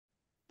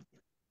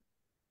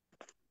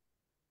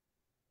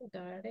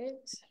Got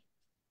it.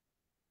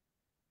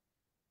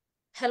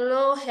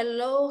 Hello,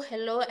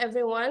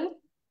 everyone.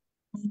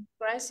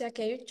 Gracia,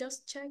 can you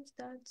just check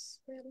that's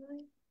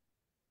live?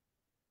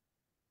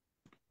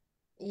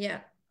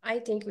 Yeah, I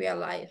think we are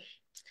live.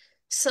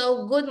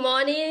 So good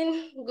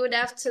morning, good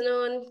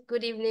afternoon,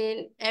 good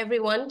evening,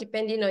 everyone,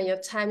 depending on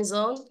your time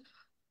zone.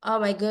 Oh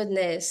my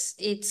goodness,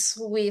 it's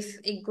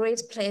with a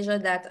great pleasure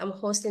that I'm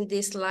hosting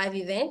this live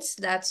event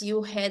that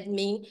you heard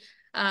me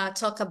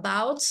talk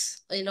about,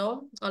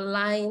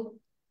 online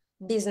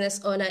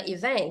business owner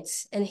event.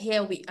 And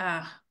here we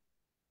are.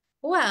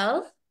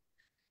 Well,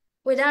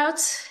 without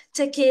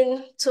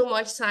taking too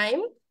much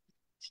time,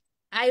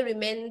 I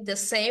remain the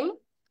same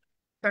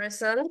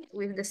person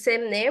with the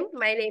same name.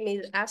 My name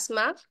is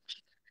Asma.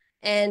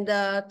 And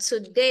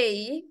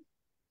today,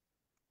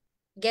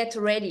 get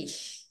ready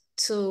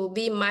to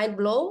be mind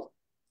blown.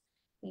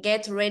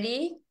 Get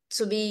ready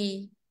to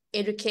be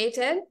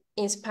educated,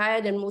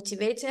 inspired, and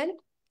motivated.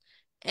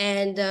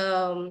 And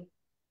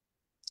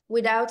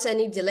without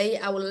any delay,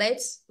 I will let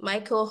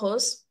my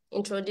co-host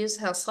introduce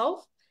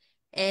herself,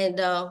 and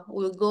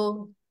we'll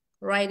go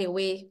right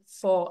away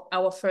for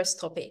our first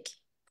topic.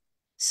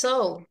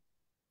 So,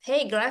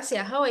 hey,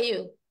 Gracia, how are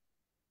you?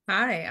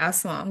 Hi,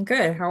 Asma. I'm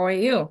good. How are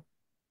you?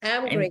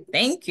 I'm And great.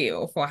 thank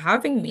you for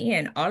having me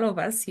and all of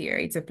us here.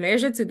 It's a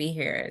pleasure to be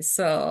here.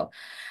 So,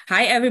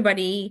 hi,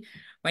 everybody.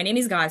 My name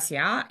is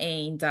Garcia,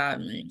 and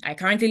I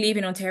currently live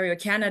in Ontario,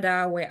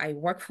 Canada, where I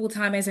work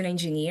full-time as an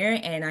engineer,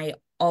 and I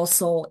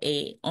also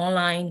a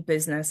online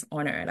business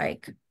owner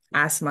like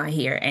Asma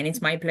here. And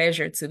it's my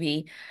pleasure to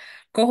be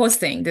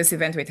co-hosting this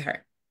event with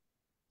her.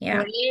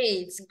 Yeah.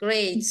 Great,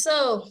 great.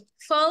 So,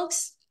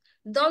 folks,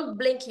 don't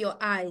blink your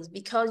eyes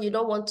because you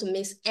don't want to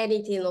miss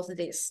anything of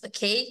this,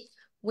 okay?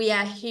 We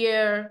are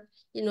here,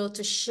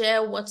 to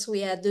share what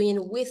we are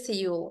doing with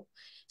you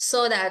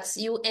so that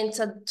you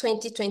enter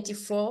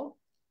 2024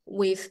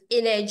 with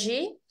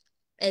energy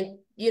and,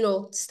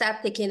 start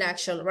taking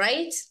action,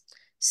 right?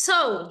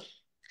 So,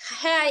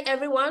 hi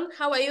everyone,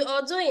 how are you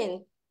all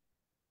doing?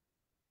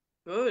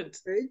 Good.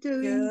 We're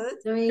doing Good.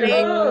 doing Great.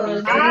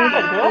 good. Ah,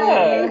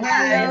 Hi, good.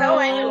 Hi, how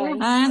are hello. you?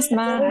 Hi,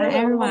 Asma. Hi, Good.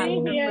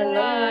 everyone. Here. Good,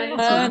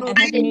 Hello. and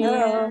Happy New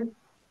Year.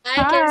 I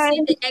can Hi.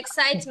 see the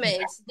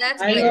excitement.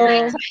 That's great.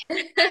 Hello.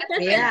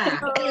 Yeah,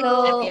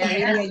 Hello. we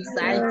are really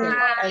excited.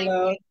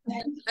 Hello.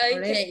 Let's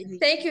Okay, see.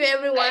 thank you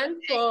everyone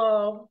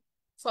for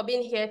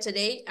being here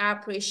today. I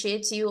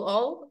appreciate you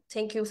all.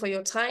 Thank you for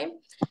your time.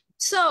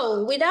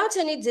 So, without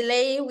any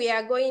delay, we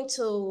are going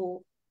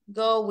to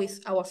go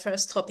with our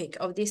first topic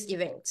of this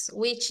event,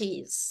 which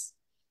is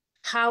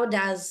how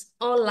does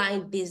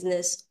online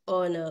business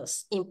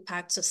owners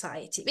impact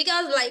society?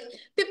 Because like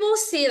people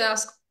see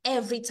us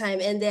every time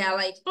and they are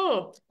like,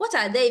 what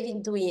are they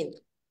even doing?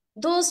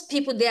 Those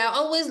people, they are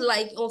always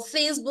like on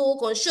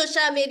Facebook, on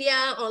social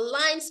media,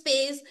 online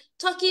space,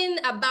 talking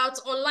about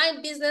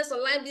online business,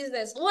 online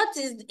business. What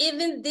is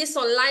even this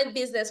online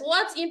business?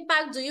 What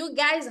impact do you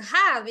guys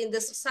have in the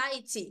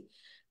society?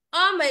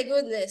 Oh my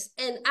goodness.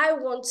 And I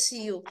want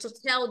you to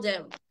tell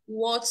them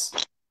what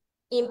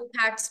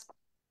impact,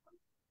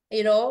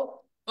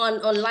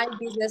 on online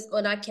business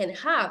owner can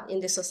have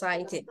in the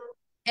society.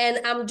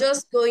 And I'm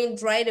just going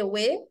right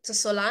away to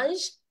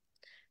Solange.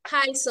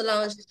 Hi,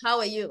 Solange. How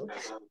are you?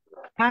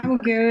 I'm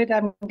good.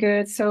 I'm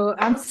good. So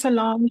I'm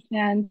Solange,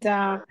 and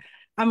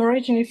I'm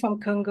originally from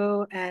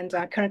Congo, and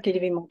currently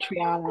live in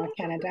Montreal,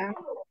 Canada.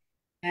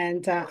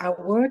 And I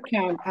work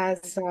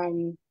as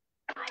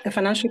a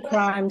financial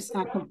crimes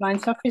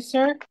compliance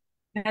officer,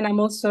 and I'm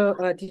also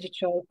a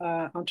digital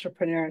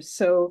entrepreneur.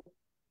 So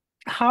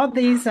how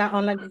these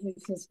online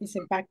businesses is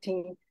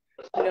impacting,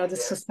 the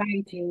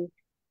society.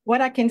 What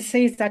I can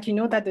say is that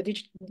that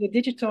the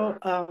digital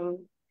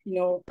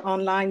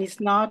online is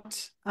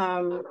not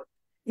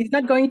it's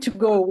not going to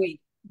go away.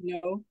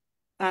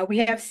 We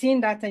have seen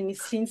that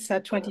since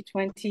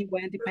 2020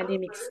 when the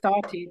pandemic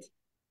started.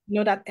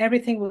 That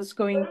everything was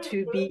going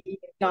to be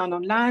done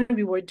online.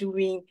 We were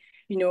doing,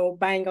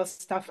 buying our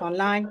stuff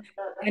online,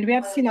 and we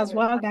have seen as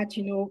well that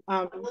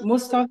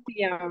most of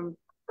the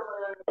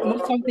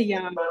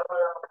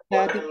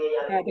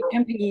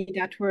company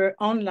that were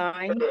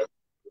online,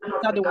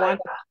 these are the ones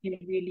that can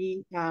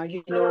really,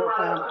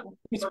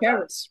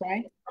 prosperous,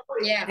 right?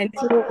 Yeah, And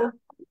so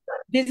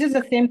this is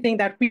the same thing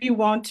that we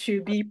want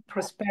to be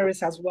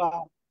prosperous as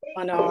well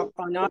on our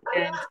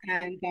end,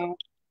 and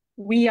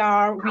we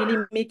are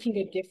really making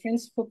a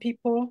difference for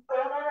people.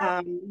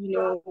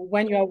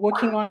 When you are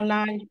working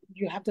online,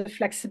 you have the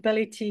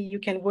flexibility. You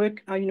can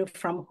work,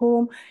 from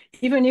home,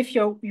 even if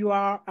you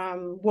are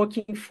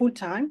working full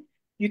time.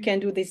 You can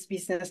do this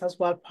business as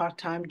well part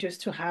time,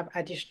 just to have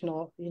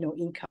additional,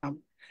 income.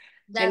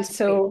 And that's great.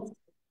 so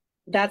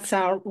that's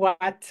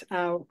what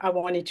I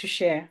wanted to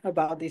share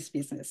about this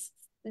business.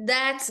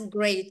 That's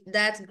great.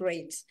 That's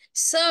great.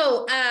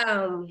 So,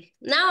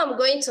 now I'm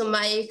going to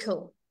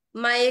Maeko.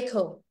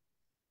 Maeko,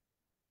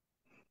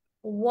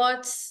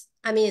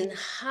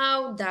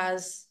 how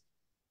does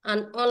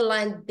an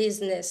online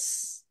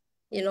business,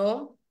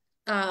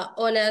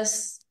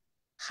 owners,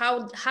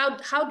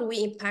 how do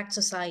we impact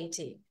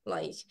society?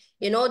 Like,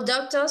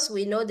 doctors,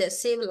 we know they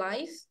save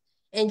life.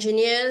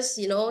 Engineers,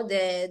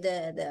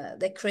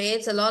 they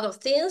create a lot of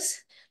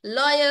things.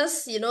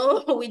 Lawyers,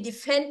 we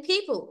defend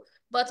people.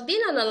 But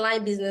being an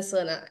online business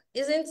owner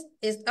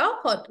is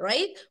awkward,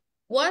 right?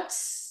 What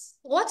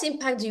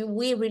impact do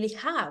we really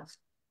have?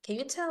 Can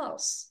you tell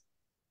us?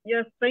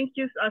 Yes, thank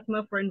you,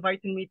 Asma, for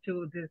inviting me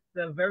to this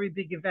very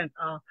big event.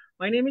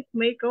 My name is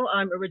Meiko.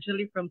 I'm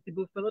originally from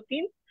Cebu,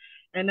 Philippines,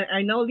 and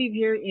I now live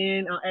here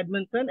in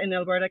Edmonton in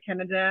Alberta,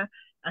 Canada,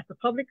 as a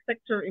public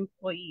sector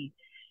employee.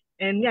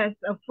 And yes,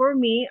 for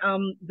me,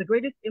 the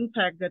greatest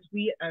impact that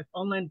we as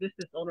online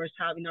business owners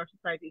have in our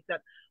society is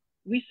that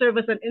we serve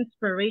as an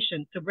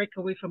inspiration to break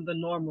away from the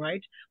norm,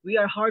 right? We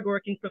are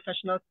hardworking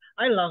professionals.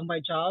 I love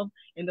my job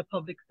in the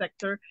public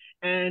sector,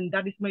 and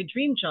that is my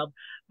dream job.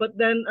 But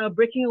then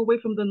breaking away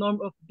from the norm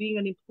of being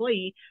an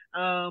employee,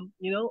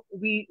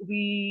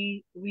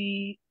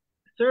 we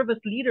serve as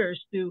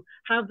leaders to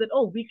have that,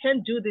 oh, we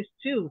can do this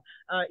too.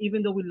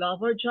 Even though we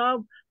love our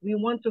job, we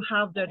want to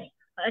have that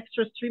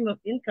extra stream of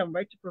income,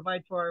 right, to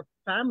provide for our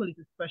families,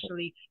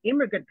 especially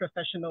immigrant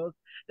professionals,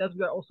 that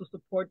we are also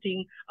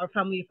supporting our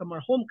family from our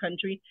home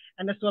country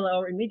and as well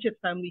our immediate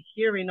family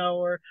here in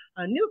our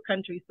new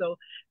country. So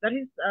that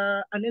is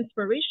an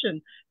inspiration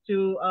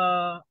to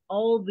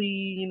all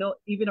the,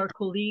 even our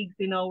colleagues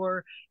in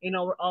our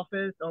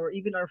office, or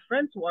even our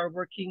friends who are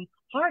working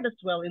hard as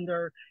well in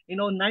their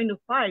 9 to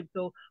 5.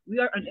 So we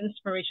are an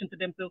inspiration to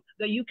them, so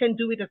that you can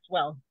do it as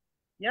well.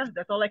 Yeah,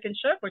 that's all I can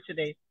share for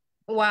today.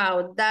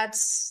 Wow,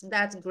 that's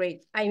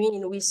great. I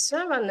mean, we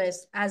serve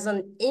as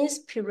an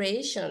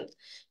inspiration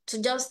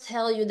to just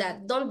tell you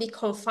that don't be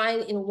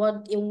confined in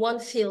one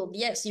field.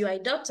 Yes, you are a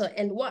doctor,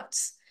 and what?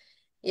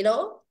 You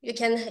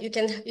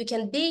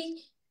can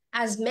be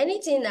as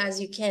many things as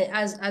you can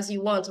as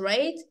you want,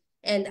 right?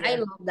 And I Yes,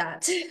 love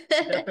that.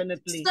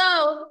 definitely.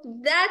 So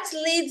that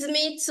leads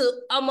me to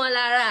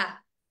Omolara.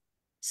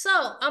 So,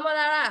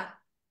 Omolara,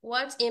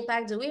 what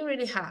impact do we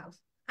really have?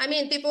 I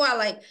mean, people are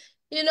like,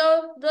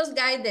 those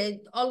guys,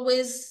 they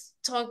always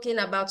talking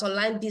about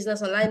online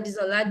business, online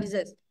business, online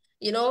business.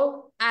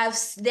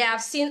 They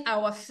have seen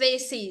our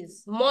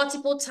faces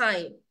multiple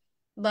times,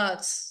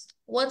 but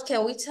what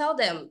can we tell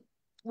them?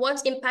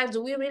 What impact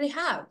do we really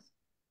have?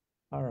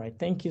 All right,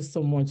 thank you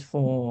so much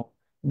for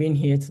being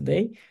here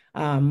today.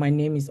 My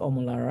name is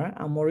Omolara.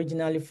 I'm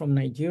originally from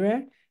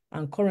Nigeria,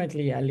 and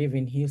currently I live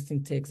in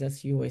Houston,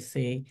 Texas,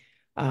 USA.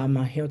 I'm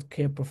a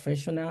healthcare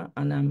professional,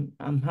 and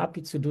I'm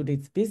happy to do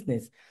this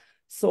business.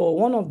 So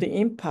one of the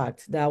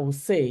impacts that I would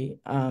say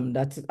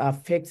that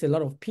affects a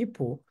lot of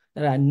people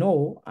that I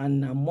know,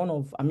 and I'm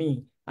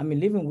a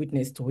living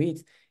witness to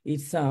it.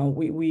 It's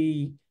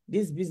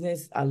this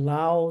business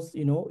allows,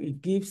 it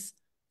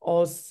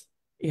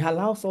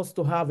allows us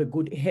to have a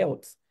good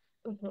health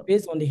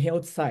based on the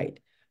health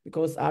side.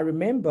 Because I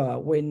remember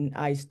when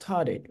I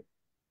started,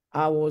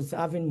 I was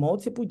having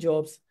multiple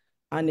jobs,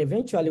 and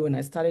eventually when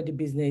I started the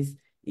business,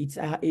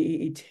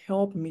 it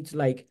helped me to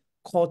like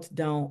cut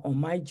down on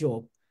my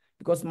job,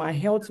 because my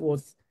health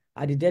was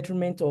at the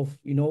detriment of,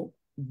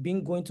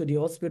 being going to the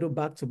hospital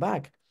back to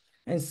back.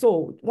 And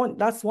so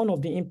that's one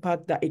of the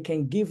impact that it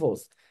can give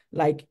us.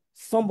 Like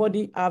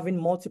somebody having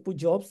multiple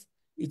jobs,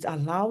 it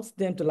allows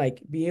them to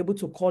like be able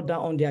to cut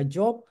down on their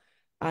job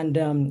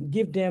and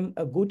give them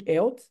a good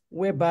health,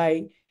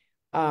 whereby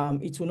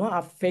it will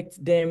not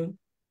affect them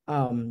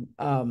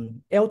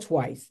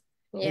health-wise.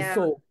 And Yeah.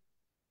 so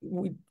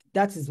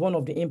that is one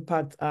of the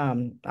impact.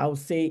 I would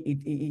say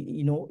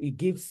it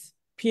gives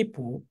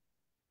people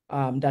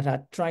that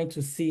are trying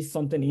to see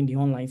something in the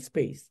online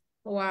space.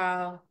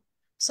 Wow.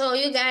 So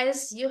you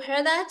guys, you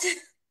heard that?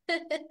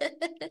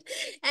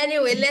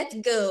 Anyway, let's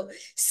go.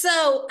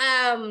 So,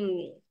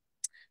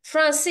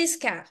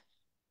 Francisca,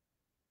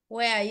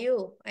 where are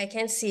you? I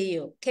can't see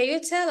you. Can you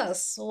tell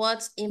us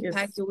what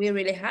impact Yes. do we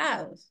really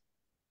have?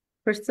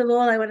 First of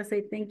all, I want to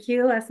say thank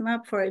you,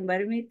 Asma, for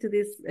inviting me to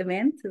this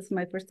event. It's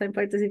my first time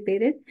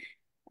participating.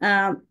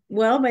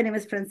 Well, my name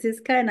is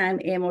Francisca, and I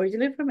am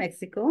originally from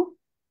Mexico,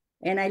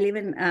 and I live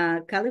in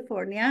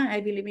California.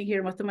 I've been living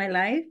here most of my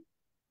life.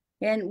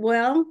 And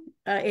well,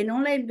 an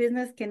online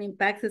business can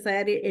impact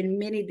society in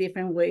many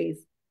different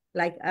ways.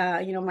 Like,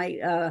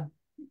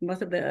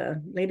 most of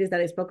the ladies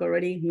that I spoke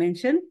already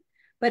mentioned.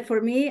 But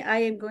for me, I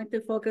am going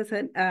to focus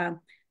on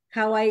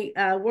how I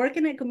work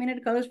in a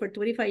community college for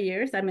 25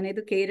 years. I'm an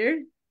educator.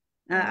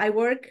 I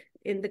work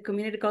in the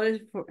community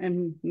college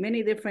in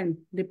many different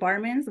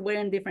departments,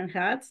 wearing different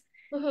hats,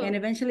 and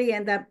eventually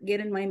end up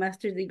getting my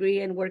master's degree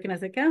and working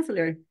as a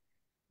counselor.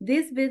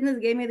 This business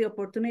gave me the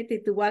opportunity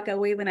to walk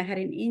away when I had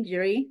an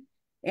injury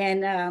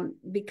and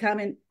become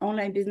an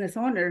online business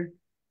owner.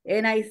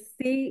 And I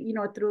see,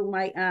 through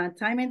my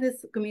time in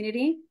this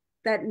community,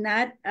 that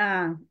not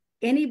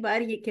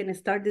anybody can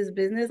start this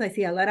business. I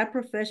see a lot of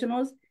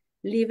professionals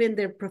leaving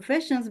their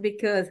professions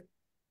because,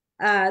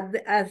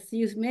 as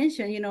you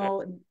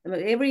mentioned,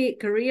 every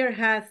career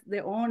has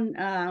their own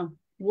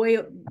way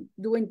of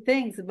doing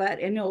things, but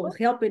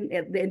helping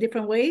in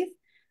different ways.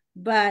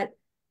 But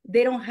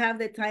they don't have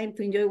the time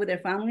to enjoy with their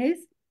families.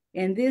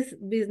 And this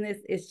business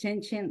is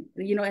changing,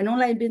 you know, an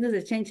online business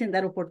is changing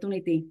that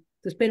opportunity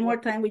to spend more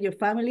time with your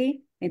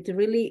family and to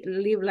really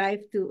live life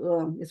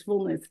to its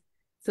fullness.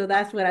 So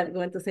that's what I'm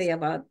going to say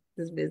about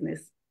this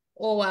business.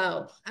 Oh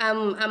wow.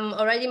 I'm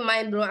already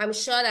mind blown. I'm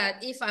sure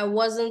that if I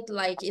wasn't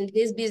like in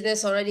this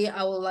business already,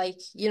 I would like,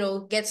 you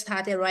know, get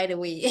started right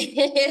away.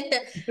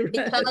 Thank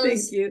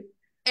Because you.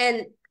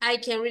 and I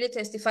can really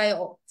testify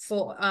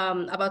for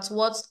about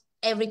what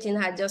everything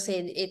I just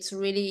said. It's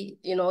really,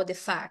 you know, the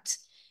fact.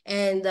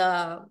 And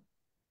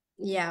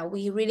yeah,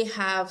 we really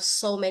have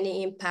so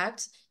many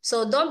impacts.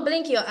 So don't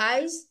blink your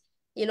eyes,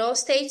 you know,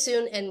 stay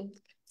tuned and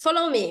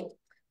follow me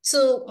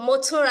to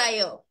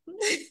Moturayo.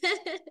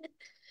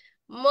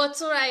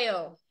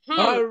 Moturayo.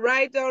 All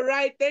right, all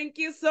right. Thank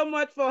you so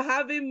much for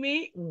having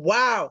me.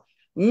 Wow.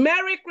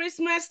 Merry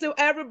Christmas to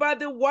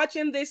everybody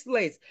watching this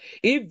place.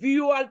 If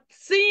you are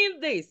seeing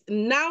this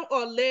now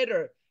or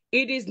later,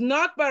 it is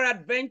not by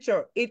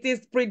adventure. It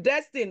is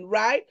predestined,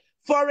 right?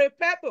 For a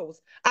purpose.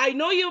 I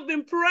know you've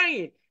been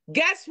praying.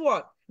 Guess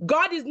what?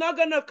 God is not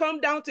going to come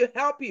down to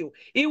help you.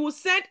 He will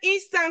send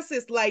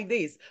instances like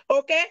this,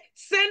 okay?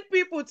 Send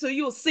people to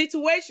you,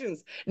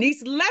 situations. And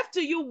it's left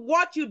to you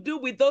what you do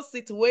with those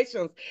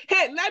situations.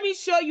 Hey, let me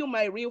show you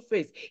my real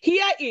face.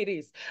 Here it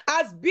is.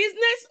 As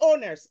business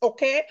owners,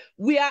 okay,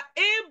 we are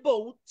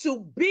able to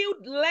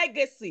build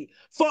legacy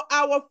for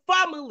our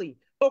family.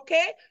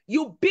 Okay,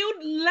 you build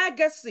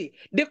legacy.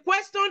 The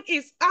question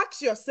is, ask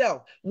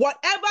yourself,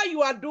 whatever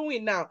you are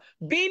doing now,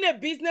 being a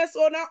business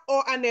owner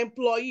or an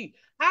employee,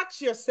 ask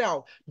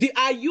yourself,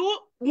 are you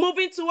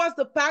moving towards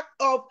the path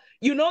of,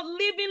 you know,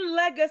 leaving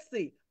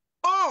legacy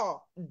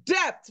or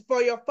debt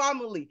for your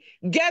family?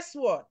 Guess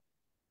what?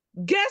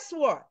 Guess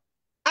what?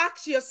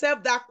 Ask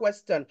yourself that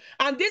question.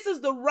 And this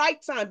is the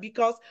right time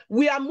because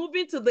we are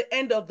moving to the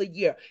end of the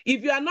year.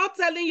 If you are not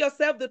telling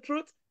yourself the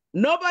truth,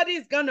 nobody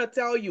is going to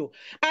tell you.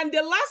 And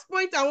the last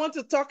point I want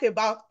to talk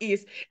about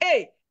is,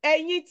 hey,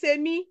 ẹ̀yin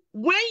tèmi,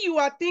 when you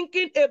are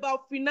thinking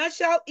about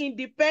financial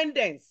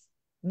independence,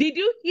 did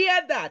you hear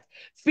that?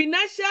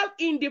 Financial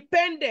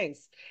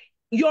independence.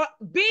 Your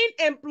being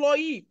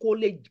employee kò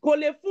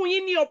lè fún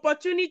yín ní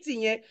opportunity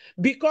yẹn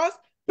because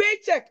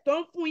paycheck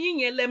tó ń fún yín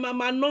yẹn lẹ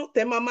máa ná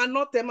tẹ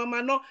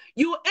máa ná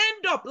you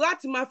end up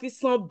láti máa fi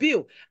san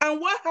bill, and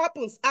what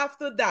happens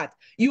after that?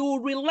 You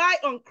rely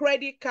on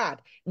credit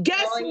card.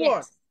 Guess what?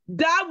 Yes.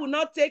 That will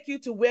not take you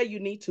to where you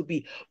need to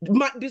be.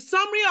 The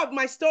summary of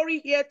my story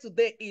here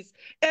today is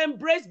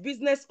embrace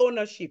business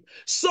ownership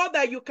so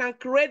that you can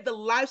create the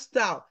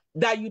lifestyle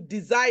that you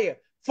desire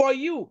for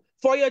you,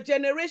 for your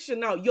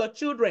generation now, your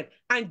children,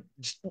 and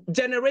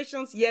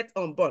generations yet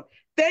unborn.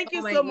 Thank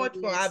you so much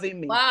for having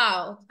me.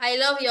 Wow, I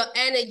love your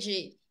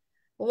energy.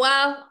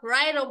 Wow,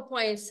 right on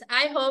point.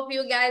 I hope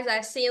you guys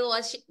are seeing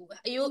what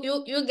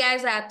you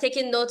guys are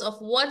taking note of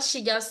what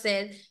she just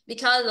said,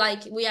 because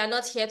like we are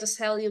not here to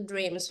sell you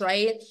dreams,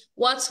 right?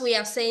 What we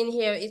are saying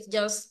here is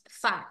just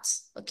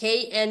facts,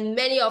 okay? And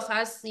many of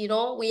us, you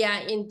know, we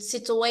are in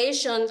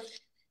situations,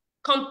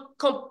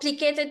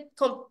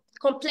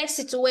 complex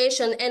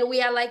situation, and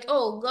we are like,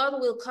 oh, God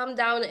will come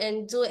down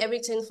and do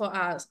everything for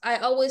us. I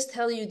always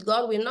tell you,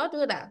 God will not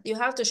do that. You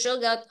have to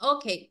show God,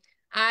 okay,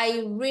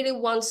 I really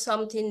want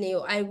something new.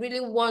 I really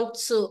want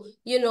to,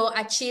 you know,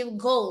 achieve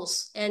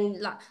goals. And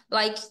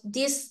like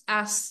these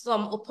are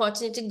some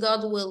opportunity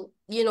God will,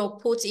 you know,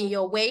 put in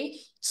your way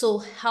to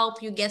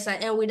help you get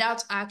that. And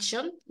without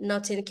action,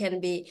 nothing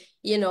can be,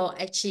 you know,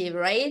 achieved,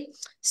 right?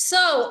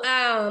 So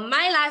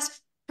my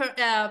last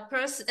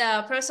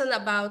person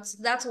about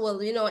that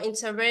will, you know,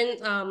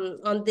 intervene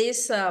on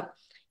this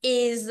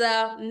is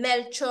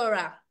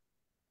Melchora.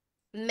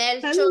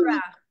 Melchora. Hello.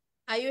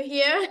 Are you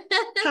here?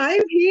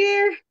 I'm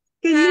here.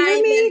 Can you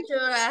hear me?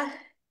 Melchora.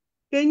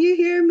 Can you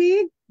hear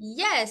me?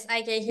 Yes,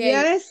 I can hear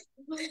Yes.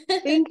 you.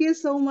 Thank you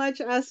so much,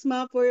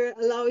 Asma, for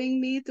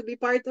allowing me to be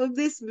part of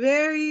this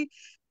very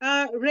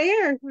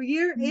rare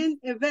year-end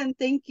event.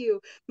 Thank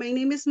you. My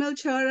name is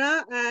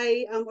Melchora.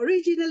 I am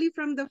originally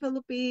from the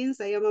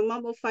Philippines. I am a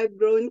mom of 5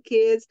 grown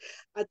kids,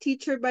 a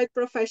teacher by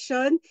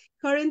profession.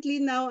 Currently,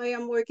 now I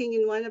am working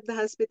in one of the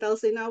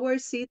hospitals in our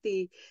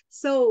city.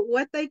 So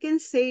what I can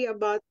say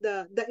about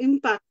the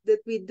impact that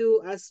we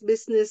do as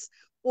business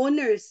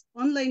owners,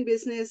 online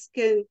business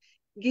can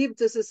give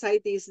to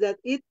societies, that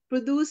it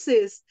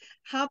produces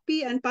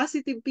happy and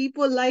positive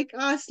people like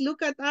us.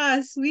 Look at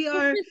us. We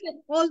are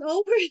all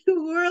over the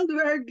world.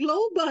 We are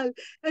global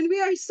and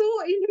we are so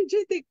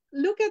energetic.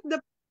 Look at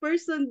the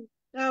person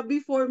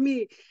before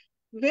me.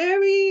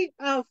 Very,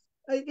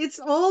 it's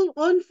all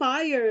on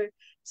fire.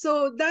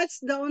 So that's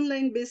the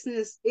online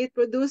business. It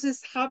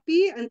produces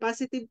happy and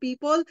positive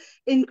people,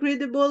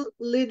 incredible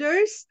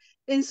leaders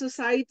in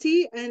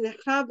society, and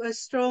have a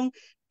strong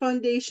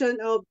foundation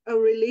of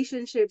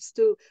relationships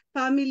to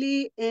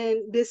family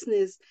and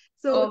business.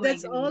 So Oh my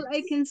that's all I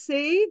goodness. can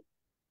say. And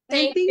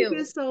Thank thank you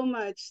you. so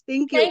much.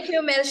 Thank you. Thank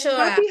you,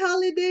 Melchora. Happy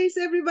holidays,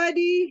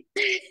 everybody.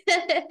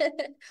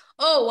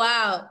 Oh,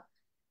 wow.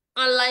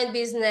 Online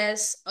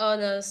business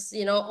owners,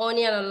 you know,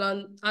 owning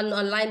an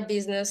online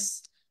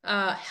business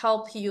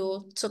help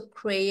you to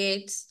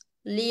create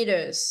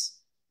leaders,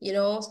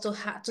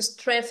 to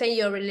strengthen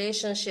your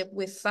relationship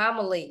with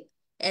family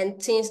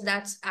and things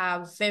that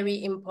are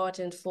very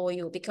important for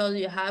you, because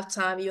you have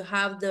time, you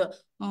have the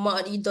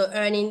money, the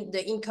earning,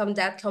 the income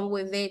that come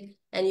with it,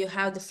 and you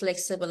have the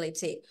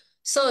flexibility.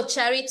 So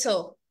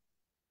Charito,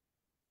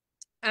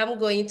 I'm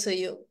going to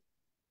you.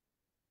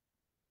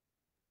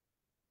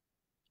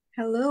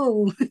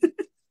 Hello.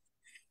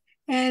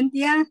 And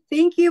yeah,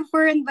 thank you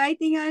for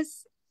inviting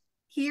us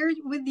here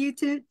with you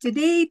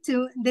today,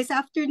 to this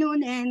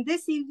afternoon and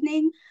this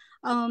evening.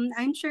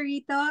 I'm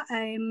Charito.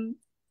 I'm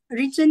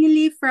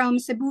originally from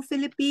Cebu,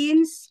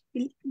 Philippines,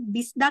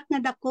 Bisdak na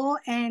dako,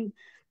 and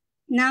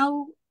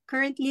now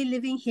currently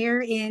living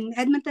here in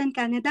Edmonton,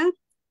 Canada,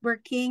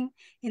 working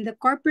in the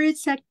corporate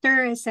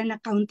sector as an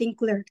accounting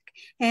clerk.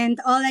 And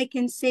all I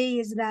can say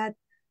is that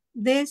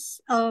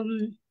this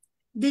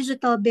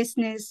digital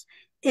business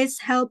is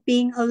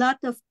helping a lot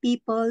of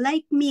people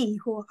like me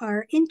who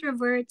are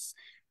introverts,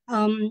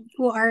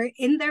 who are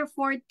in their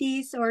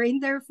 40s or in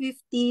their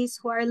 50s,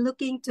 who are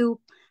looking to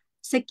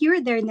secure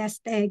their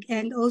nest egg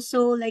and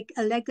also like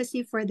a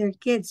legacy for their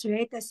kids,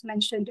 right? As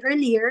mentioned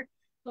earlier.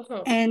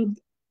 And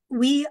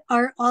we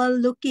are all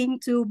looking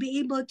to be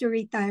able to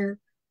retire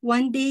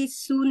one day,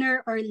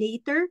 sooner or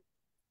later.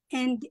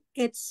 And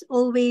it's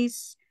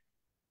always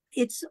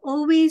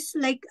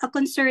like a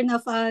concern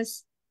of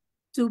us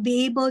to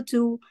be able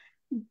to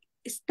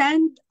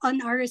stand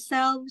on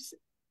ourselves,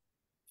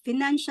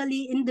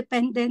 financially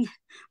independent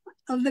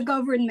of the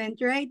government,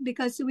 right?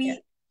 Because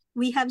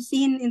we have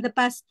seen in the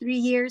past 3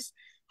 years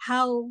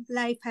how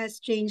life has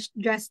changed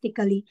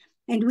drastically.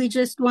 And we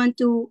just want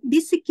to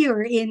be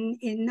secure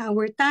in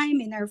our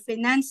time, in our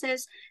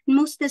finances, and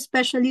most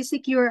especially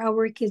secure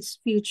our kids'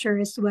 future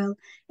as well.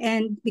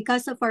 And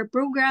because of our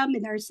program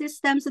and our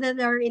systems that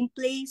are in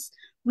place,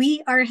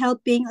 we are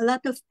helping a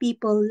lot of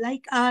people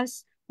like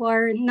us who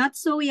are not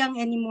so young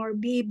anymore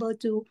be able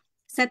to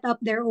set up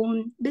their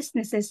own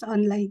businesses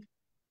online.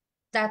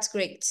 That's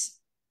great.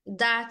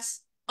 That's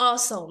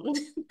awesome.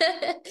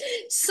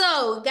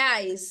 So,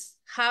 guys,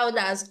 how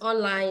does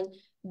online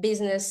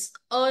business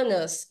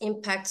owners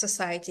impact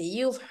society?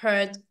 You've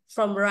heard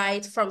from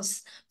right,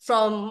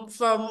 from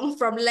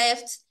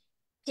left,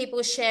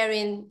 people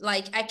sharing.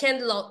 Like I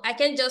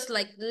can just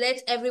like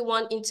let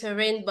everyone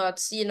intervene,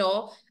 but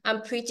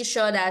I'm pretty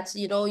sure that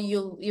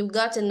you've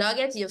got a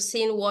nugget. You've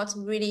seen what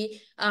really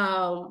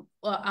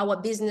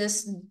our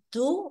business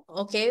do,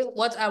 okay,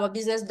 what our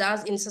business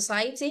does in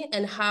society,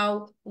 and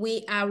how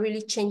we are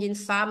really changing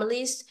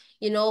families.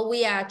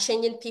 We are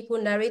changing people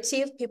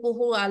narrative, people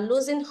who are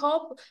losing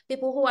hope,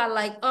 people who are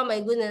like, oh my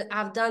goodness,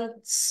 I've done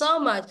so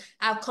much.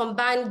 I've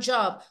combined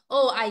job.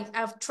 Oh,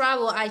 I've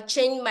traveled, I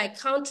changed my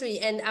country,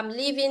 and I'm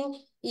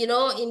living,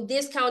 in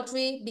this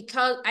country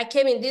because I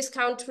came in this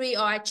country,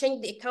 or I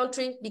changed the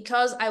country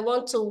because I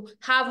want to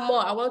have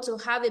more. I want to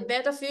have a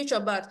better future.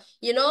 But,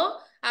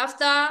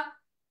 after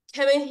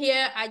coming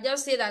here, I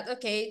just say that,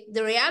 okay,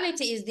 the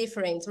reality is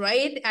different,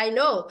 right? I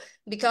know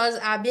because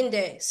I've been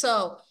there.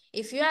 So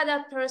if you are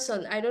that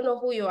person, I don't know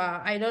who you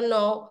are. I don't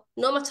know,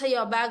 no matter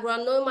your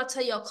background, no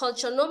matter your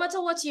culture, no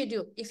matter what you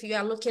do, if you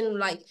are looking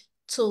like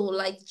to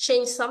like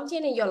change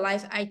something in your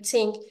life, I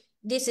think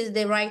this is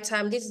the right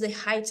time. This is the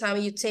high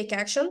time you take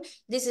action.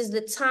 This is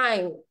the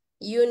time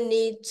you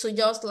need to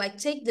just like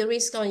take the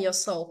risk on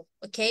yourself,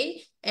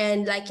 okay?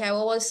 And like I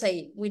always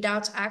say,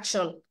 without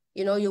action,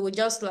 you will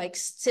just like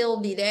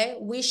still be there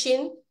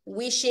wishing,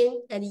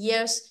 and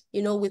years,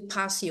 will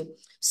pass you.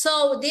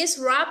 So this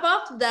wrap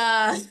up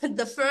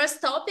the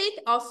first topic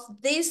of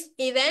this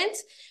event,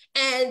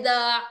 and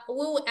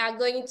we are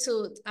going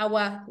to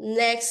our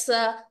next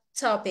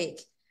topic,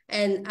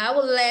 and I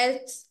will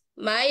let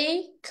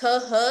my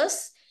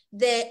co-host,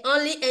 the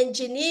only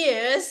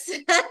engineers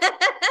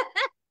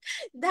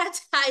that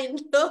I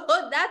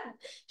know that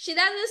she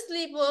doesn't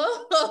sleep.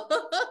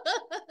 Oh.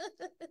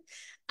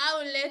 I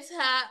will let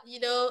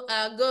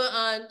her, go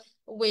on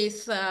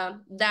with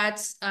that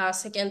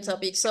second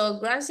topic. So,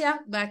 Gracia,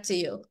 back to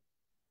you.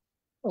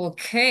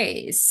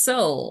 Okay,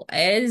 so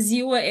as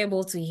you were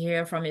able to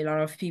hear from a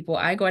lot of people,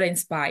 I got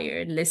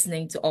inspired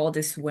listening to all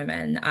these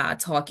women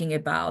talking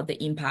about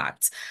the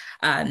impact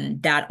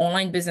that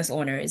online business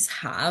owners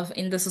have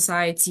in the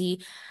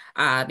society.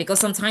 Because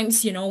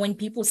sometimes, when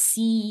people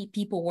see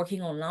people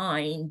working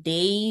online,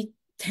 they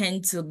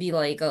tend to be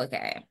like,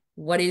 okay,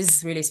 what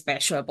is really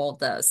special about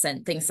this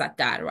and things like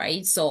that,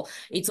 right? So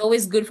it's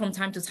always good from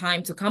time to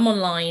time to come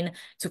online,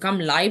 to come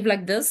live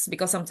like this,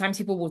 because sometimes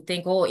people will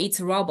think, oh,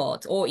 it's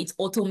robot or it's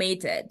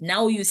automated.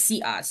 Now you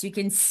see us, you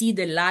can see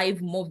the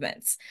live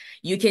movements.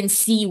 You can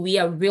see we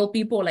are real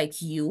people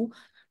like you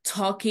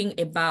talking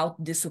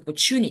about this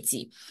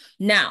opportunity.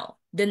 Now,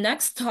 the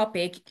next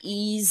topic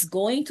is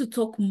going to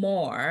talk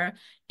more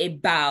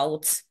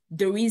about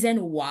the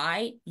reason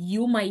why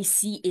you might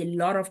see a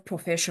lot of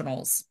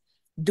professionals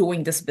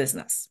doing this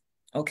business.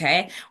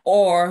 okay?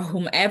 Or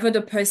whomever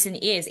the person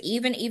is,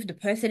 even if the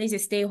person is a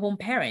stay-at-home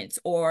parent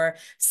or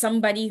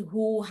somebody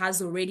who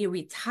has already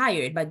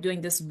retired by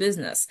doing this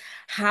business,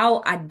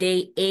 how are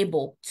they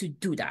able to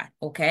do that,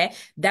 okay?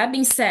 That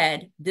being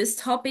said, this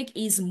topic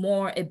is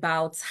more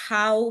about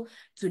how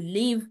to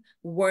live,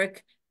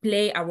 work,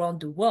 play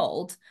around the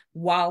world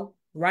while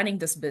running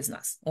this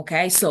business,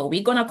 okay? So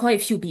we're gonna call a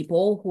few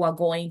people who are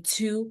going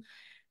to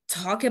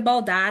talk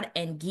about that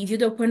and give you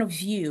the point of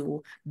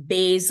view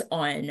based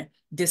on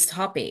this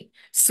topic.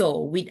 So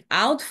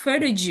without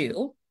further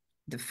ado,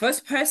 the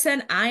first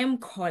person I am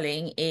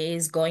calling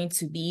is going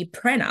to be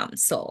Pranam.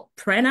 So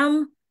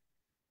Pranam,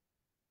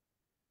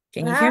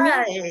 can you hear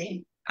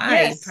me? Hi.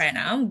 Hi, Yes,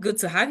 Pranam. Good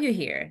to have you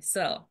here.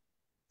 So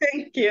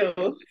thank you.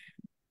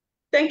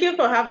 Thank you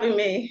for having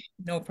me.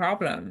 no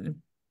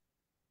problem.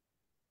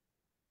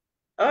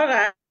 All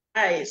right.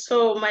 Hi.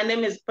 So my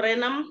name is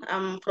Prenam.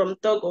 I'm from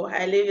Togo.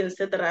 I live in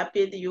Cedar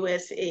Rapids,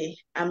 USA.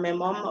 I'm a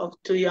mom of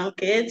 2 young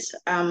kids.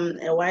 I'm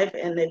a wife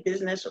and a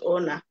business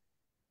owner.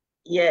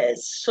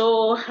 Yes.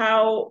 So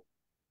how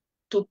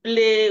to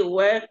play,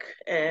 work,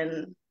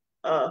 and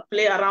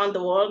play around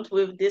the world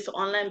with this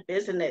online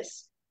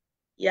business?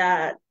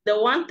 Yeah.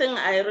 The one thing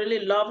I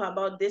really love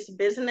about this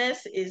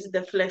business is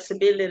the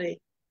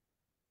flexibility.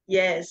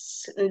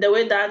 Yes, in the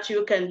way that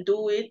you can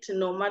do it,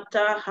 no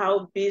matter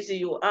how busy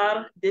you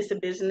are, this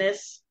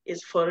business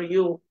is for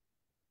you.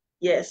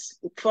 Yes,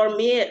 for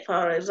me,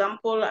 for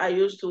example, I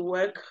used to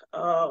work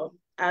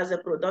as a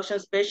production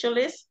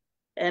specialist,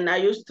 and I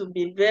used to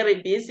be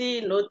very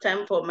busy, no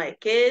time for my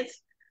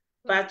kids.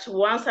 But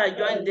once I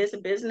joined this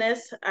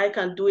business, I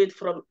can do it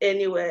from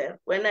anywhere.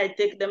 When I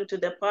take them to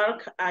the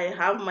park, I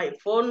have my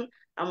phone.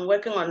 I'm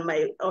working on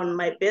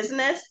my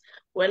business.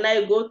 When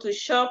I go to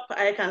shop,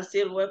 I can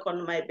still work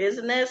on my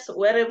business.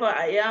 Wherever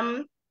I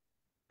am,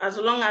 as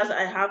long as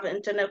I have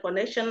internet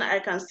connection, I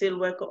can still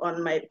work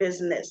on my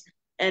business.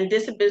 And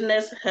this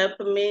business helped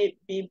me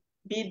be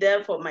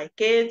there for my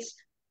kids,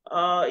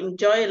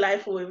 enjoy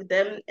life with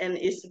them, and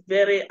it's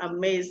very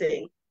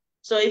amazing.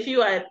 So if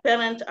you are a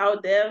parent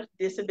out there,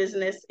 this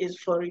business is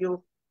for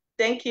you.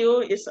 Thank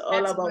you. It's all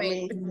That's about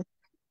great. me.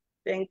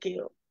 Thank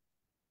you.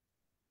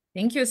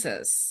 Thank you,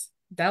 sis.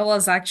 That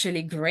was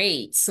actually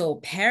great. So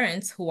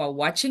parents who are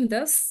watching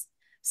this,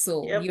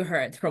 so Yep. you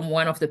heard from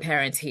one of the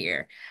parents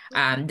here.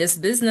 This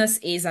business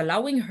is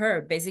allowing her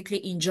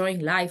basically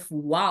enjoying life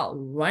while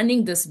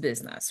running this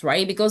business,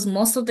 right? Because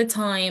most of the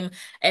time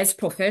as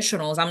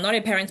professionals, I'm not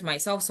a parent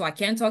myself, so I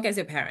can't talk as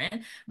a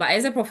parent, but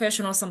as a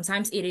professional,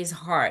 sometimes it is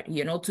hard,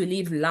 to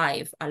live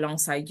life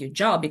alongside your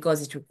job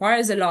because it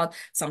requires a lot.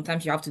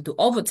 Sometimes you have to do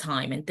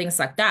overtime and things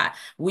like that,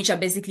 which are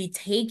basically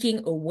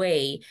taking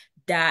away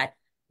that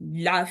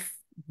life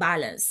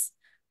balance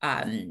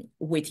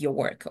with your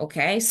work.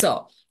 Okay,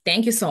 so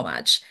thank you so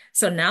much.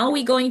 So now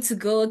we're going to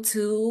go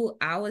to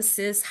our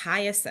sis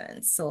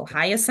Hyacinth. So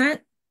Hyacinth,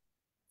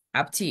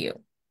 up to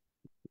you.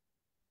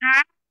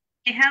 Hi,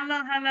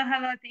 hello.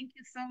 Thank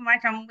you so much.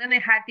 I'm really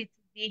happy to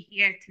be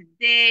here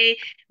today.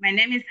 My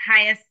name is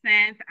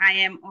Hyacinth. I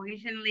am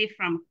originally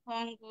from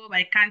Congo, but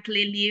I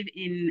currently live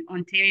in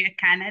Ontario,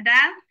 Canada,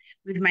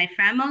 with my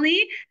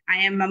family. I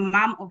am a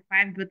mom of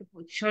 5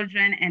 beautiful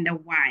children and a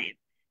wife.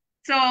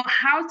 So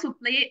how to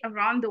play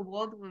around the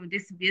world with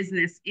this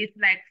business? It's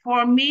like,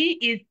 for me,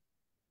 it's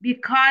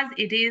because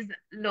it is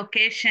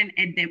location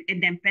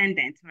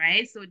independent,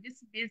 right? So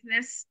this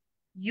business,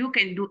 you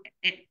can do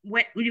it,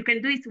 you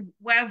can do it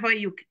wherever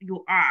you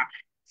are.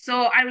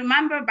 So I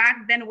remember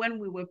back then when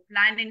we were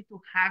planning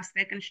to have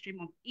second stream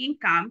of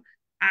income,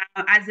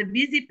 as a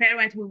busy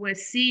parent, we were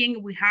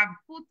seeing we have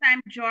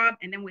full-time job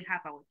and then we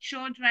have our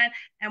children,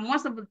 and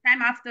most of the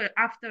time after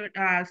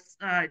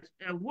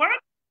work,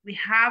 we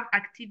have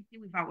activity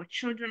with our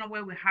children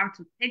where we have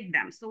to take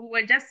them. So we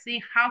were just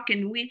seeing how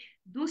can we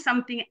do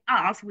something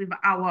else with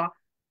our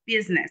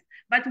business.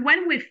 But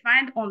when we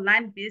find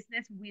online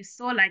business, we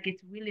saw like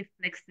it's really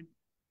flexible.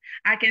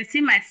 I can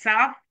see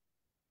myself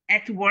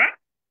at work,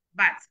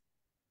 but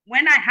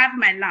when I have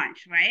my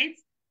lunch, right,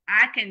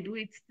 I can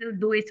still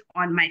do it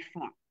on my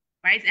phone,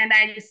 right? And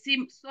I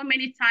see so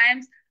many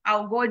times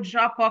I'll go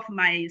drop off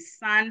my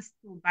sons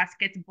to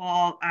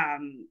basketball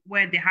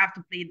where they have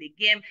to play the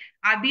game.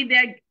 I'll be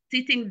there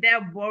sitting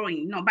there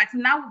boring. No, but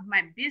now with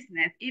my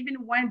business, even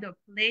when they're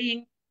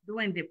playing,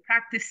 doing the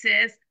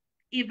practices,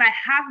 if I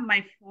have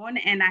my phone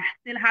and I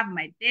still have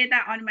my data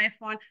on my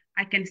phone,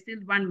 I can still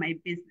run my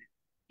business.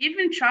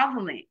 Even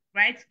traveling,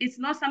 right? It's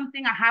not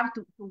something I have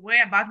to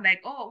worry about,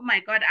 like, oh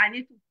my God, I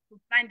need to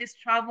find this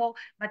travel,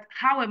 but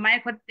how am I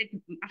going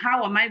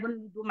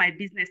to do my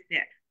business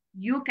there?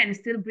 You can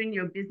still bring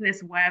your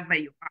business wherever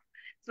you are.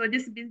 So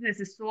this business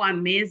is so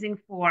amazing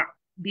for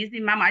busy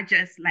mama,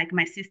 just like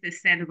my sister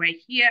said right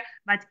here.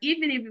 But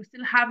even if you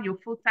still have your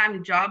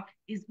full-time job,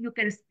 you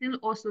can still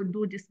also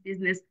do this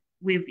business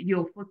with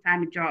your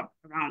full-time job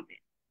around it.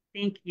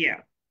 Thank you.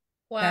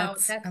 Wow,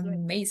 That's that's great.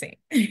 amazing.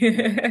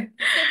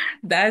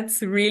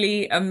 That's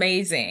really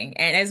amazing.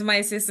 And as my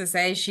sister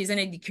says, she's an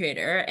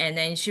educator and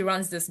then she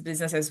runs this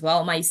business as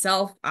well.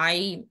 Myself,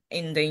 I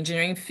in the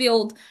engineering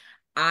field,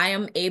 I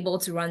am able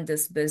to run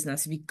this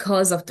business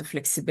because of the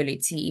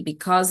flexibility,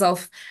 because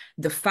of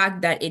the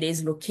fact that it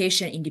is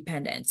location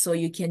independent. So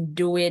you can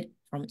do it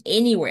from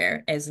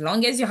anywhere. As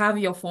long as you have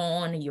your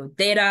phone, your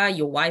data,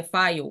 your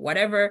Wi-Fi, your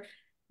whatever,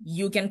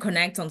 you can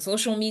connect on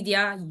social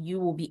media, you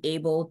will be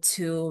able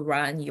to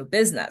run your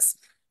business.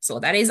 So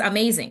that is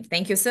amazing.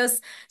 Thank you,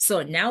 sis.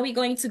 So now we're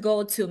going to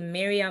go to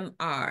Miriam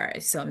R.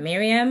 So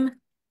Miriam,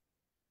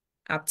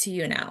 up to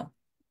you now.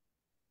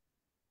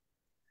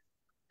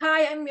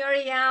 Hi, I'm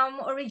Miriam,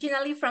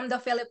 originally from the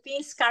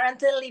Philippines,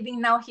 currently living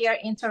now here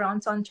in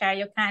Toronto,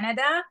 Ontario,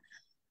 Canada.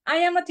 I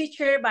am a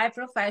teacher by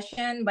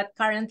profession, but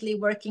currently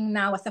working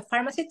now as a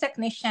pharmacy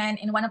technician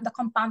in one of the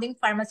compounding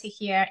pharmacy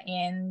here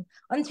in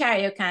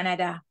Ontario,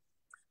 Canada.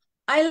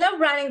 I love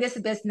running this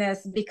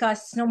business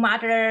because no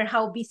matter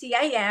how busy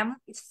I am,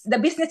 the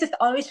business is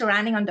always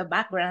running on the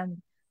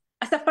background.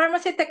 As a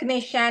pharmacy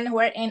technician,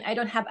 wherein I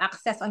don't have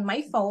access on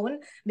my phone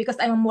because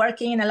I'm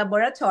working in a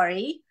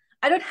laboratory,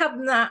 I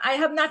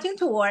have nothing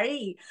to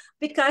worry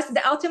because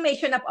the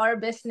automation of our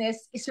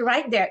business is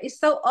right there. It's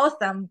so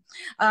awesome.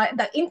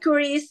 The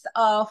inquiries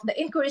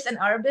in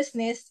our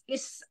business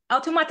is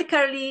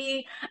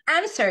automatically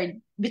answered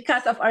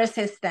because of our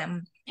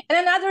system. And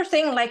another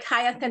thing, like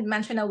Hyatt had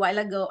mentioned a while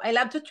ago, I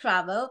love to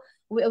travel.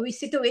 We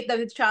see to it that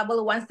we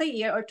travel once a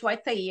year or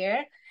twice a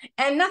year,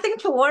 and nothing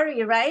to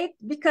worry, right?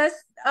 Because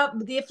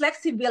of the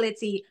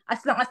flexibility,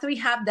 as long as we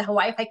have the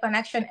Wi-Fi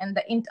connection and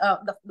the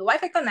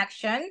Wi-Fi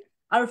connection,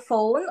 our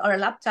phone or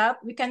laptop,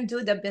 we can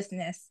do the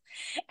business.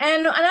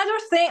 And another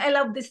thing I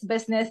love this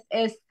business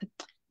is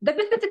the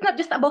business is not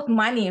just about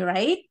money,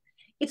 right?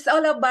 It's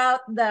all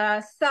about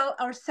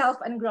our self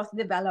and growth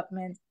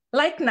development.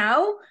 Like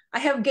now, I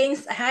have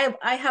gained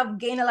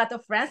a lot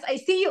of friends. I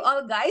see you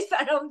all guys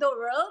around the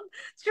world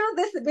through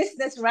this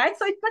business, right?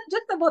 So it's not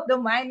just about the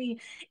money.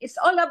 It's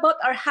all about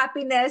our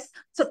happiness,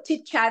 so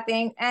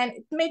chit-chatting, and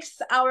it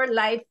makes our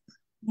life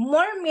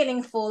more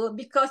meaningful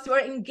because we're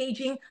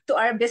engaging to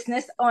our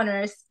business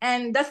owners,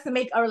 and that's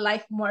make our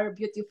life more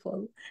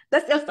beautiful.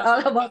 That's just all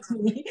about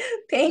me.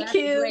 Thank That's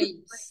you. great.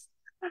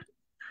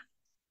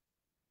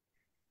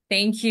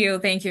 Thank you.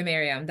 Thank you,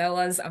 Miriam. That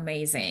was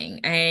amazing.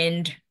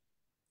 And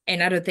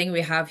another thing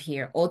we have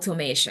here,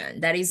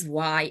 automation. That is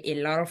why a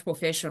lot of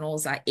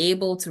professionals are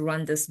able to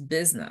run this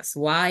business.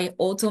 Why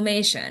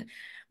automation?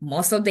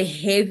 Most of the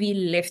heavy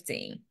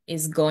lifting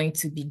is going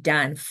to be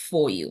done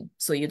for you.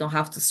 So you don't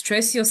have to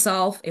stress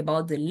yourself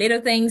about the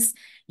little things.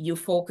 You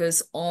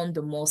focus on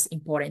the most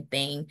important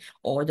thing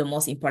or the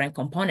most important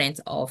component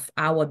of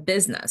our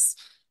business.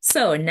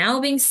 So now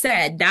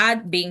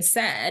that being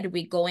said,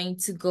 we're going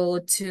to go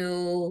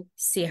to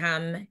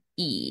Siham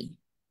E.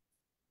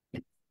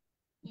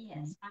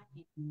 Yes, hi.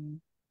 Do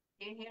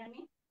you hear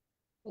me?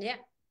 Yeah.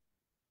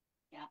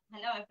 Yeah.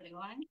 Hello,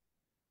 everyone.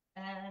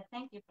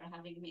 Thank you for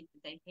having me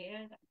today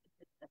here.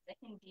 This is the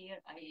second year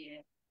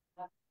I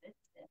got this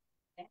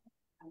event.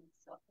 I'm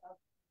so proud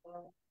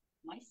for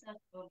myself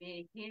to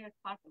be here,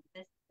 part of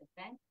this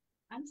event.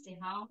 I'm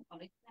Siham,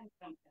 originally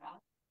from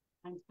Iraq,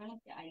 and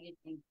currently I live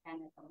in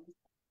Canada.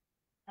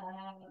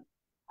 I'm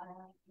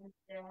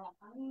a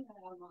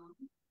mom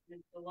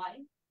and a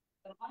wife,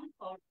 one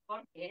for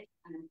 4 kids,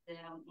 and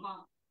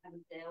mom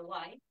and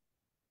wife.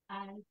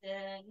 And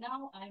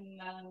now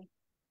I'm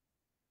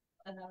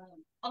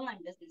online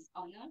business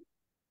owner,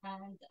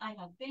 and I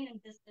have been in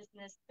this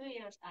business 2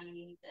 years and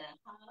a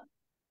half.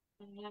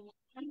 And I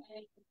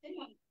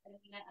continue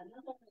in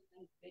another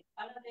language,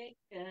 Arabic.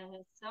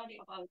 Sorry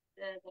about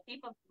the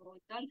people who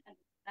don't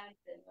understand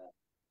the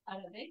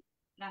Arabic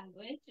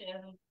language.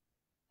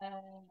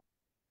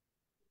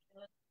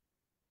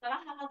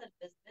 صراحة هذا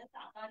البزنس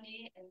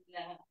أعطاني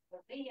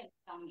الحرية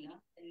الكاملة،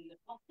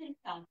 الوقت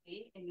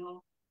الكافي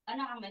إنه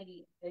أنا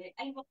أعمل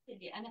بأي وقت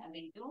اللي أنا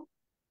أريده،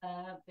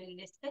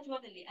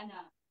 بالسكجول اللي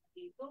أنا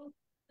أريده،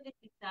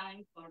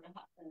 time for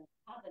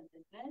هذا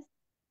البزنس.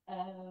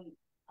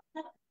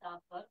 أقدر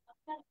أسافر،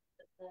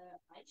 أقدر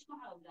أعيش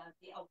مع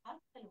أولادي،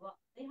 أوقات حلوة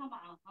أقضيها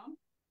معاهم.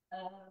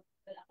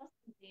 بالأخص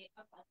عندي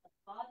 4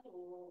 أطفال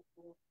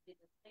وفي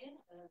الصغير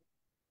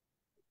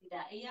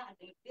ابتدائية،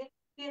 عندي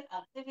كثير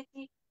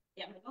activity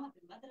يعملوها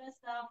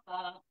بالمدرسة،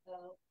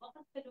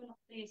 فوقت حلو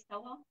نقضيه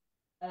سوا.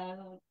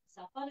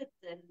 سافرت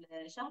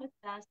الشهر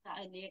التاسع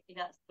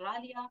إلى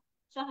أستراليا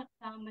شهر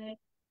كامل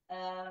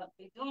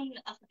بدون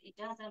أخذ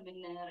إجازة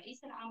من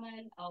رئيس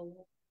العمل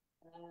أو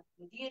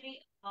مديري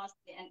الخاص،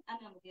 لأن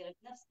أنا مديرة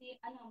نفسي،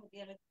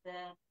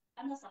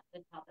 أنا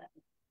صاحبة هذا.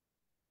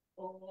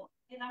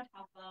 وهنا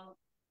حابة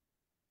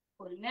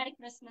أقول Merry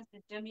Christmas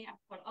للجميع.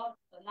 For all,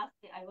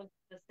 lastly I want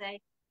to say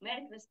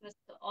Merry Christmas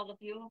to all of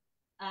you,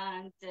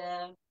 and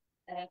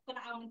كل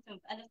عام وانتم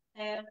بألف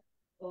خير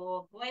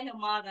ووين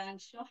مرة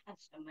نشوف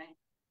هالشمال.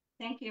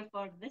 Thank you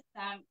for this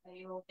time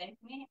you gave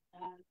me,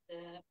 and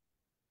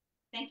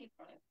thank you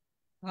for it.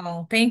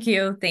 Oh, thank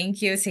you.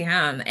 Thank you,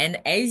 Siham.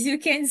 And as you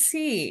can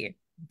see,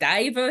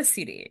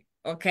 diversity,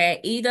 okay?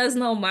 It does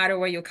not matter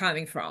where you're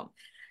coming from.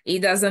 It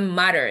doesn't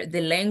matter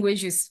the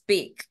language you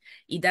speak.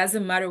 It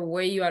doesn't matter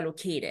where you are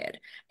located.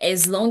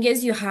 As long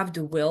as you have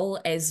the will,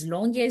 as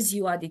long as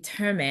you are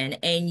determined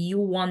and you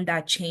want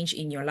that change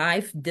in your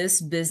life,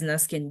 this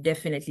business can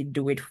definitely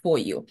do it for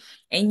you.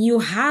 And you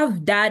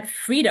have that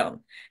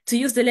freedom to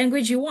use the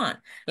language you want.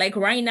 Like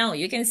right now,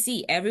 you can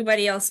see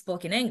everybody else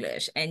spoke in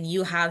English, and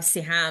you have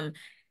Siham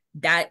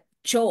that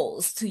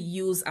chose to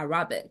use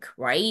Arabic,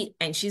 right?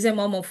 And she's a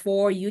mom of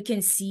four. You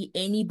can see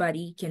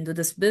anybody can do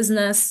this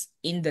business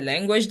in the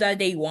language that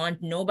they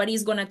want.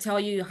 Nobody's gonna tell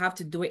you you have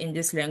to do it in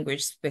this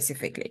language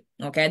specifically.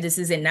 Okay, this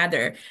is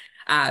another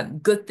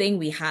good thing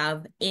we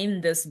have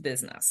in this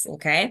business.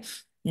 Okay,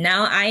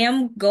 now I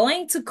am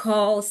going to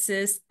call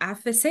Sis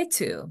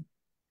Afesetu.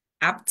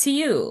 Up to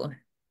you.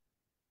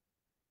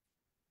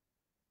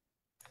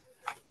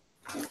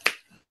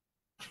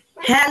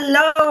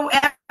 Hello,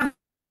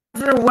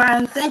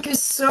 everyone. Thank you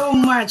so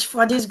much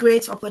for this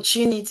great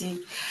opportunity.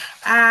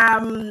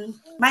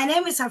 My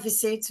name is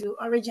Afesetu,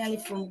 originally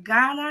from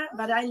Ghana,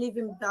 but I live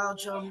in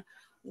Belgium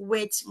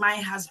with my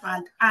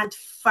husband and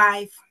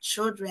 5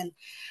 children.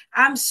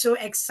 I'm so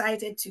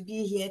excited to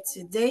be here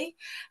today.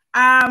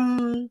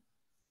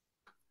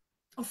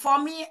 For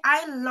me,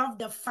 I love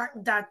the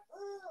fact that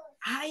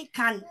I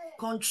can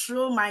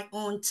control my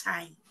own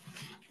time.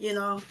 You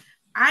know,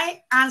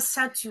 I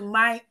answer to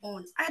my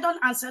own. I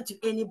don't answer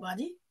to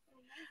anybody.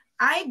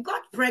 I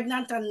got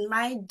pregnant and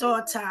my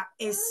daughter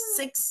is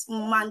 6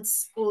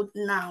 months old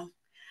now.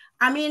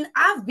 I mean,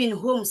 I've been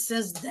home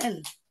since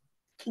then.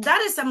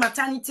 That is a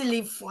maternity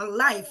leave for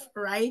life,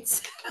 right?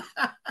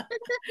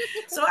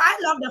 So I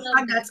love the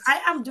fact that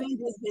I am doing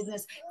this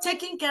business,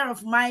 taking care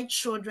of my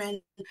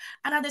children.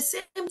 And at the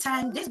same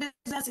time, this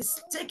business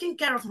is taking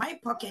care of my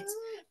pocket.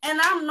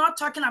 And I'm not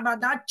talking about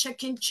that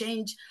checking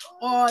change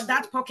or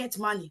that pocket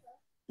money.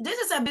 This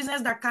is a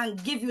business that can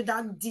give you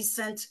that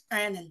decent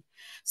earning.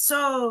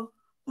 So,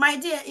 my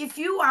dear, if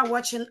you are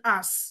watching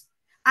us,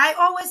 I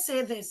always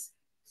say this: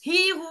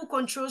 he who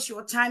controls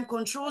your time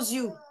controls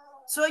you.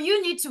 So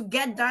you need to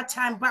get that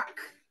time back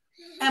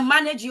and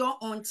manage your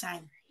own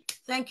time.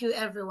 Thank you,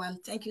 everyone.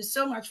 Thank you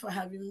so much for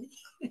having me.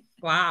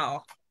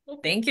 Wow.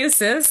 Thank you,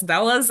 sis.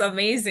 That was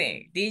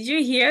amazing. Did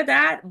you hear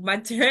that?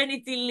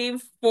 Maternity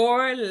leave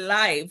for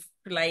life.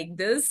 Like,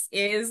 this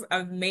is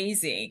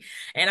amazing.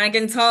 And I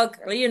can talk,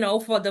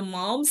 for the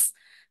moms,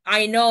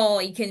 I know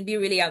it can be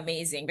really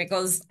amazing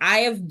because I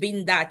have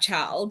been that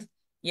child.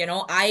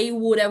 I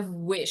would have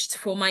wished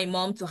for my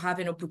mom to have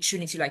an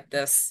opportunity like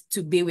this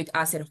to be with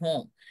us at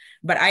home.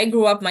 But I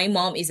grew up, my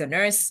mom is a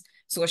nurse,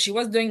 so she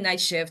was doing night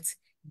shifts,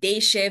 day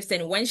shifts.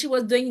 And when she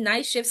was doing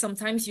night shifts,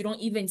 sometimes you don't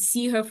even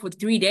see her for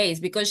 3 days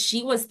because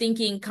she was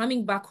thinking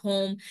coming back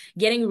home,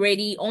 getting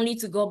ready, only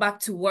to go back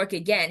to work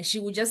again. She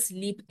would just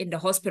sleep in the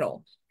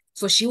hospital.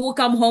 So she will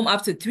come home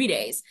after 3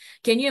 days.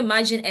 Can you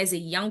imagine, as a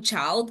young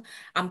child,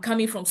 I'm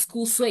coming from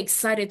school so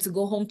excited to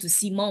go home to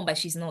see mom, but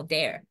she's not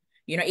there.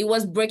 It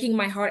was breaking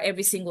my heart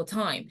every single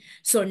time.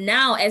 So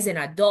now as an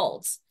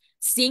adult,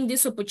 seeing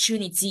this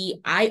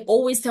opportunity, I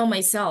always tell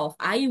myself,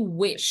 I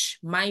wish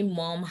my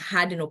mom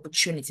had an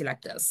opportunity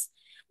like this,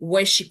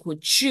 where she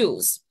could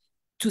choose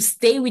to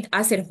stay with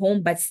us at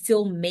home, but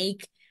still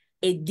make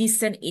a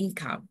decent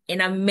income,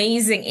 an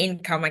amazing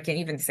income, I can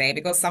even say,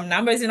 because some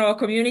numbers in our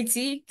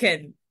community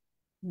can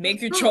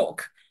make you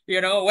choke.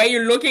 Where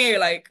you're looking, you're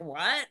like,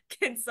 what?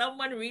 Can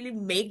someone really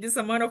make this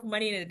amount of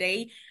money in a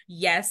day?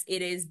 Yes,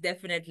 it is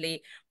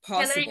definitely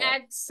possible. Can I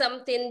add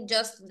something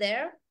just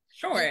there?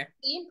 Sure.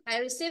 I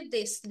received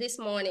this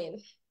morning.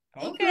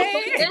 Okay.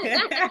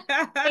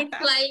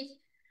 It's like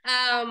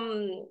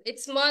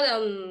it's more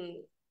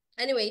than,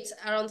 anyway, it's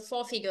around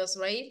 4 figures,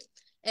 right?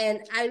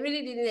 And I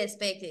really didn't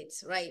expect it,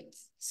 right?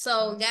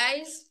 So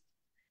guys,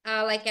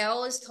 like I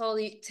always tell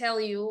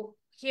you,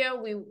 here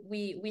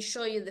we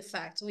show you the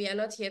fact. We are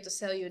not here to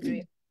sell you a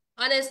dream.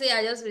 Honestly,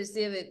 I just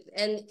received it,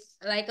 and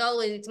like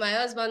always, it's my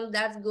husband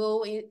that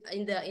go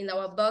in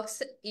our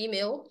box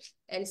email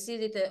and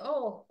sees it.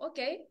 Oh,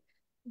 okay,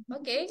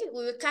 we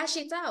will cash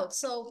it out.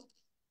 So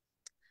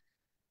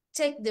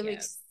take the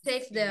risk,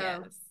 take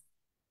the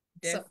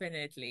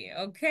definitely.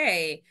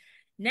 Okay,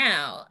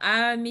 now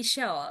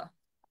Michelle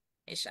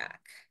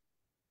Ishak,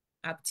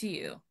 up to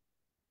you.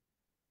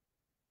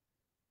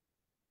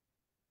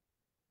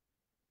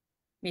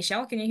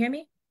 Michelle, can you hear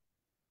me?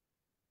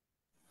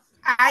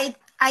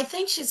 I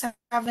think she's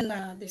having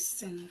this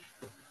thing.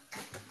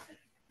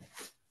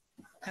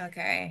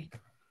 Okay,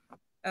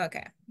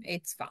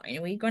 it's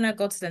fine. We're gonna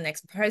go to the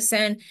next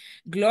person.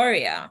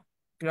 Gloria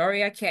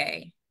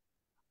K.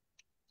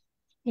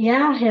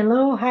 Yeah,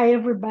 hello, hi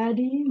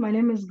everybody. My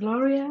name is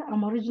Gloria.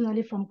 I'm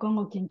originally from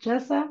Congo,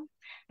 Kinshasa.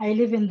 I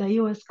live in the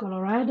US,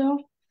 Colorado,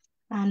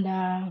 and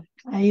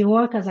I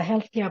work as a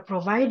healthcare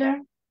provider.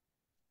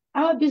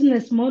 Our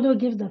business model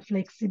gives the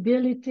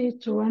flexibility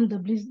to run the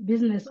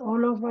business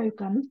all over. You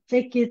can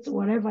take it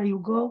wherever you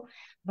go,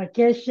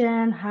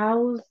 vacation,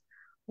 house,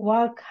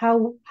 work,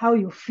 how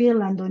you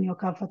feel and on your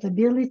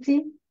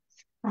comfortability.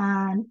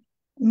 And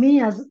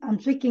I'm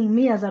speaking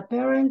me as a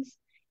parent,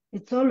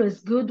 it's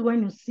always good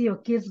when you see your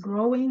kids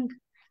growing,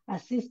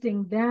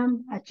 assisting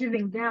them,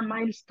 achieving their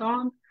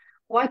milestone,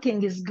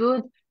 working is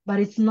good, but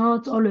it's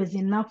not always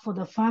enough for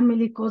the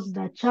family because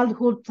the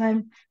childhood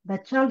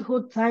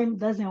time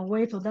doesn't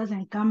wait or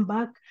doesn't come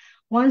back.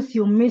 Once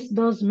you miss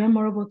those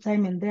memorable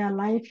time in their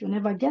life, you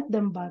never get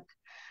them back.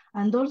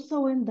 And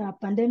also when the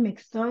pandemic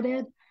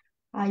started,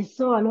 I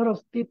saw a lot of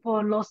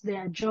people lost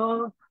their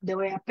job, they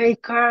were pay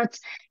cuts.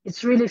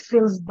 It really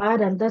feels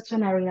bad. And that's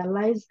when I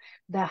realized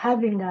that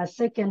having a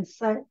second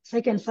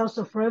source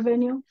of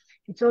revenue,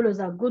 it's always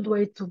a good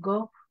way to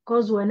go.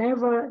 Because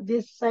whenever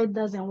this side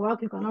doesn't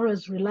work, you can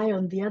always rely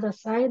on the other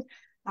side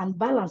and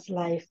balance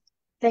life.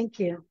 Thank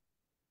you.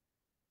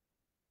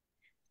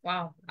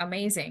 Wow,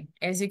 amazing.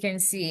 As you can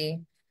see,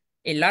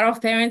 a lot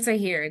of parents are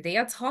here. They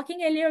are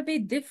talking a little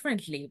bit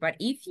differently, but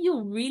if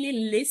you really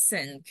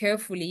listen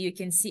carefully, you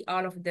can see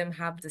all of them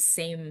have the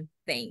same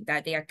thing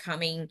that they are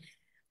coming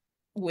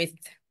with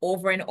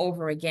over and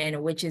over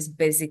again, which is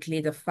basically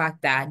the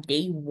fact that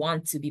they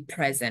want to be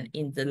present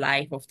in the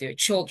life of their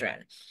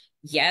children.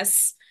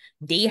 Yes,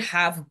 they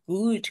have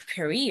good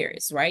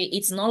careers, right?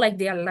 It's not like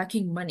they are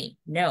lacking money.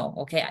 No,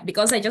 okay?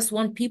 Because I just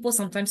want people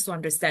sometimes to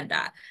understand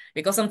that.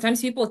 Because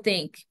sometimes people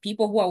think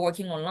people who are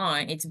working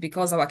online, it's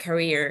because our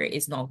career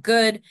is not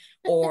good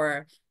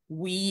or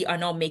we are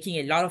not making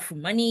a lot of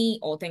money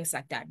or things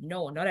like that.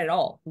 No, not at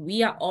all.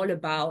 We are all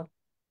about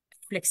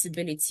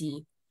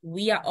flexibility.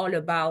 We are all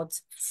about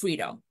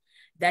freedom.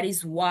 That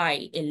is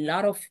why a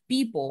lot of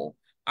people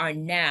are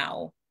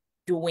now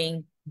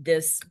doing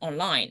this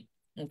online.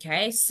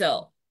 Okay,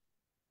 so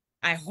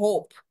I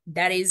hope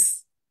that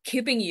is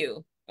keeping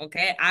you,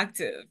 okay,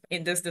 active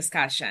in this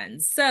discussion.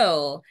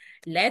 So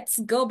let's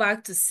go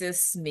back to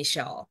Sis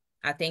Michelle.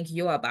 I think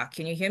you are back.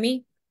 Can you hear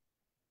me?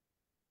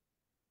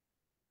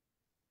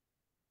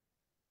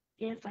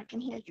 Yes, I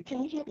can hear you.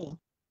 Can you hear me?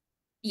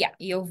 Yeah,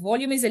 your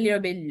volume is a little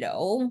bit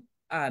low.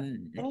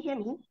 Can you hear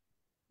me?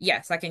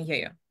 Yes, I can hear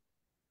you.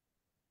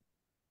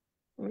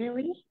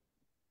 Really?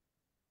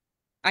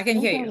 I can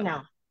Can you hear hear me you.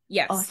 now?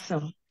 Yes.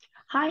 Awesome.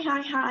 Hi.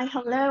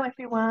 Hello,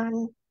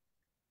 everyone.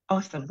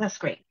 Awesome. That's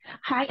great.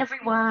 Hi,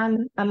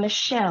 everyone. I'm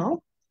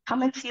Michelle,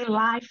 coming to you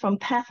live from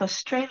Perth,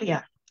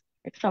 Australia.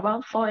 It's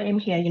about 4 a.m.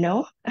 here, you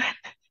know.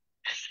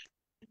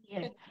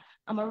 Yeah.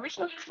 I'm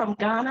originally from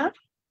Ghana.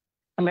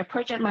 I'm a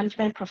project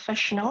management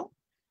professional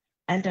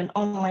and an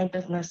online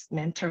business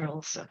mentor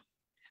also.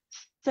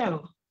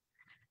 So,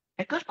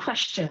 a good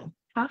question,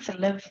 how to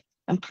live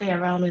and play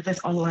around with this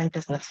online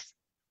business.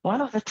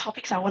 One of the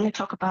topics I want to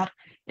talk about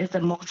is the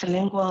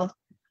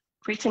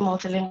creating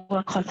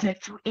multilingual content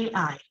through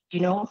AI, you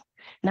know.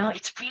 Now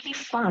it's really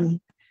fun.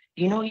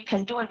 You know, you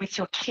can do it with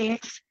your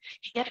kids.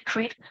 You get to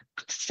create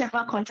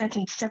several content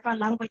in several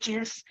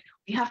languages.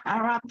 We have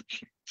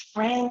Arabic,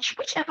 French,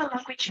 whichever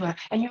language you are,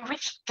 and you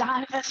reach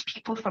diverse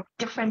people from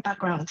different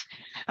backgrounds.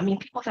 I mean,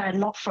 people that are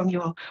not from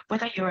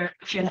if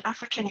you're an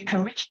African, you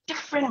can reach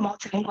different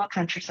multilingual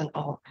countries and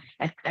all,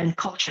 and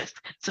cultures.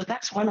 So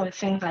that's one of the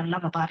things I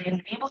love about it,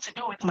 and be able to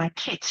do it with my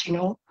kids, you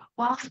know,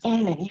 whilst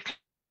earning. You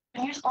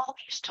can use all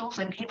these tools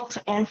and be able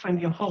to earn from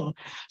your home.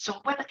 So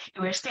whether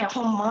you're a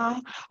stay-at-home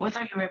mom,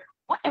 whether you're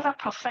whatever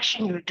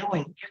profession you're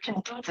doing, you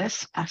can do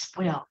this as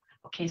well.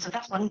 Okay, so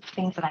that's one of the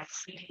things that I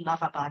really love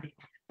about it.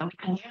 And we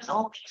can use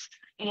all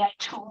these AI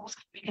tools,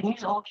 we can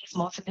use all these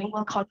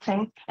multilingual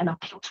content and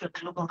appeal to a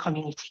global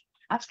community.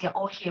 As we are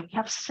all here, we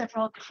have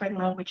several different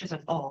languages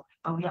and all,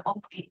 but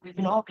we've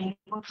been all been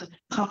able to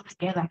come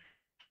together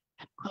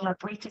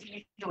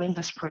collaboratively doing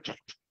this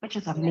project, which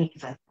is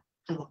amazing.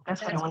 So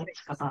that's what I wanted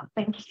to talk about.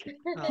 Thank you.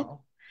 Oh,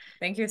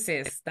 thank you,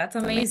 sis. That's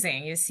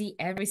amazing. You see,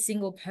 every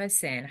single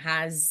person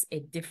has a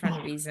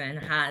different reason,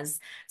 has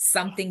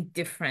something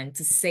different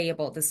to say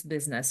about this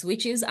business,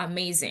 which is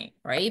amazing,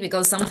 right?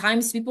 Because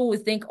sometimes people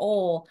would think,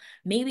 oh,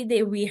 maybe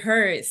they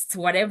rehearsed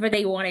whatever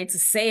they wanted to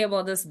say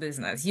about this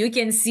business. You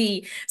can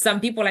see some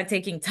people are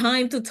taking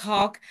time to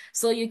talk,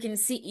 so you can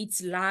see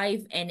it's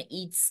live and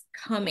it's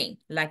coming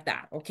like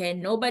that, okay?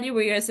 Nobody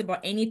rehearsed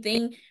about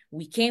anything.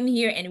 We came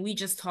here and we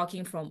just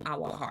talking from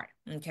our heart,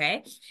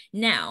 okay?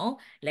 Now,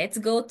 let's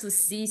go to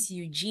Sis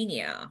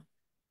Eugenia.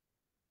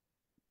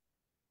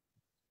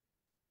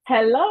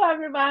 Hello,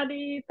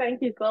 everybody.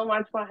 Thank you so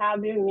much for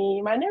having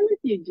me. My name is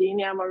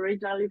Eugenia. I'm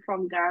originally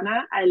from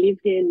Ghana. I live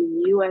here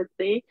in the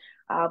USA.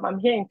 I'm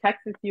here in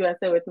Texas,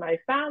 USA with my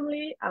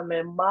family. I'm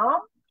a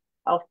mom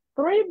of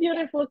 3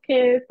 beautiful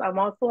kids. I'm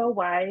also a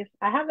wife.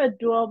 I have a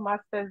dual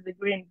master's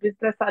degree in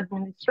business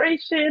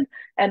administration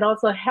and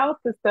also health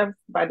systems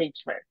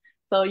management.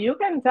 So you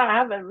can tell I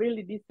have a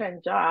really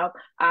decent job.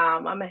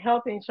 I'm a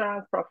health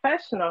insurance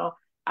professional.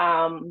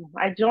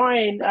 I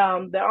joined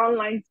the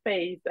online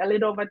space a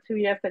little over 2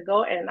 years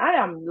ago, and I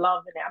am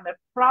loving it. I'm a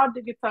proud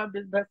digital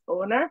business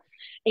owner.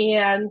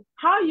 And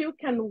how you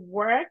can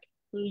work,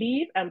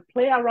 live, and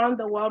play around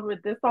the world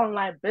with this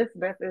online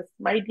business is,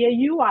 my dear,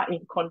 you are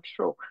in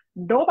control.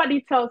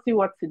 Nobody tells you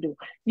what to do.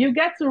 You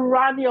get to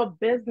run your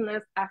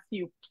business as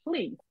you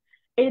please.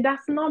 It does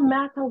not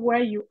matter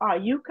where you are.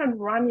 You can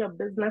run your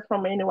business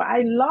from anywhere.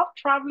 I love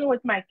traveling with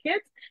my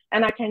kids,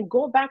 and I can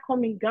go back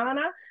home in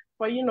Ghana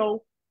for,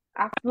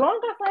 as long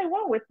as I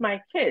want with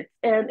my kids.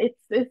 And it's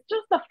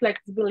just the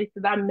flexibility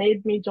that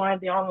made me join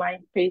the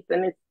online space,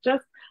 and it's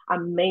just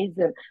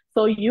amazing.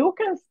 So you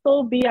can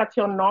still be at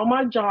your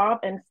normal job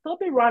and still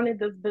be running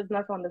this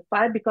business on the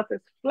side because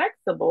it's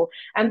flexible.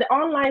 And the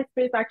online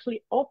space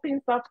actually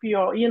opens up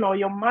your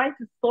mind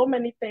to so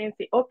many things.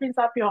 It opens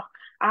up your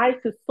eyes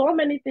to so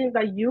many things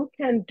that you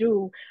can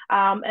do.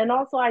 And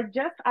also I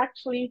just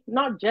actually,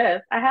 not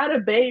just, I had a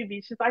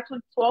baby. She's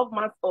actually 12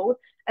 months old.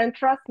 And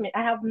trust me,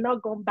 I have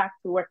not gone back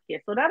to work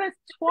yet. So that is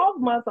 12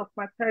 months of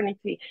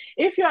maternity.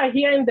 If you are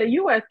here in the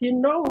US, you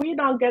know we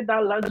don't get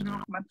that luxury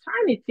of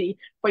maternity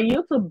for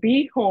you to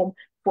be home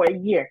for a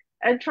year.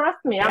 And trust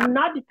me, I'm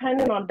not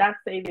depending on that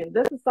saving.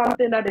 This is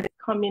something that is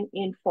coming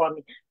in for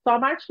me. So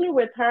I'm actually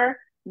with her,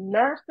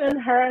 nursing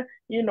her,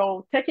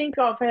 taking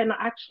care of her and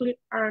actually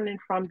earning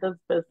from this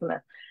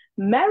business.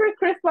 Merry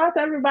Christmas,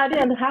 everybody,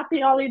 and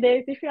happy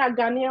holidays. If you are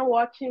Ghanaian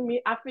watching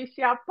me,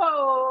 Afisha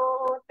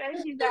Po.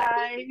 Thank you,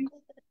 guys.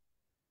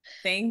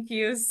 Thank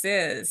you,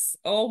 sis.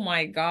 Oh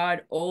my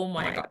God. Oh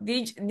my God.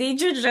 Did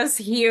you just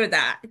hear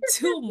that?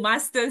 2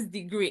 master's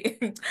degree.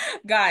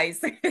 Guys,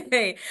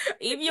 hey,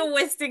 if you're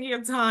wasting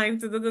your time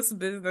to do this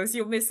business,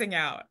 you're missing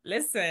out.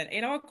 Listen,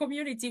 in our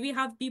community, we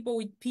have people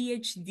with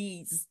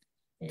PhDs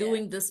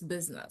doing this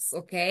business,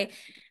 okay?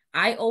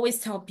 I always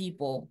tell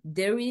people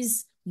there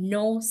is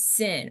no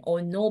sin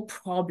or no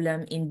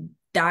problem in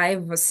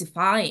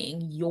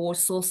diversifying your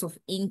source of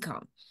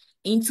income.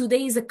 In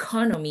today's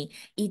economy,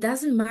 it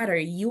doesn't matter.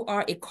 You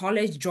are a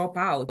college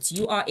dropout,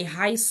 you are a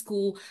high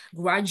school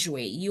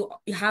graduate, you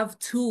have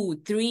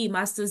 2, 3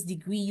 master's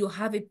degree, you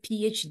have a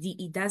PhD,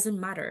 it doesn't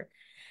matter.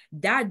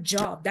 That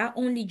job, that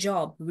only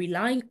job,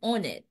 relying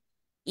on it,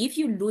 if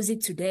you lose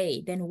it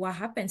today, then what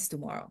happens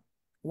tomorrow?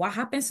 What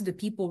happens to the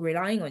people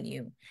relying on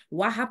you?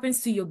 What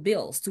happens to your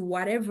bills, to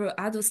whatever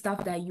other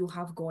stuff that you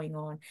have going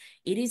on?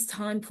 It is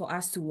time for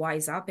us to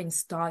wise up and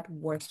start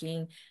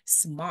working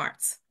smart,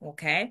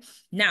 okay?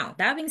 Now,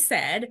 that being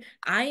said,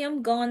 I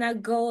am gonna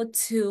go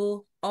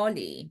to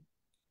Ollie.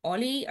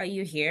 Ollie, are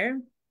you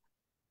here?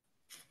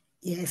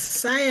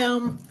 Yes, I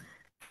am.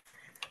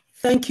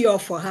 Thank you all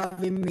for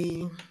having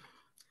me.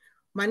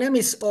 My name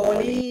is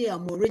Ollie.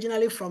 I'm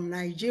originally from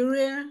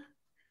Nigeria.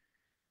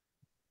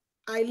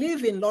 I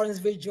live in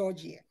Lawrenceville,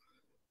 Georgia.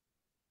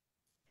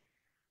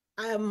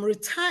 I am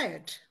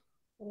retired.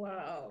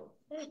 Wow.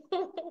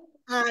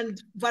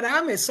 But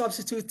I'm a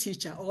substitute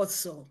teacher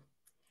also.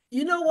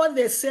 You know what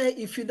they say,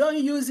 if you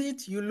don't use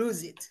it, you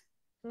lose it.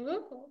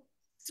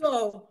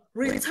 So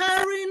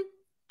retiring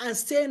and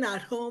staying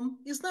at home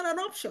is not an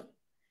option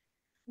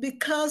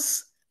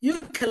because you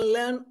can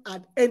learn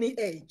at any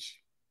age.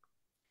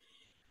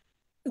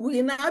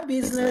 In our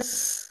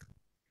business,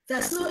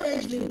 there's no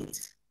age limit.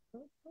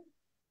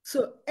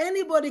 So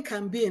anybody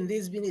can be in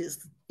this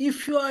business.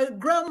 If you're a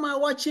grandma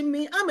watching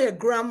me, I'm a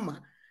grandma.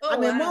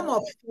 I'm a mom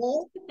of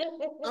 4.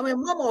 I'm a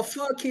mom of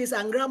 4 kids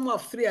and grandma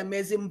of 3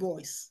 amazing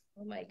boys.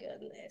 Oh my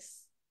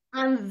goodness.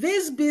 And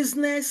this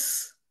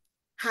business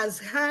has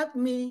helped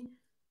me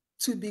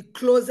to be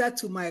closer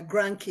to my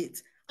grandkids.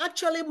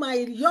 Actually, my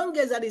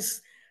youngest that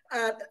is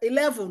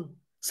 11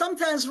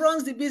 sometimes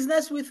runs the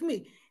business with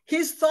me.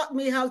 He's taught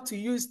me how to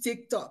use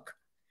TikTok,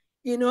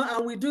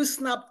 and we do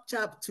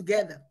Snapchat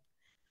together.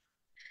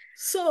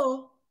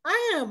 So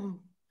I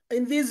am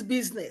in this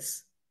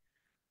business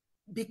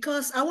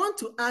because I want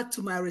to add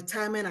to my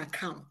retirement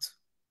account.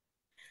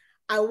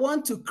 I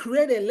want to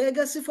create a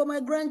legacy for my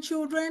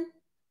grandchildren,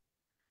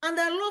 and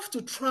I love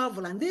to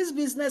travel, and this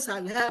business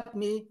has helped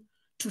me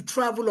to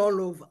travel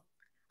all over.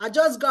 I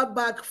just got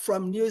back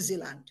from New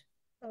Zealand.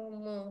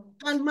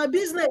 And my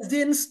business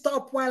didn't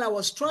stop while I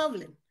was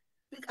traveling.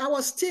 I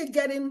was still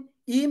getting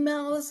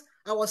emails.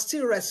 I was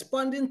still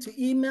responding to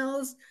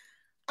emails.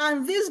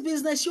 And this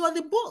business, you are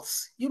the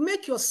boss. You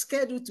make your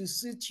schedule to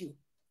suit you,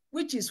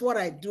 which is what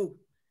I do.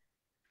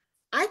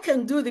 I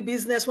can do the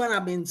business when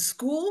I'm in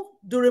school,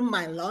 during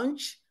my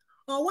lunch,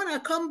 or when I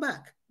come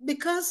back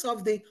because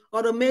of the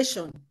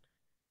automation.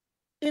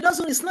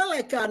 It's not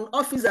like an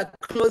office that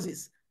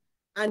closes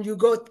and you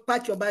go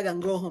pack your bag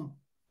and go home.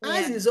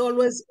 Ours is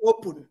always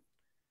open.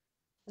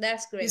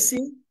 That's great. You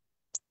see?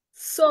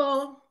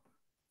 So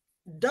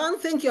don't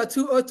think you're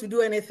too old to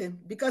do anything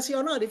because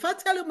you're not. If I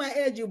tell you my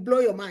age, you blow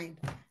your mind.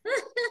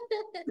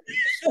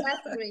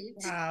 That's great.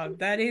 Wow,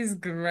 that is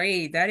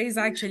great. That is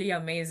actually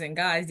amazing.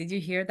 Guys, did you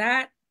hear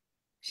that?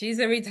 She's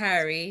a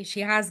retiree.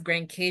 She has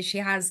grandkids. She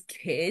has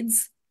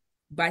kids,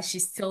 but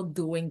she's still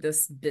doing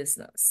this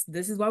business.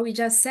 This is what we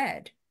just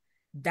said.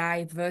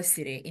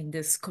 Diversity in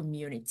this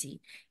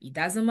community. It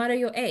doesn't matter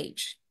your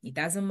age. It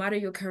doesn't matter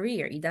your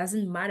career. It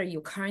doesn't matter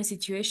your current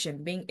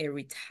situation. Being a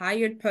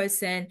retired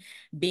person,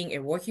 being a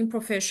working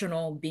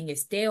professional, being a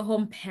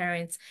stay-at-home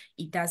parent,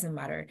 it doesn't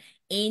matter.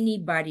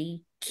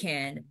 Anybody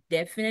can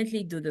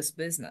definitely do this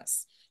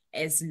business.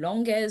 As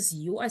long as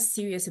you are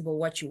serious about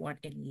what you want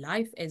in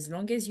life, as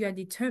long as you are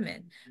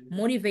determined,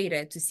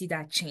 motivated to see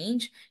that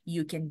change,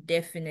 you can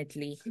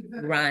definitely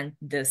run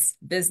this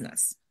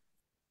business.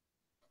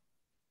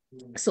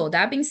 So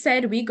that being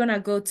said, we're gonna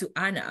go to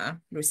Anna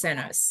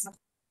Lucenas.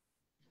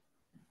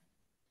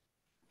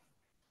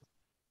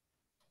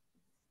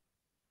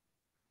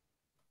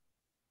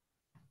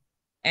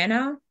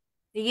 Anna?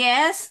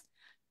 Yes.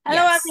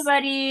 Hello, Yes.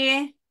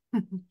 everybody.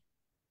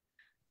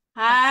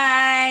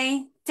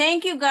 Hi.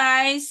 Thank you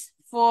guys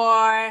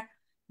for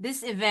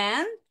this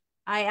event.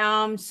 I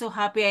am so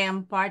happy I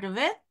am part of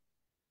it.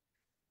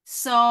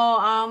 So,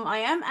 I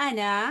am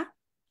Anna.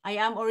 I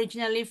am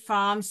originally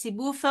from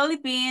Cebu,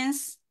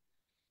 Philippines,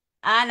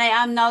 and I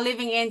am now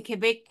living in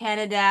Quebec,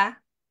 Canada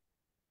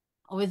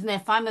with my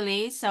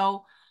family.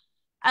 So,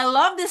 I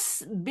love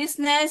this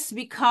business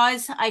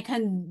because I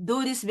can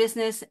do this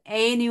business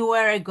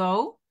anywhere I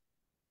go,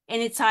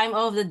 any time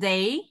of the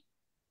day,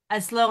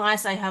 as long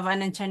as I have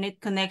an internet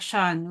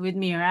connection with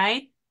me,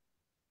 right?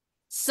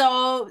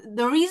 So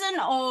the reason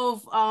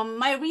of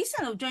my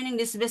reason of joining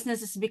this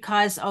business is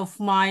because of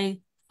my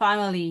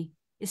family,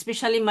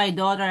 especially my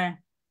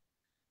daughter.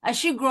 As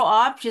she grow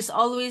up, she's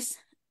always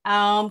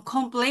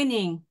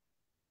complaining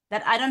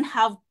that I don't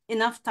have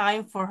enough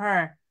time for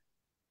her.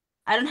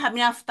 I don't have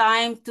enough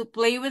time to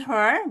play with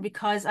her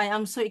because I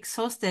am so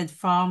exhausted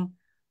from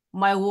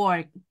my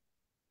work.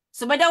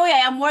 So by the way,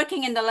 I am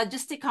working in the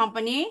logistic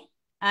company,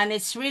 and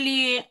it's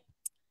really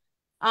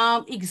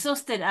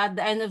exhausted at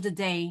the end of the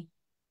day.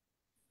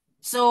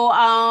 So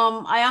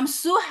I am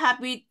so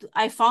happy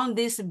I found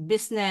this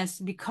business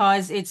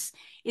because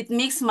it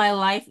makes my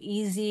life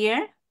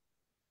easier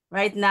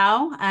right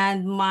now,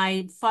 and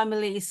my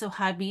family is so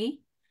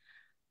happy.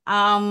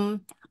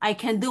 I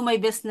can do my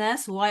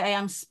business while I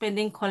am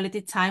spending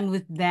quality time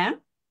with them,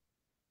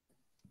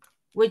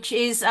 which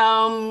is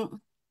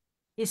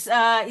it's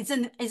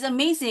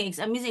amazing. It's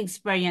amazing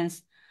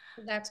experience.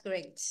 That's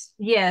great.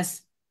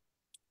 Yes.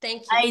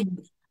 Thank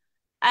you.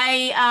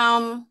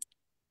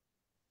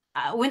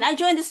 When I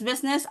joined this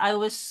business, I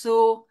was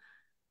so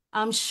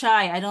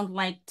shy. I don't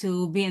like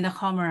to be in the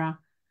camera.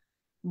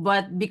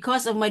 But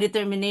because of my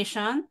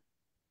determination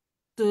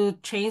to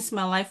change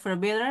my life for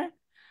better,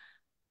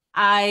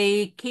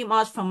 I came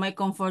out from my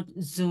comfort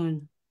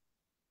zone.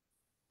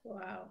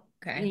 Wow.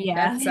 Okay,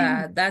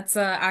 Yeah. that's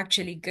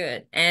actually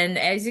good. And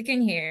as you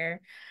can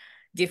hear,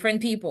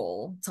 different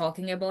people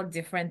talking about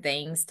different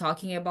things,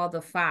 talking about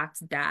the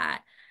fact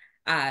that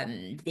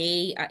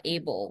they are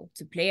able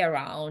to play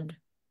around,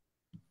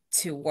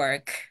 to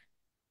work,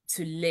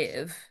 to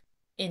live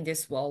in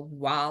this world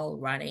while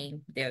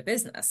running their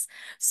business.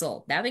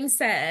 So that being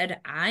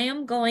said, I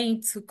am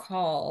going to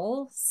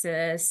call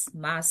Sis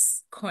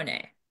Mas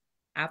Kone.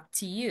 Up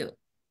to you.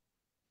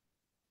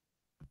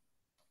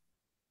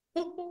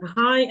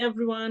 Hi,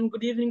 everyone.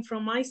 Good evening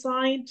from my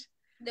side.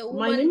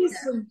 My name is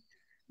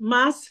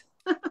Mas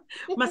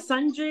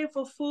Masanje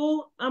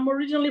Fofu. I'm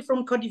originally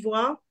from Cote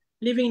d'Ivoire,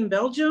 living in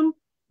Belgium,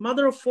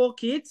 mother of 4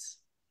 kids.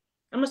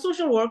 I'm a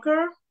social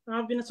worker.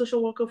 I've been a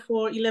social worker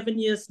for 11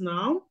 years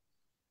now.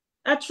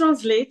 A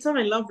translator.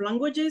 I love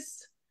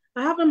languages.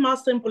 I have a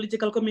master in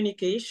political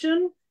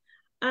communication,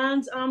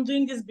 and I'm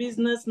doing this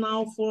business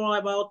now for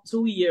about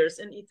 2 years,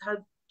 and it has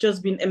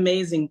just been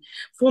amazing.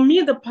 For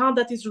me, the part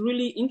that is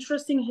really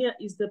interesting here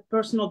is the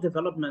personal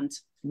development.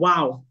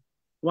 Wow.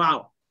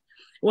 Wow.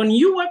 When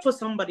you work for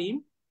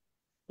somebody,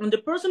 when the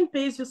person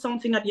pays you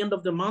something at the end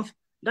of the month,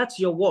 that's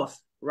your worth,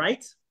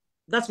 right?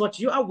 That's what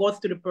you are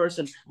worth to the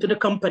person, to the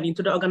company,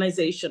 to the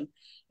organization.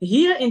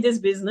 Here in this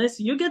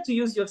business, you get to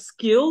use your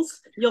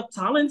skills, your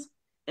talents,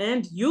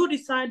 and you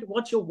decide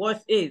what your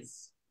worth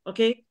is.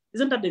 Okay?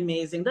 Isn't that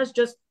amazing? That's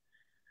just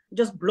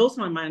blows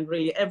my mind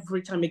really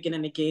every time, again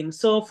and again.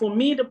 So for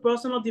me, the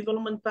personal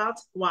development part,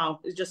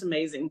 wow, it's just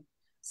amazing.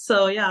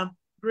 So yeah,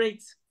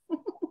 great.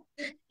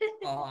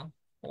 Oh,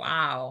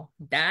 wow.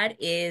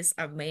 That is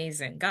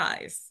amazing,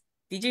 guys.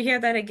 Did you hear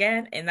that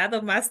again?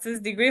 Another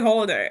master's degree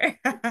holder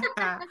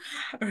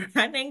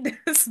running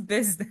this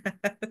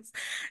business.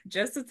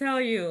 Just to tell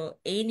you,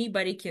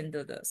 anybody can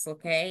do this,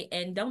 okay?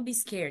 And don't be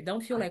scared. Don't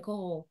feel like,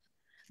 oh,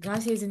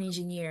 Gracia is an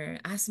engineer,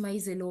 Asma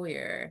is a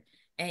lawyer,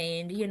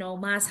 and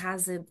Mas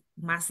has a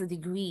master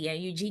degree,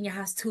 and Eugenia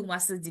has 2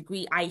 master's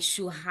degree. I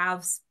should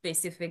have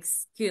specific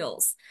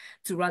skills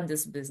to run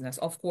this business.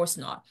 Of course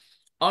not.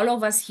 All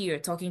of us here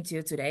talking to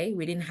you today,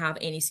 we didn't have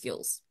any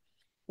skills.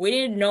 We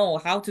didn't know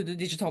how to do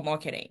digital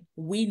marketing.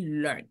 We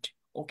learned,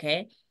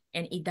 okay?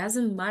 And it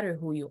doesn't matter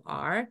who you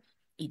are.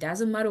 It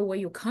doesn't matter where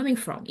you're coming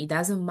from. It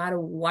doesn't matter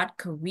what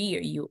career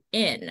you're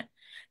in.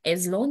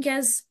 As long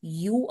as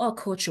you are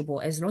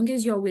coachable, as long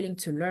as you're willing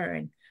to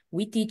learn,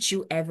 we teach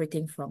you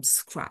everything from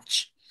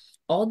scratch.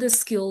 All the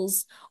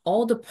skills,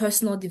 all the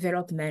personal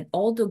development,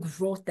 all the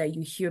growth that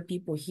you hear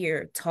people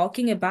here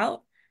talking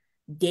about,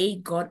 they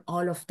got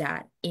all of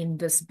that in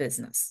this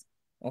business,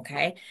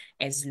 okay?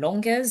 As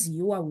long as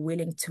you are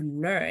willing to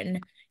learn,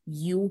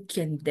 you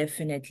can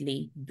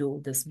definitely do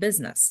this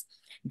business.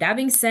 That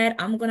being said,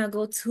 I'm gonna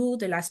go to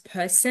the last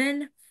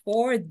person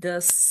for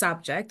the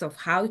subject of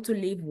how to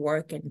live,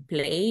 work, and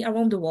play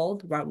around the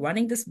world while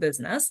running this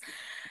business,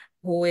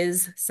 who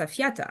is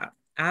Safiata.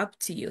 Up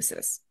to you,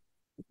 sis.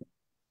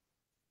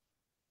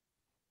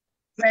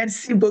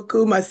 Merci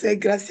beaucoup, Marcel.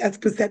 Gracias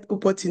pour cette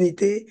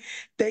opportunité.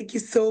 Thank you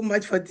so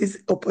much for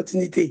this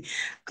opportunity.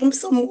 I'm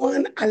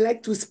someone, I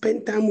like to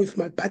spend time with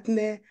my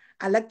partner.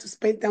 I like to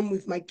spend time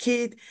with my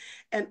kid.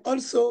 And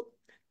also,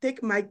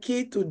 take my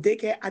kid to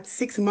daycare at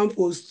 6 months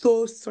was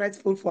so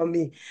stressful for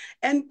me.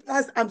 And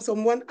plus, I'm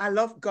someone, I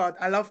love God,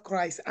 I love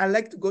Christ. I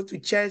like to go to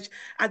church.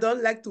 I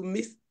don't like to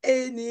miss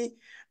any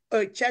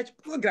church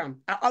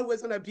program. I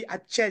always want to be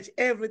at church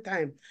every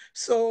time.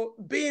 So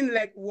being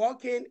like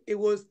working, it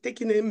was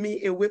taking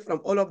me away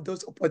from all of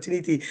those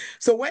opportunities.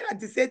 So when I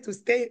decided to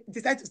stay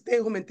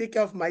home and take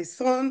care of my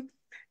son,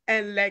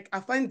 and like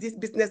I find this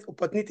business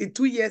opportunity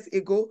 2 years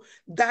ago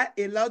that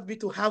allowed me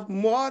to have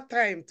more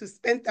time to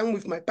spend time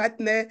with my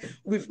partner,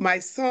 with my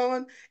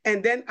son,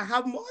 and then I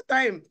have more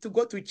time to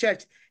go to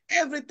church.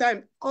 Every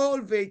time,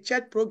 all the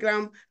church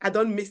program, I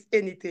don't miss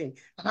anything.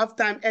 I have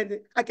time and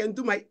I can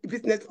do my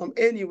business from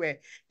anywhere.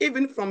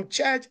 Even from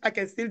church, I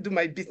can still do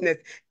my business.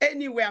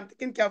 Anywhere, I'm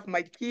taking care of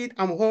my kid,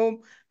 I'm home,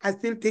 I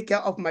still take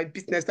care of my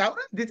business. I run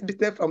this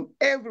business from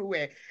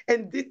everywhere.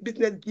 And this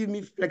business gives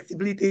me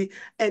flexibility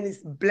and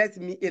it's blessed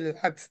me a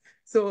lot.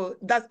 So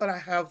that's what I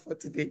have for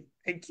today.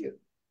 Thank you.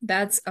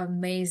 That's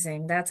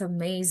amazing. That's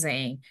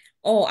amazing.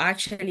 Oh,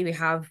 actually, we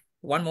have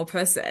one more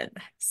person.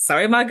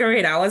 Sorry,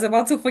 Margarita, I was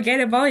about to forget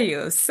about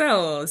you.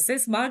 So,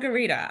 sis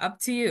Margarita, up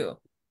to you.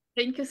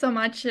 Thank you so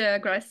much,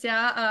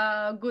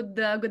 Gracia.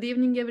 Good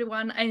evening,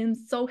 everyone. I am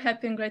so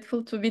happy and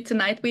grateful to be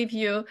tonight with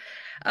you.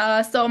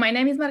 So my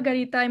name is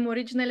Margarita. I'm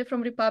originally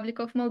from Republic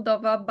of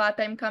Moldova, but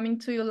I'm coming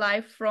to you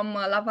live from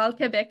Laval,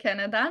 Quebec,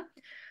 Canada.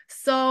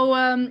 So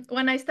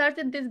when I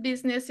started this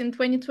business in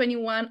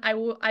 2021,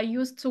 I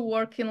used to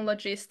work in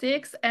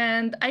logistics,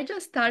 and I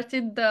just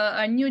started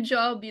a new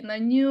job in a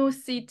new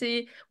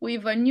city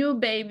with a new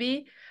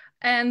baby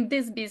and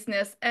this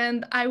business,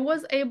 and I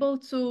was able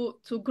to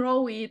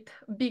grow it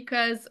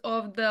because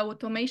of the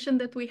automation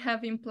that we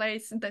have in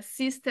place, the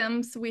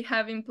systems we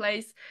have in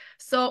place.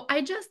 So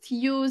I just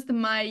used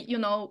my,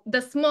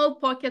 the small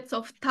pockets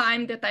of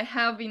time that I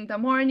have in the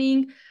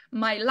morning,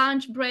 my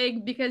lunch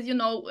break, because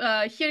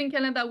here in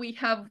Canada we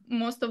have,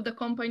 most of the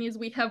companies,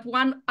 we have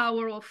 1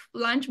 hour of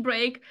lunch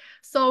break.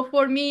 So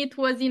for me it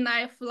was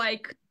enough,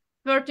 like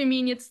 30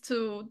 minutes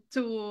to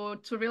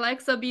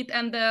relax a bit,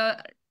 and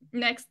the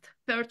next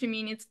 30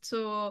 minutes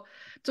to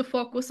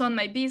focus on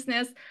my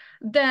business.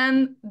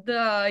 Then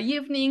the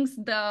evenings,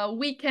 the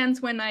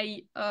weekends, when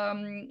I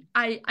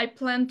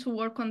plan to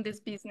work on this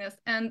business,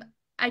 and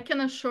I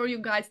can assure you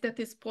guys that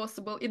it's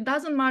possible. It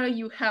doesn't matter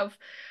you have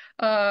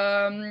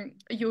a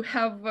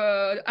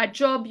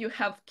job, you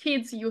have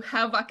kids, you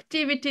have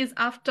activities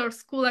after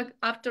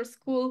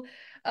school.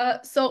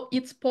 So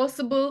it's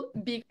possible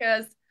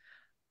because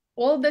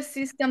all the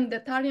systems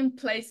that are in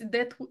place,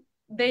 that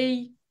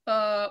they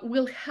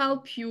will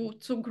help you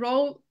to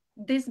grow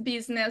this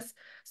business,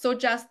 so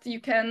just you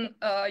can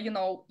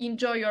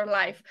enjoy your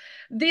life.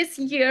 This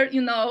year,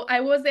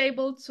 I was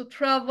able to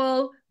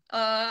travel.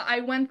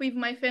 I went with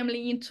my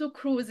family in 2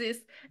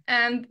 cruises,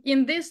 and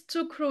in these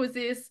 2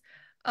 cruises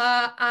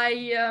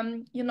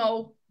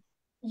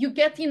you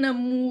get in a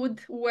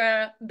mood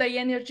where the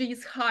energy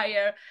is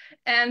higher,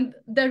 and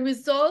the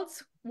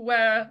results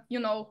were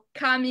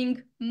coming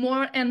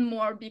more and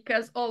more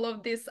because all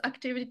of these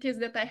activities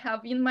that I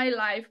have in my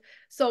life.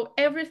 So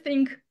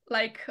everything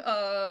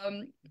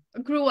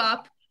grew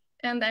up,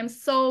 and I'm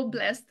so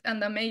blessed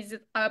and amazed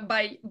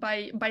by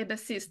the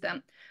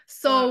system.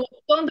 So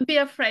don't be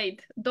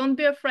afraid. Don't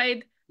be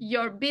afraid.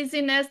 Your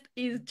busyness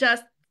is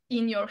just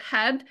in your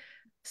head.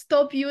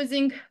 Stop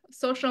using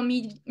social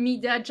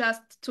media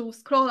just to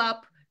scroll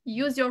up.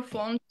 Use your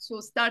phone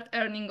to start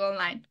earning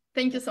online.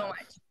 Thank you so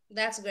much.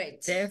 That's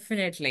great.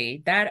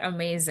 Definitely. That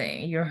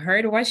amazing. You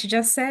heard what she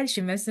just said? She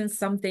mentioned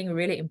something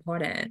really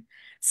important.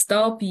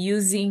 Stop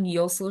using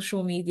your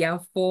social media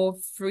for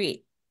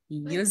free.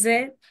 Use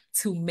it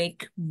to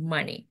make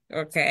money.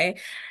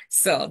 Okay.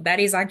 So that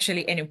is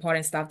actually an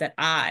important stuff that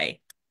I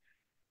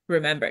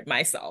remembered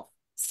myself.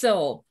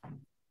 So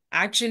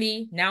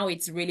actually, now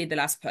it's really the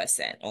last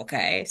person,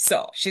 okay?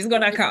 So she's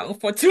gonna come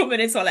for 2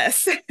 minutes or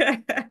less.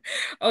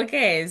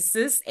 Okay,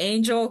 sis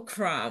Angel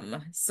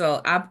Crumb. So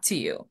up to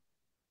you.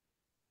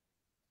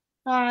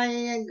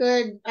 Hi,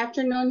 good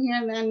afternoon here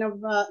in the end of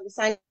the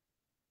side.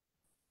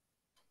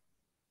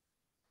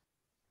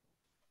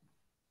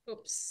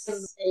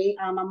 Oops.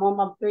 I'm a mom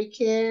of 3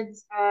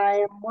 kids.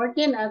 I am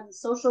working as a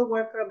social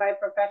worker by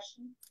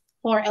profession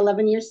for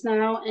 11 years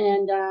now,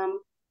 and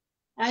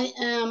I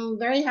am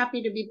very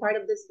happy to be part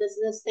of this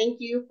business. Thank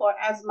you for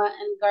Asma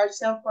and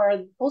Garcia for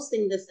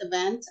hosting this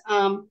event.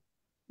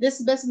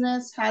 This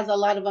business has a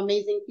lot of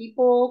amazing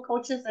people,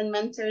 coaches, and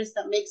mentors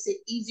that makes it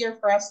easier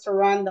for us to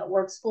run, that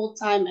works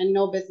full-time and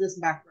no business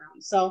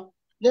background. So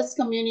this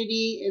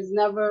community has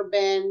never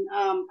been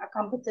a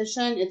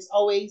competition. It's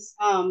always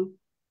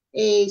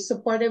a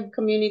supportive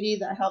community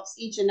that helps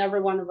each and every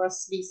one of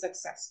us be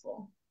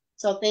successful.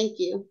 So thank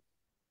you.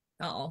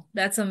 Oh,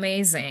 that's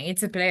amazing.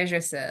 It's a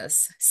pleasure,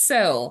 sis.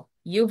 So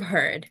you've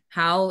heard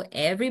how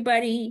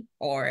everybody,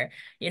 or,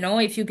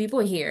 a few people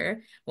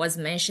here was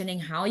mentioning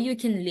how you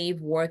can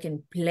live, work,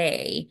 and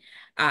play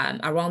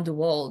around the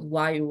world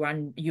while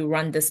you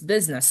run this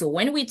business. So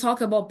when we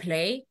talk about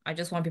play, I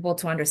just want people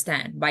to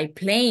understand. By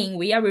playing,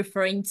 we are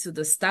referring to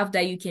the stuff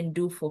that you can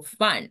do for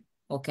fun,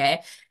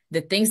 okay?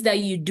 the things that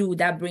you do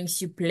that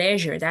brings you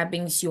pleasure, that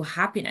brings you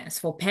happiness.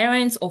 For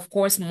parents, of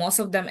course, most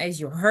of them, as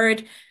you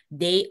heard,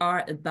 they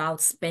are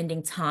about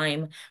spending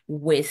time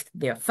with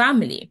their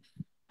family.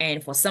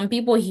 And for some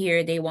people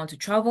here, they want to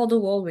travel the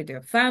world with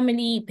their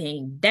family,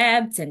 paying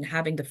debts and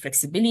having the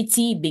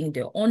flexibility, being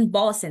their own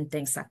boss and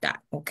things like that,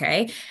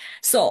 okay?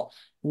 So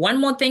one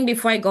more thing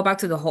before I go back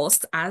to the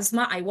host,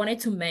 Asma, I wanted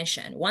to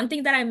mention one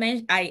thing that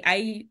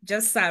I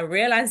just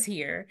realized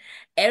here.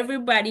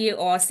 Everybody,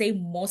 or say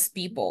most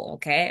people,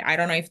 okay? I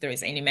don't know if there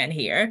is any men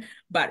here,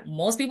 but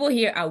most people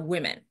here are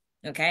women,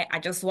 okay? I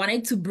just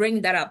wanted to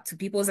bring that up to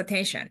people's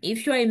attention.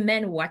 If you're a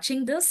man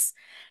watching this,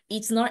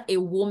 it's not a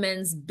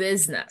woman's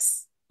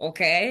business,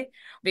 okay?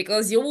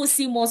 Because you will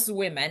see most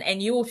women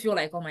and you will feel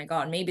like, oh my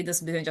God, maybe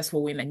this business is just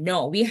for women.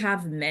 No, we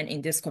have men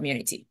in this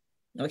community,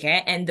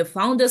 okay? And the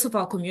founders of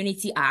our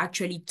community are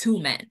actually 2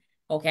 men,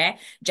 okay?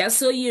 Just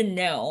so you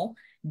know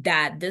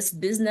that this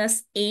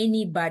business,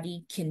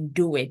 anybody can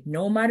do it,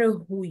 no matter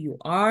who you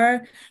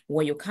are,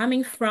 where you're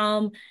coming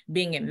from,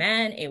 being a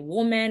man, a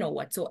woman, or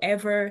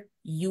whatsoever,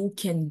 you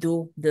can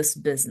do this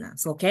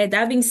business, okay?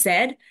 That being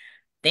said,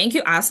 thank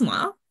you,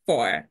 Asma,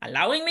 for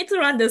allowing me to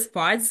run this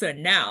part. So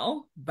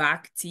now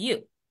back to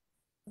you.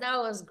 That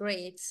was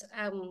great.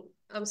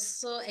 I'm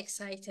so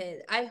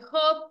excited. I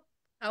hope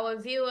our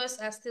viewers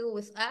are still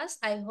with us.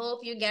 I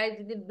hope you guys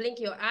didn't blink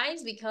your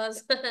eyes,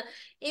 because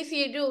if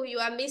you do, you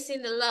are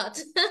missing a lot.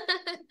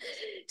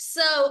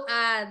 So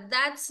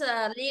that's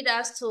lead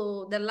us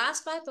to the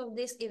last part of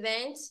this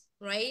event,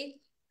 right?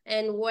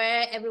 And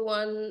where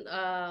everyone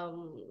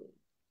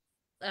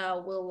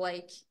will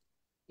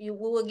we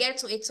will get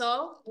to it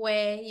all,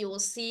 where you will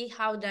see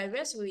how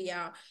diverse we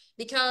are.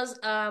 Because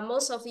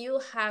most of you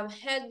have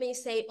heard me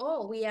say,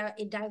 oh, we are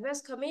a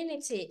diverse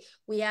community.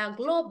 We are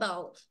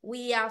global.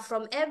 We are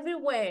from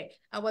everywhere.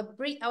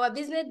 Our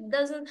business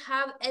doesn't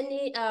have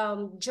any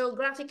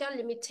geographical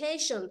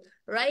limitation,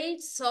 right?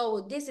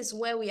 So this is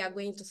where we are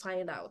going to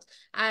find out.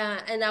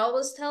 And I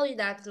always tell you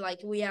that, like,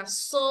 we are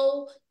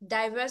so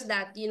diverse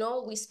that, you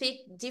know, we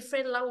speak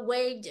different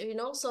language, you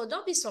know, so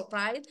don't be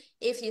surprised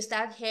if you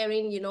start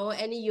hearing, you know,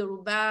 any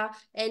Yoruba,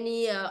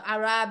 any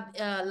Arab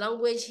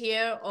language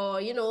here,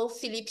 or, you know,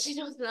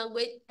 Filipino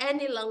language,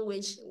 any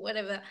language,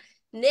 whatever,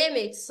 name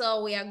it.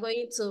 So we are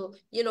going to,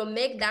 you know,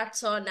 make that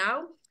turn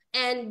now.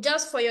 And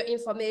just for your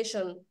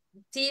information,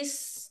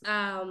 this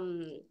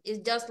is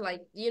just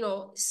like, you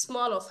know,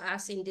 small of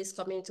us in this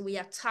community. We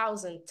are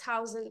thousands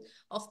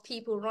of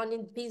people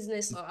running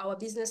business, or our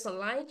business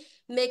online,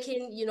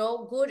 making, you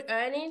know, good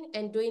earning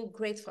and doing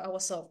great for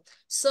ourselves.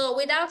 So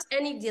without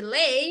any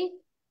delay,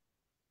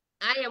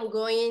 I am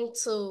going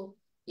to,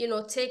 you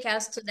know, take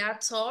us to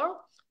that tour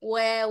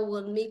where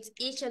we'll meet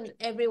each and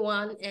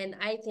everyone. And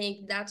I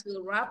think that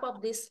will wrap up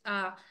this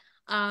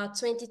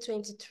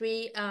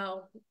 2023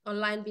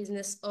 online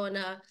business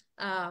owner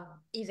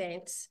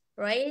event,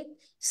 right?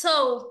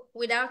 So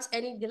without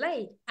any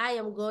delay, I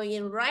am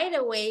going right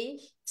away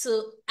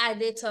to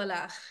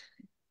Adetola.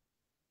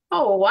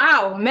 Oh,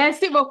 wow.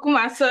 Merci beaucoup,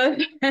 ma soeur.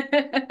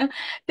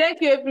 Thank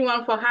you,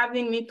 everyone, for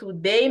having me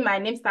today. My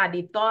name is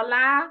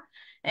Adetola,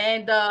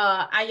 and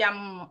I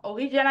am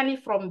originally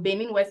from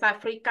Benin, West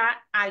Africa.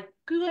 I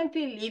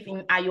currently live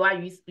in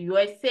Iowa,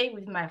 USA,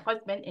 with my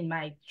husband and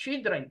my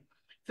children.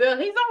 The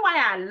reason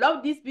why I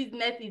love this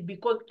business is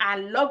because I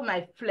love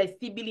my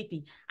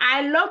flexibility.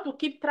 I love to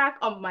keep track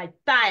of my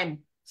time.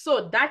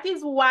 So that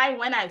is why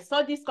when I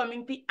saw this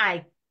community,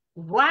 I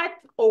right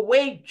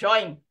away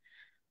joined.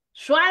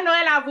 Joyeux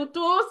Noël à vous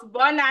tous.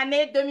 Bonne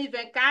année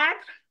 2024.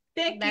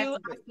 Thank you,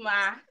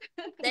 Asma.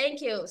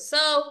 Thank you.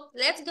 So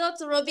let's go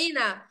to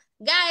Robina.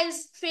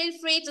 Guys, feel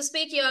free to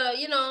speak your,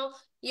 you know,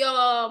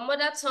 your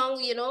mother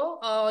tongue, you know,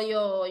 or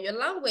your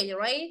language,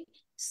 right?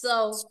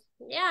 So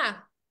yeah.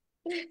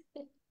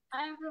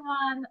 Hi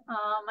everyone,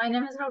 my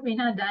name is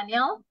Robina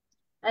Daniel,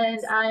 and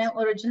I am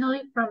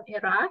originally from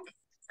Iraq.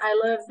 I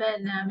live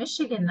in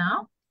Michigan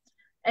now.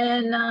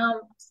 And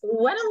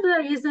one of the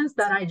reasons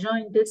that I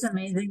joined this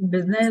amazing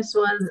business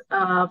was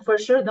for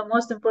sure the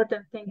most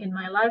important thing in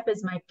my life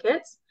is my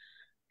kids.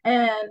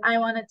 And I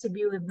wanted to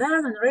be with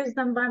them and raise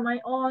them by my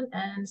own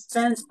and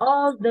spend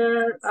all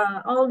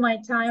my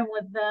time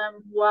with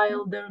them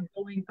while they're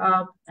growing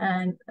up.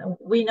 And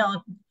we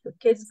know the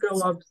kids grow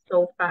up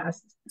so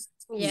fast.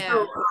 Yeah.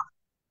 So,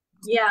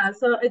 yeah,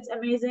 so it's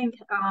amazing.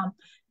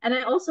 And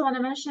I also want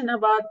to mention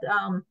about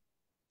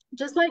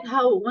just like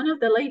how one of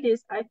the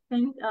ladies, I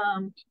think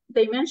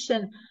they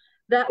mentioned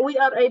that we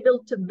are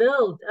able to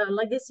build a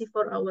legacy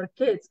for our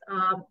kids.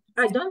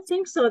 I don't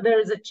think so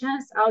there's a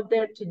chance out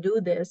there to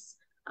do this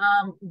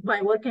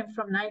by working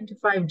from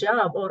 9-to-5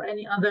 job or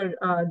any other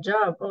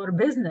job or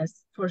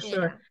business for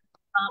sure.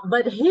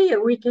 But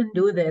here we can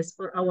do this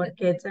for our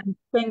kids, and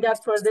thank God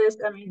for this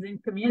amazing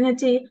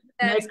community.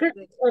 Merry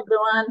Christmas,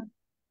 everyone.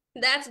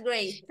 That's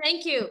great.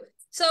 Thank you.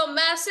 So,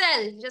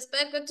 Marcel,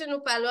 j'espère que tu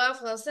nous parles en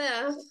français,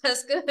 hein,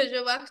 parce que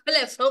je vois que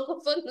les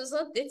francophones nous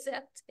ont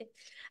désertés.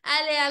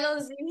 Allez,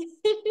 allons-y.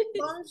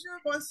 Bonjour,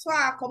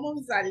 bonsoir, comment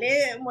vous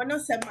allez? Mon nom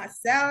c'est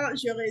Marcel,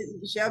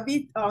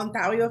 j'habite en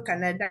Ontario,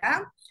 Canada.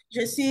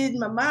 Je suis une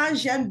maman,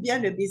 j'aime bien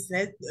le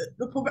business.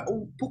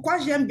 Pourquoi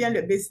j'aime bien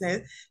le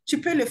business?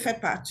 Tu peux le faire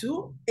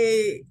partout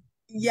et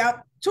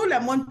tout le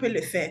monde peut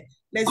le faire.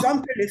 Les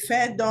hommes peuvent le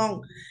faire,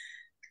 donc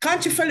quand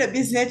tu fais le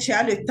business, tu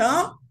as le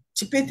temps,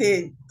 tu peux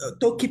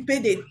t'occuper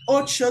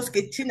d'autres choses que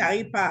tu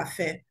n'arrives pas à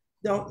faire.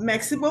 Donc,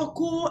 merci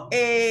beaucoup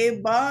et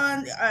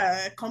bon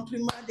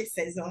compliment de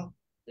saison.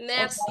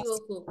 Merci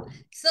beaucoup.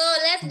 So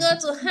let's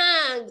go to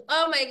Hang.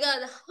 Oh my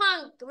God,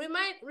 Hang,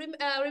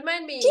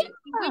 remind me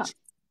which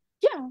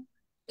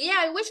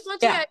which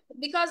country Yeah.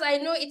 because I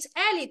know it's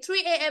early,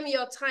 3 a.m.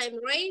 your time,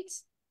 right?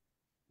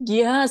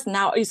 Yes,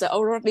 now it's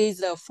already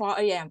the 4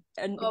 a.m.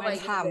 in Oh my my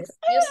time. goodness.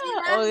 You see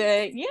that?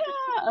 Okay,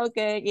 yeah,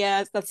 okay,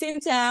 yes. So,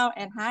 xin chào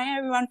and hi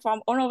everyone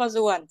from all over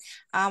the world.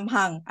 I'm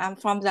Hằng. I'm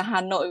from the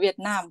Hanoi,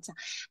 Vietnam.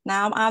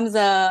 Now I'm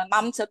the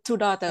mom of two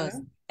daughters.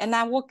 And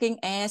I'm working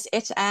as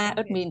HR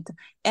admin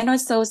and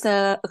also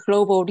the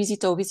global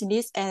digital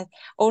business and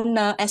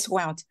owner as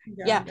well.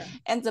 Yeah.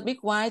 And the big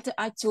why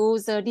I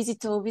chose the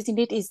digital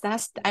business is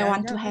that I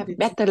want to have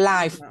better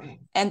life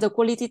and the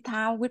quality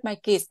time with my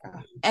kids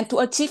and to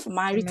achieve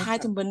my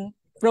retirement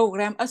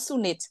program as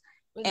soon as.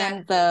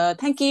 And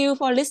thank you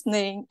for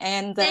listening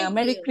and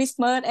Merry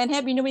Christmas and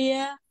Happy New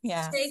Year.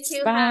 Yeah. Thank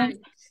you, Bye. Han.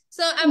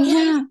 So I'm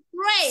going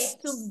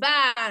straight to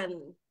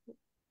Ban.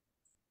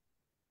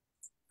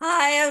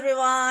 Hi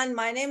everyone,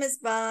 my name is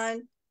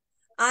Ban.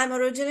 I'm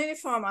originally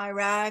from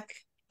Iraq.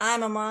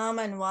 I'm a mom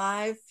and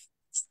wife.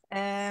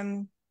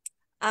 I'm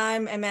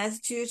a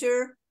math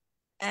tutor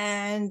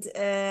and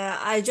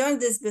I joined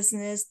this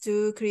business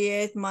to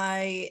create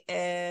my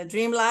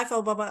dream life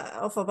of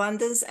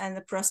abundance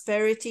and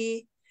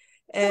prosperity,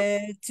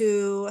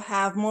 to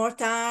have more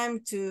time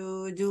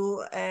to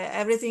do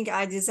everything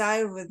I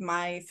desire with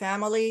my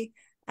family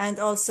and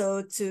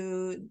also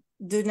to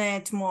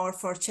donate more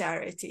for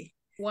charity.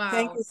 Wow.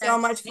 Thank you so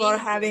much for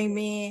having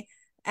me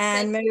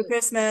and Merry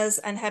Christmas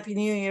and Happy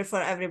New Year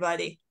for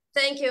everybody.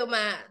 Thank you,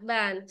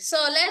 Ban. So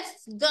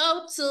let's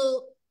go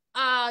to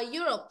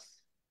Europe.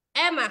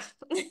 Emma.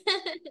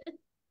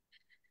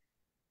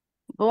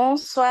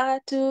 Bonsoir à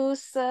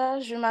tous,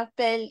 je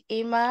m'appelle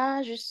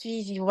Emma, je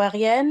suis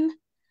ivoirienne,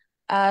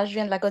 je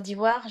viens de la Côte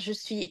d'Ivoire, je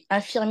suis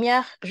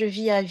infirmière, je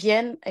vis à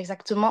Vienne,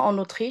 exactement en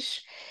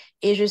Autriche,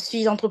 et je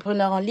suis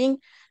entrepreneur en ligne.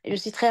 Et je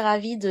suis très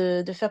ravie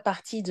de faire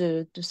partie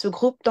de ce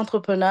groupe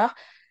d'entrepreneurs.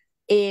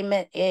 Et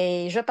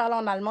je parle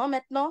en allemand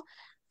maintenant.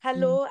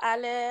 Hallo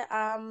alle,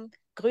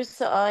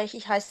 grüße euch,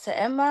 ich heiße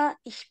Emma,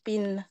 ich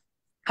bin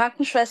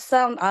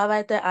Krankenschwester und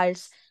arbeite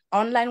als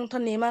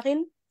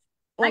Online-Unternehmerin.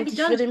 Und ich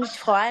würde mich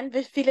freuen,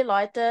 wie viele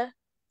Leute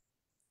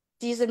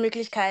diese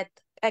Möglichkeit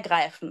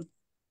ergreifen.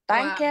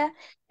 Danke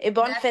et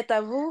bonne fête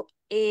à vous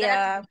et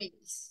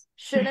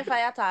schöne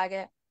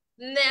Feiertage.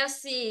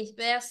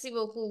 Merci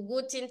beaucoup.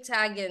 Guten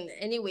Tagen.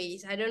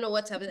 Anyways, I don't know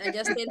what happened. I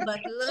just said, but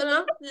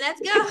no,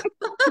 let's go.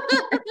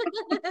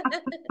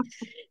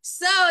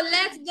 So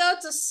let's go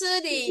to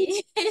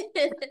Sudi.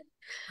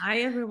 Hi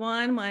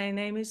everyone, my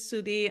name is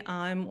Sudi.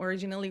 I'm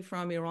originally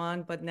from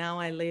Iran, but now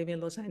I live in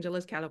Los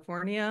Angeles,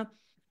 California.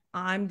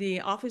 I'm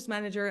the office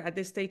manager at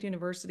the State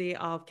University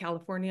of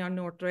California,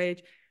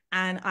 Northridge,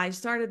 and I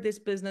started this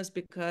business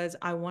because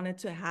I wanted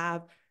to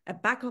have a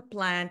backup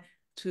plan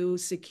to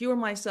secure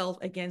myself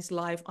against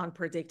life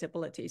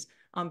unpredictabilities.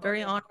 I'm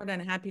very honored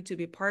and happy to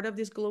be part of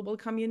this global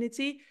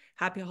community.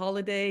 Happy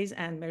holidays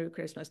and Merry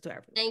Christmas to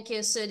everyone. Thank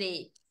you,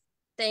 Sudi.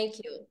 Thank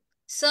you.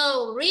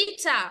 So,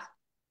 Rita.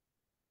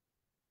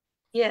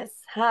 Yes,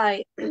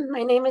 hi.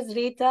 My name is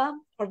Rita,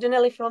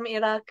 originally from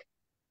Iraq.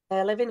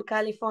 I live in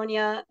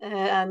California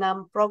and I'm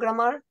a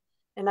programmer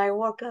and I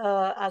work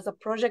as a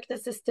project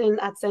assistant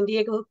at San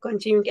Diego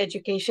Continuing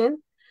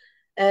Education.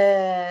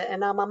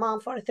 And I'm a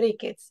mom for 3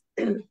 kids.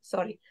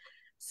 Sorry.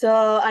 So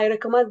I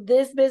recommend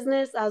this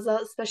business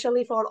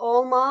especially for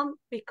all mom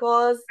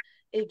because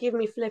it gives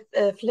me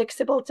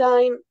flexible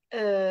time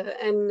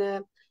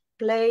and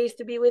place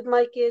to be with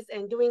my kids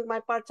and doing my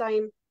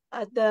part-time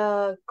at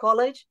the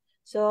college.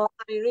 So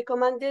I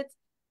recommend it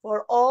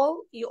for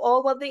all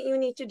what you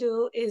need to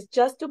do is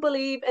just to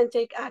believe and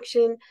take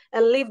action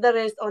and leave the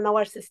rest on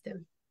our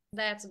system.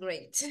 That's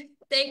great.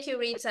 Thank you,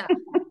 Rita.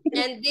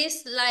 And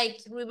this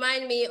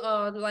remind me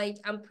of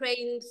I'm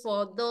praying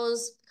for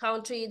those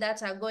countries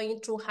that are going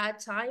through hard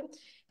time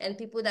and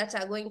people that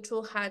are going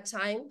through hard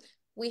time.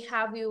 We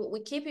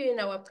keep you in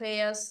our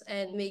prayers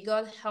and may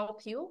God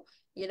help you.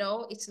 You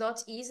know, it's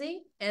not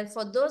easy. And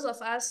for those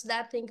of us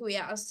that think we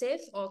are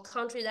safe or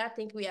country that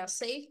think we are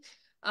safe,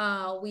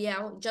 we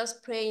are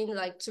just praying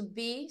to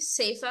be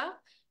safer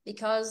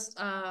because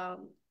the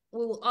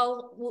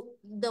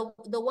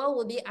world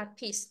will be at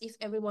peace if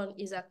everyone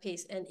is at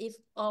peace and if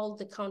all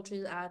the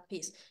countries are at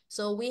peace.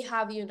 So we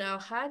have you in our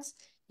hearts,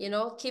 you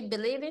know, keep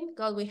believing,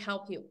 God will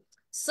help you.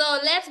 So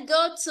let's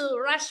go to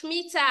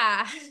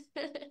Rashmita.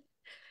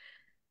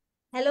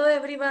 Hello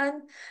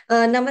everyone,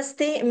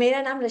 नमस्ते।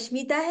 मेरा नाम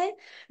रश्मिता है।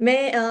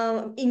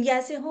 मैं India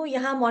से हूँ।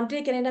 यहाँ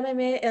Montreal Canada में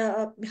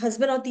मैं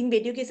हस्बैंड और 3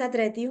 बेटियों के साथ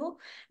रहती हूँ।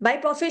 बाय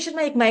प्रोफेशन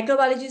मैं एक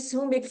माइक्रोबायोलॉजिस्ट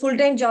हूँ। मैं एक फुल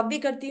टाइम जॉब भी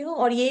करती हूँ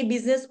और ये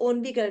बिजनेस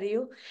ओन भी कर रही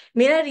हूँ।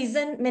 मेरा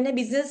रीज़न, मैंने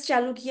बिजनेस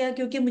चालू किया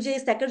क्योंकि मुझे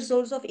सेकंड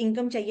सोर्स ऑफ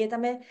इनकम चाहिए था।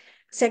 मैं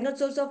सेकंड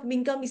सोर्स ऑफ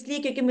इनकम इसलिए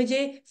क्योंकि मुझे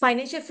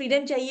फाइनेंशियल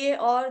फ्रीडम चाहिए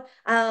और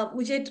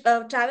मुझे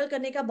ट्रैवल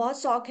करने का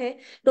बहुत शौक है।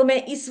 तो मैं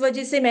इस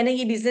वजह से मैंने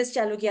ये बिजनेस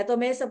चालू किया। तो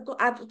मैं सबको,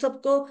 आप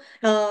सबको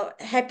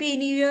हैप्पी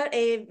न्यू ईयर,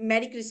 ए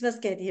मैरी क्रिसमस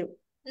कह रही हूँ।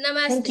 Thank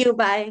Namaste. You,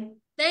 bye.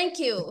 Thank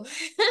you.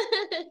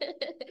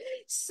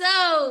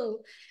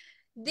 So,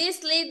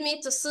 this lead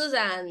me to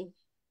Susan.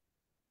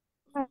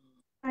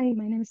 Hi,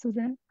 my name is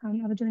Susan.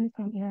 I'm originally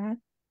from Iraq.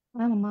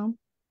 I'm a mom.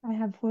 I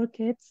have 4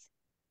 kids.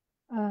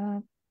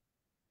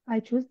 I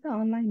choose the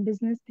online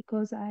business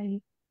because I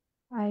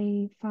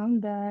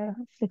found the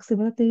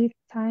flexibility,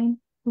 time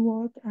to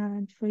work,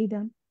 and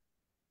freedom.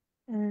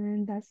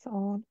 And that's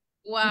all.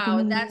 Happy Wow,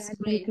 New Year that's and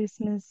Merry great.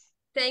 Christmas.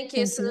 Thank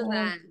you, Thank you all.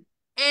 Susan.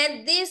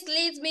 And this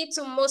leads me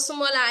to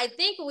Mosumola. I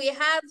think we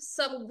have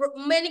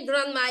many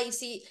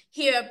grandmas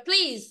here.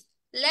 Please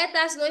let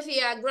us know if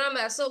you are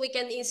grandma so we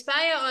can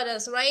inspire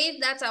others,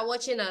 right? That are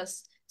watching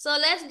us. So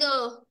let's go.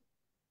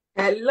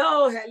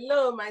 Hello.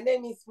 My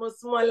name is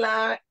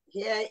Mosmola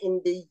here in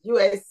the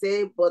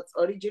USA, but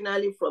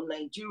originally from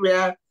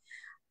Nigeria.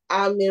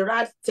 I'm a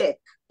rad tech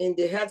in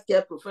the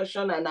healthcare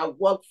profession and I've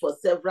worked for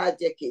several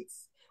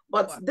decades.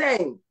 But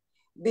then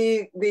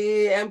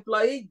the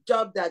employee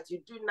job that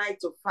you do 9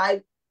 to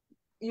 5,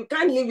 you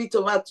can't leave it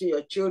over to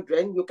your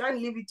children. You can't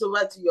leave it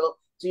over to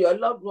your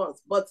loved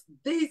ones. But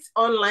this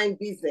online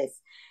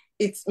business,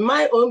 it's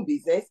my own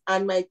business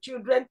and my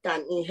children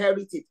can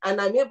inherit it.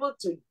 And I'm able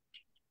to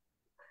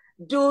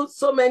do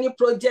so many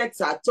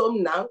projects at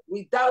home now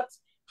without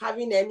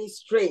having any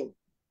strain.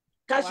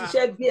 Ká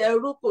ṣiṣẹ́ bí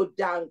ẹrú kò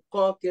dá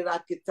nǹkan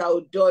kìràkìtà ò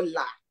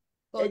dọ́là.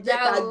 Ẹ jẹ́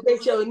ká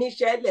gbéṣẹ́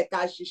oníṣẹ́ lẹ̀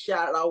ká ṣiṣẹ́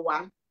ara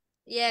wa.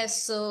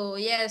 Yes, so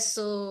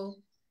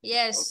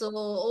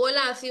owó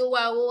là ń fi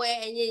wá owó,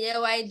 ẹ̀yin yẹn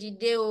wá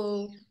dìde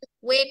o.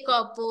 Wake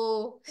up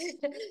o.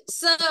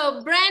 So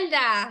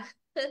Brenda.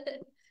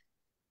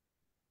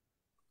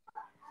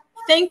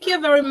 Thank you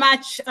very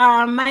much.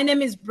 My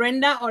name is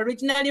Brenda,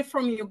 originally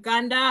from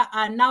Uganda,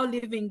 and now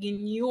living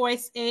in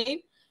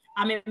USA.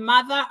 I'm a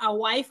mother, a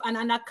wife, and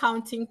an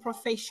accounting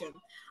profession.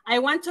 I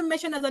want to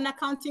mention as an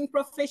accounting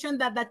profession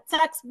that the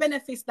tax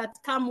benefits that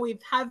come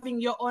with having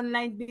your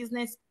online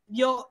business,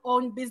 your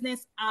own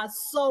business, are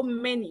so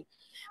many.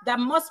 The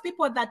most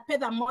people that pay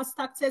the most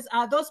taxes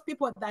are those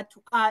people that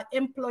are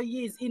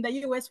employees. In the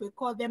US, we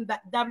call them the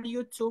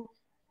W-2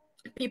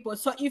 people.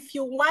 So if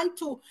you want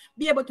to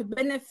be able to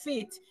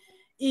benefit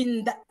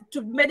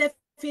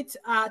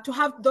to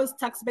have those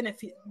tax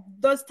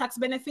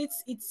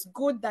benefits, it's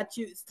good that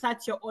you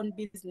start your own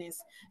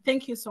business.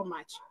 Thank you so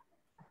much.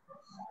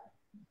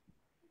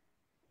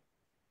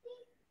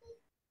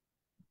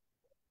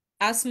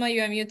 Asma,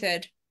 you are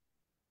muted.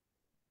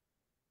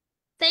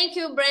 Thank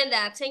you,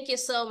 Brenda. Thank you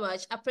so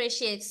much.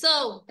 Appreciate.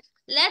 So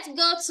let's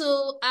go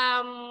to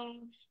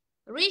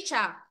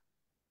Richa.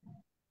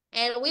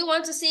 And we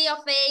want to see your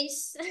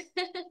face.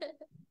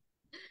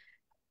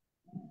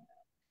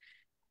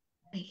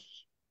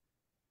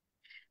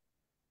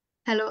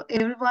 Hello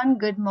everyone,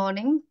 good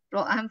morning.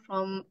 I'm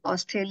from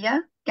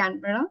Australia,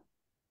 Canberra.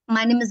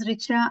 My name is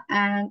Richa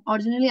and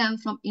originally I'm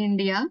from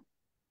India.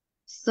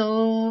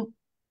 So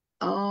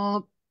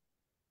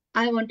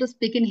I want to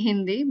speak in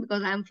Hindi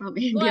because I'm from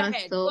India.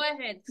 Go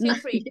ahead, feel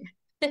free.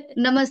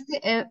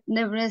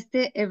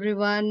 नमस्ते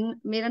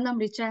everyone, मेरा नाम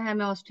रिचा है।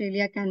 मैं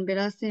Australia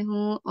Canberra से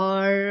हूँ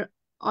और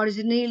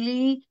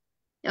originally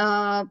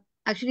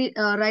actually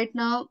right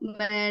now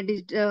मैं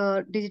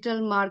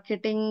digital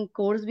marketing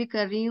course भी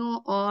कर रही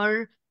हूँ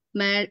और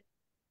मैं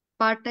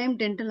पार्ट टाइम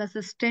डेंटल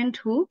असिस्टेंट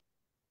हूँ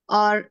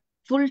और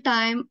full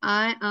time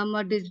I am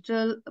a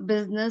digital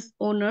business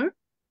owner.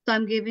 So I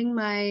am giving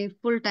my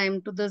full time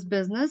to this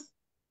business.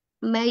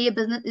 मैं ये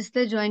बिजनेस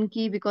इसलिए ज्वाइन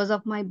की बिकॉज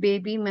ऑफ माय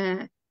बेबी।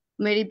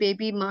 मेरी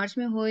बेबी मार्च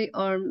में हुई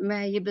और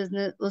मैं ये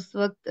बिजनेस उस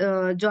वक्त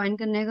ज्वाइन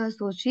करने का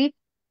सोची।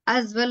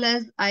 As well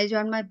as I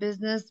join my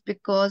business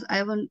because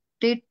I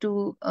wanted to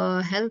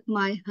help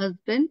my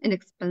husband in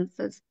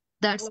expenses.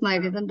 That's my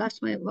reason,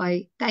 that's my why.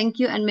 Thank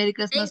you and Merry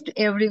Christmas to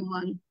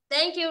everyone.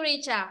 Thank you,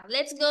 Richa.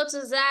 Let's go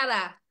to Zara.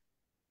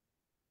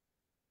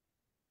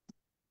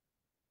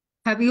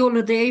 Happy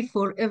holiday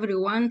for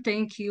everyone.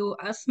 Thank you,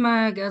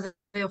 Asma,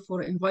 Gazia,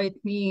 for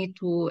inviting me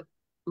to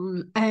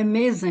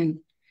amazing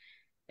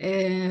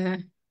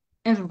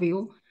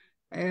interview.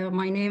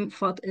 My name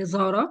is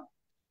Zara.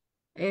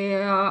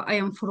 I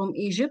am from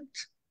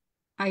Egypt.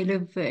 I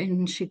live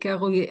in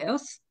Chicago,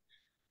 US.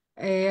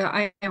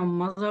 I am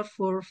mother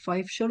for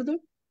 5 children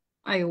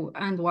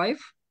and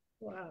wife.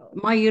 Wow.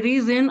 My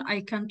reason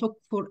I can talk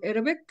for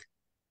Arabic.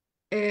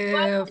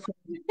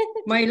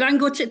 My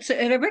language it's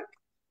Arabic.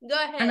 Go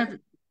ahead.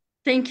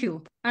 Thank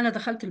you. أنا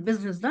دخلت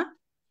البيزنس ده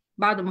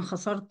بعد ما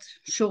خسرت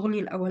شغلي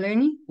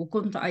الأولاني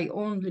وكنت I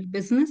own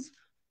البيزنس،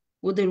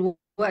 ودلوقتي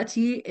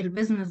دلوقتي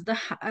البيزنس ده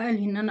حقق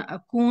لي ان انا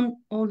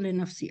اكون اول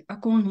لنفسي،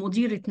 اكون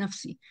مديرة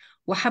نفسي،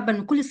 وحابة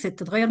ان كل ست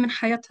تغير من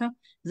حياتها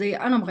زي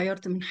انا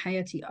مغيرت من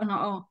حياتي.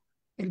 انا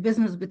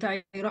البيزنس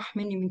بتاعي راح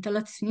مني من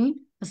 3 سنين،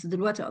 بس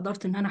دلوقتي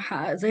قدرت ان انا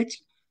احقق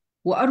ذاتي،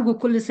 وارجو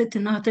كل ست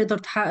انها تقدر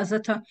تحقق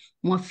ذاتها.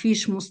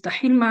 ومفيش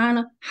مستحيل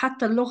معانا،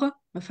 حتى اللغة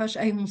ما فيهاش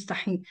اي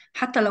مستحيل.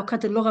 حتى لو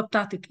كانت اللغة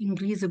بتاعتك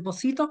انجليزي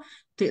بسيطة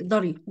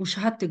تقدري،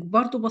 وشهادتك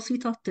برضو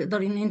بسيطة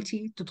تقدري ان انت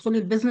تدخلي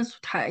البيزنس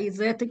وتحققي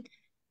ذاتك.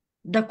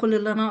 ده كل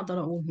اللي انا اقدر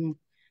اقوله.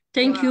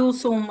 Thank Wow. you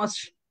so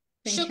much.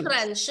 Thank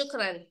you.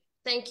 Shukran.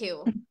 Thank you.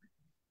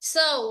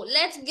 So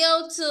let's go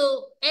to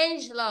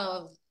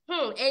Angel.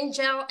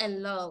 Angel and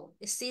Love.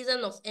 The season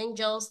of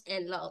angels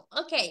and love.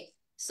 Okay.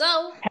 So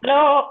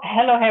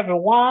Hello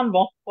everyone.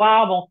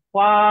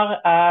 Bonsoir.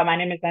 My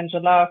name is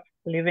Angela,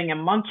 living in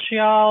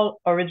Montreal,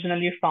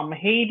 originally from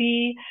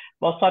Haiti.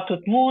 Bonsoir tout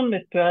le monde.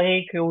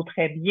 J'espère que vous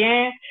très bien.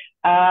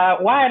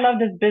 Why I love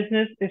this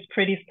business is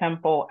pretty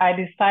simple. I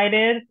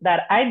decided that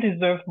I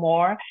deserve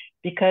more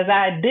because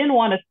I didn't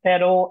want to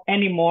settle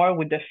anymore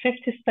with the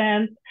 50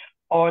 cents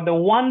or the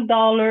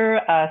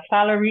 $1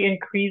 salary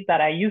increase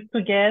that I used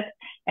to get.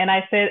 And I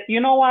said, you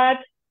know what?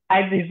 I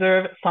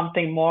deserve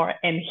something more.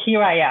 And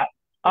here I am.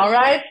 All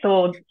right, so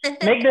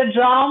make the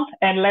jump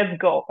and let's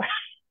go.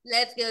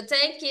 Let's go.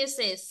 Thank you,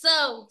 sis. So,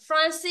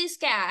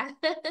 Francisca.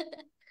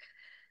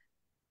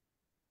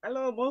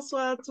 Alors,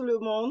 bonsoir tout le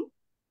monde.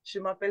 Je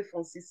m'appelle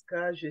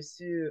Francisca, je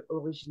suis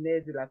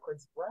originaire de la Côte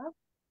d'Ivoire,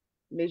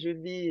 mais je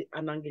vis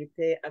en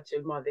Angleterre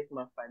actuellement avec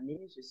ma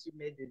famille. Je suis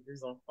mère de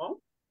 2 enfants.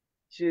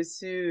 Je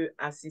suis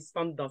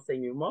assistante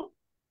d'enseignement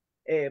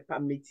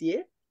par métier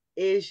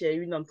et j'ai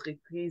une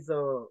entreprise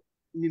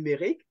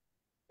numérique.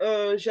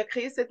 J'ai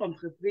créé cette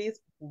entreprise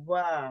pour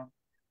pouvoir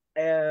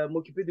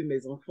m'occuper de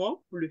mes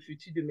enfants, pour le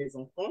futur de mes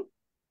enfants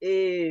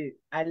et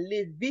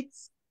aller vite,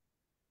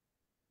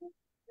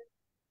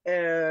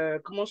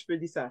 comment je peux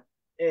dire ça,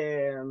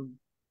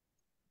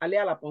 aller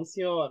à la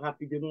pension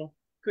rapidement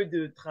que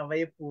de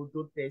travailler pour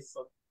d'autres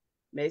personnes.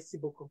 Merci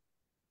beaucoup.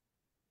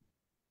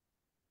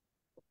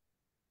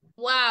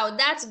 Wow,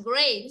 that's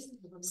great.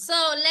 So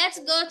let's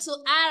go to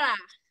Ara.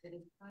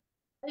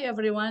 Hi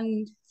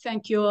everyone,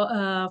 thank you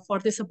for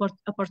this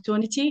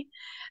opportunity.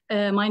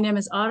 My name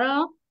is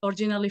Ara,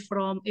 originally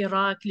from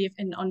Iraq, live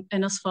in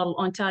Innisfil,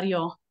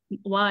 Ontario,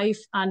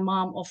 wife and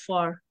mom of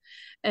 4.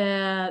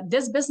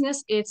 This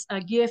business, it's a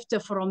gift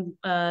from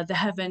the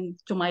heaven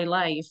to my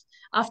life.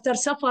 After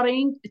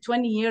suffering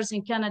 20 years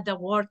in Canada,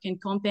 working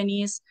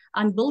companies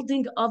and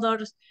building other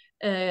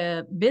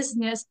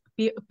business,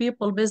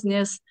 people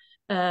business,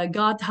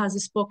 God has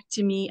spoken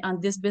to me,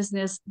 and this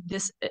business,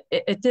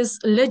 it is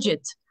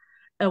legit.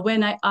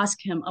 When I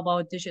asked him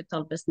about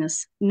digital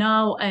business.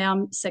 Now I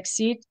am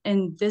succeed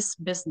in this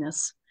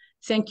business.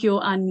 Thank you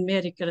and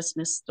Merry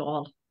Christmas to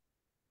all.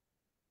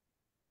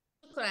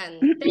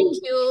 Thank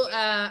you,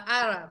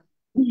 Ara.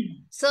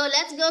 So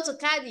let's go to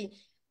Kadi.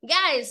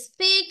 Guys,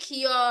 pick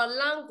your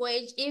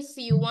language if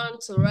you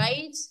want to,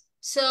 right?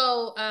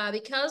 So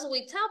because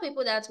we tell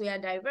people that we are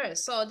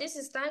diverse, so this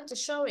is time to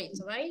show it,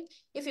 right?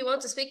 If you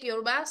want to speak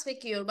Yoruba,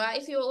 speak Yoruba.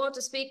 If you want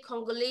to speak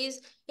Congolese,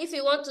 if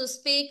you want to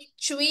speak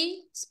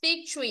Twi,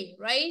 speak Twi,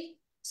 right?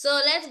 So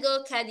let's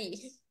go,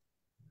 Kadi.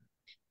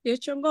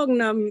 Yechongog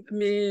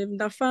mi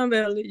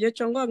dafambel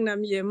yechongog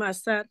nam ye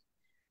masat.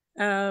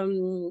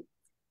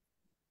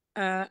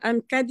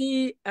 I'm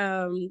Kadi.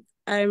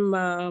 I'm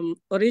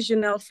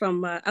original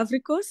from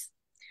Africa.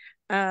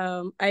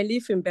 I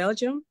live in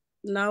Belgium.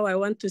 Now I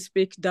want to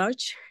speak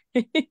Dutch,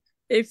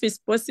 if it's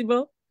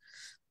possible.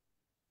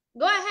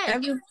 Go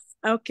ahead.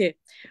 Okay.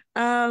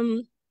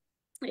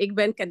 Ik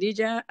ben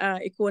Khadija.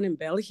 Ik woon in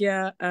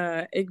België.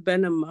 Ik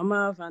ben een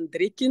mama van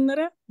 3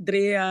 kinderen,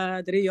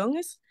 3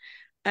 jongens.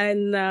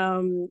 En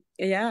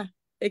ja,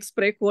 ik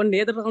spreek gewoon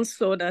Nederlands,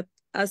 zodat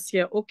als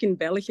je ook in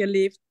België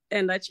leeft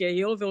en dat je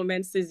heel veel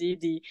mensen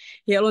ziet die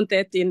heel een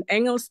tijd in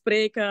Engels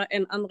spreken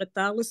en andere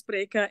talen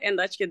spreken en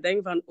dat je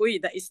denkt van oei,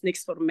 dat is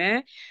niks voor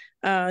mij.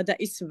 Dat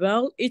is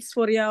wel iets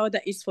voor jou,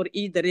 dat is voor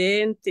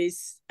iedereen.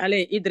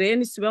 Iedereen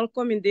is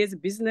welkom in deze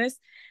business.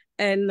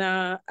 En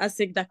als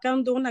ik dat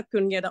kan doen, dan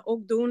kun je dat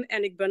ook doen.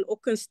 En ik ben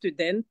ook een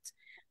student.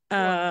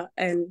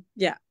 En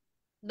ja,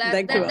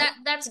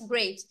 that's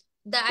great.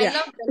 I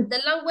love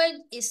the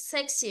language is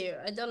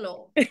sexier. I don't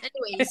know.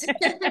 Anyways,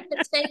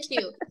 thank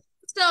you.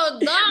 So,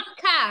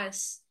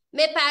 Dorcas,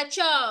 me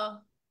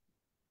pacho.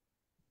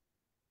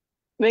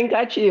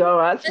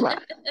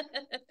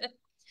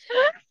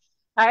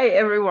 Hi,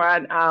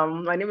 everyone.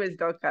 My name is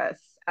Dorcas.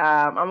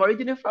 I'm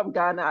originally from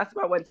Ghana.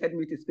 Asma wanted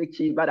me to speak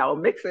Chi, but I'll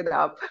mix it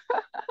up.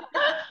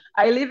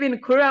 I live in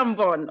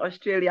Currambone,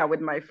 Australia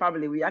with my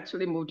family. We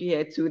actually moved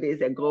here 2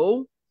 days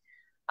ago.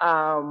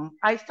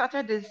 I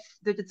started this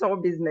digital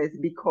business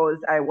because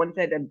I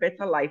wanted a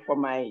better life for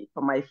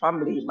my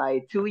family,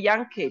 my 2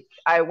 young kids.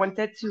 I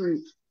wanted to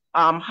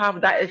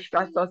have that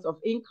extra source of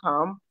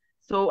income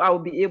so I'll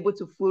be able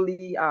to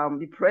fully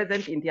be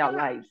present in their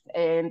lives.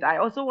 And I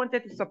also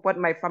wanted to support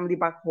my family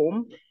back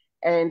home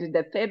And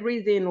the third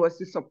reason was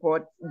to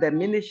support the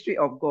ministry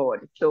of God.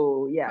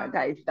 So yeah,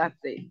 guys, that's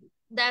it.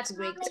 That's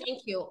great.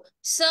 Thank you.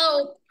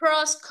 So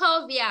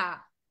Proskovia,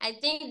 I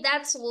think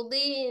that will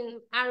be in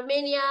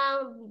Armenia,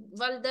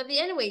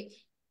 Valdavia. Anyway,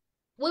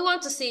 we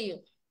want to see you.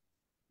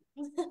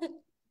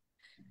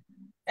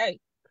 Hey.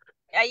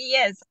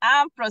 Yes,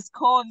 I'm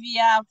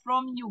Proskovia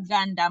from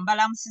Uganda.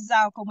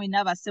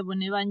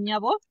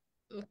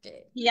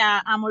 Okay.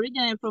 Yeah, I'm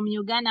originally from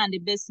Uganda and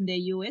based in the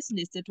US, in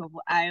the state of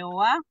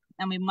Iowa.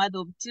 I'm a mother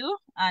of two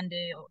and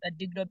a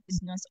digital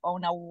business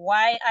owner.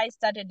 Why I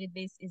started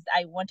this is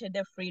I wanted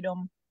the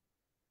freedom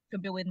to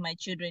be with my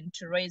children,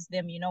 to raise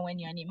them. You know, when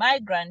you're an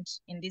immigrant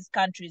in these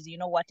countries, you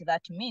know what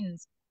that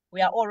means.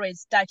 We are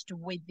always touched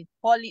with the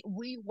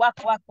we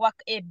work,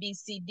 A, B,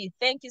 C, D.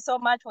 Thank you so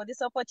much for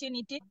this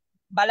opportunity.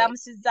 And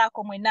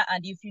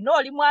if you know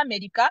Limu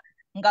America,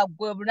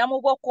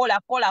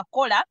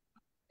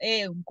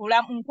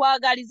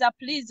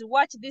 please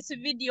watch this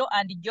video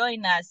and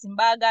join us.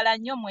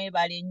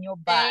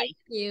 Bye.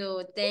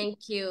 Thank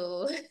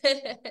you.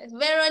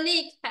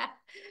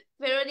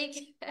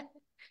 Veronica.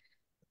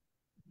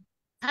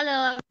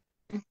 Hello,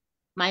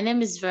 my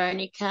name is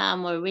Veronica.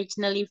 I'm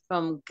originally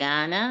from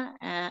Ghana.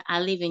 I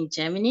live in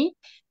Germany.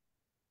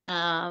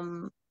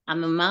 I'm a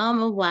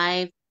mom, a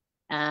wife,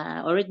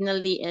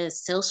 originally a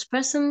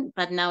salesperson,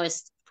 but now a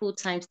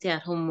full-time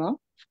stay-at-home mom.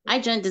 I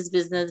joined this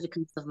business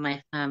because of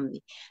my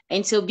family.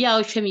 And so be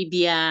out me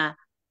be a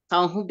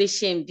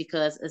shame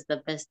because it's the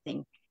best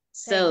thing.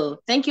 So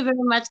thank you very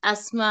much,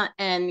 Asma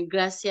and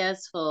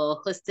gracias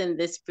for hosting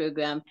this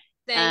program.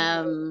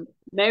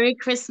 Merry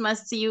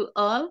Christmas to you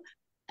all.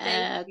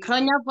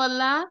 Kronya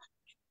Bola,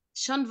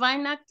 Sean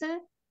Weihnachten,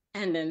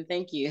 and then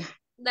thank you.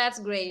 That's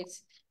great.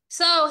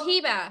 So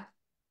Hiba.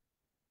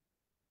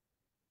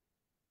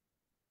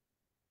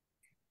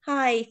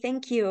 Hi,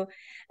 thank you.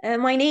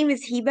 My name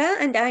is Hiba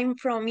and I'm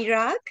from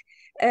Iraq.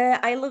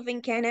 I live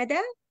in Canada.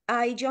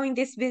 I joined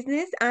this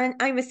business and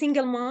I'm a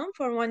single mom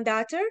for one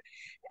daughter.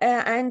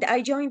 And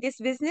I joined this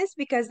business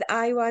because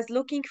I was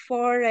looking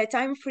for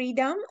time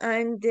freedom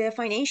and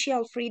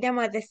financial freedom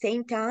at the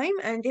same time.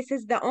 And this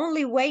is the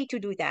only way to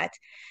do that.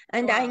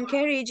 And I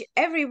encourage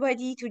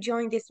everybody to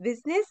join this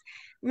business.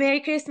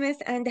 Merry Christmas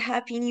and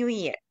Happy New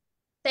Year.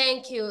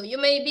 Thank you. You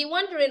may be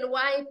wondering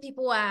why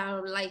people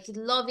are like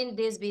loving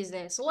this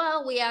business.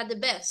 Well, we are the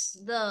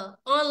best, the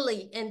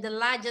only and the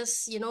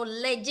largest,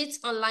 legit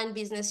online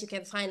business you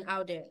can find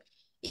out there.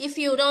 If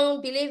you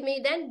don't believe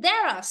me, then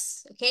dare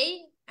us,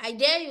 okay? I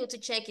dare you to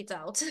check it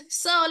out.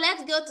 So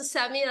let's go to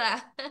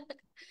Samira.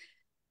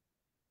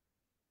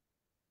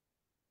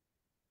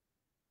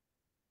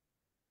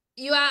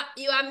 You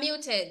are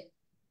muted.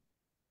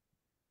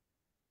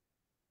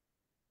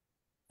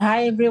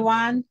 Hi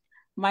everyone.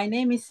 My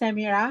name is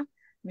Samira.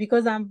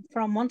 Because I'm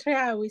from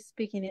Montreal, we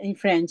speak in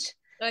French.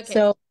 Okay.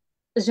 So,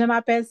 je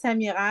m'appelle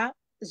Samira.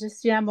 Je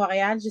suis à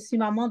Montréal. Je suis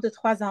maman de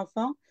 3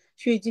 enfants.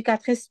 Je suis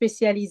éducatrice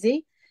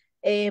spécialisée.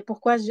 Et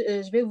pourquoi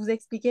je vais vous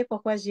expliquer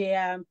pourquoi j'ai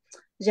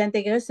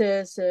intégré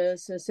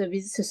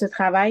ce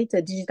travail de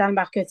digital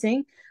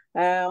marketing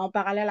en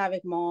parallèle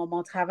avec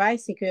mon travail.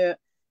 C'est que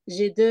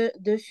j'ai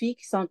deux filles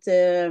qui sont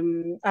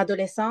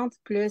adolescentes,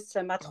 plus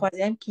ma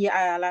troisième qui est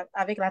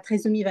avec la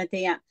trisomie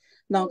 21.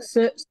 Donc,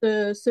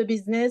 ce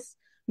business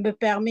me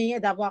permet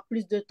d'avoir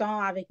plus de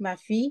temps avec ma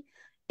fille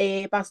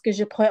et parce que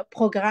je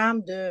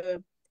programme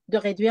de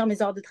réduire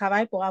mes heures de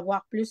travail pour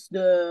avoir plus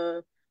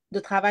de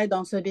travail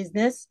dans ce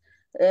business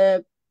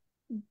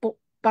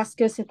parce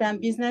que c'est un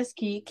business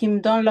qui me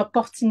donne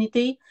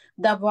l'opportunité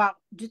d'avoir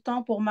du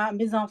temps pour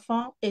mes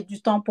enfants et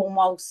du temps pour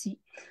moi aussi.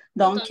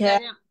 Donc,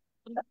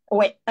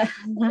 oui,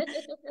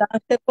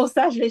 c'est pour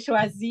ça que je l'ai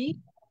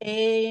choisi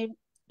et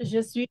je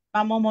suis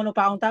maman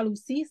monoparentale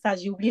aussi, ça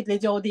j'ai oublié de le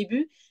dire au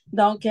début.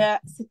 Donc,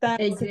 c'est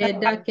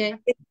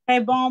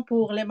très bon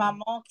pour les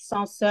mamans qui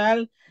sont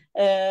seules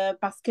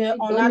parce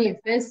qu'on a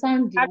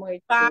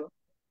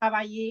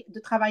de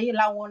travailler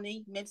là où on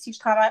est. Même si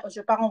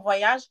je pars en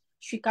voyage,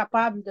 je suis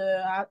capable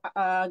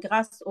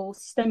grâce au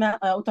système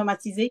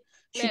automatisé,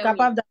 je suis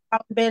capable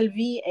d'avoir une belle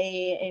vie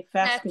et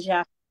faire ce que j'ai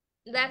à faire.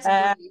 That's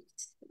great.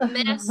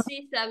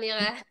 Merci,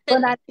 Samira.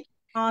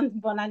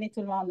 Bonne année tout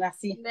le monde,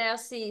 merci.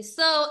 Merci.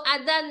 So,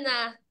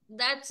 Adana,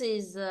 that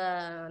is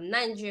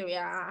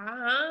Nigeria.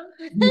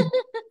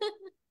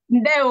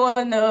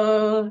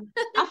 Ndewono,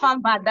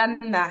 afam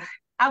Adana,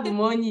 abụ m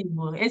onye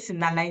Igbo, esi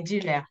na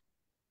Nigeria.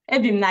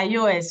 Ebi m na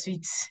US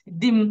with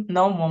di m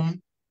na ụmụ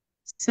m.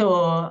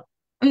 So,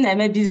 m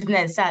na-eme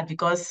business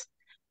because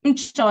m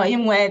chọrọ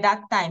inwe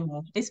that time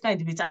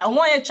spend with onwe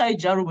onye chọrọ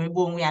iji ọrụ wee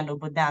gbuo onwe ya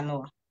n'obodo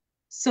anụ.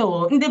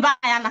 So, ndị be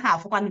anyị anaghị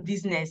afụkwanụ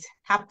business,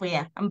 hapụ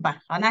ya,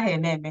 mba, ọ naghị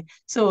eme.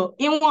 So,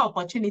 inwe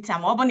opportunity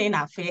ma ọ bụ na ị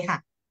na-afụ ihe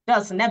a,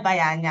 just neba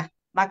ya anya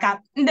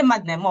maka ndị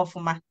mmadụ na-eme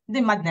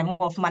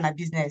ọfụma na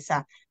business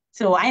a.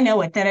 So, anyị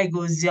na-ewetara gị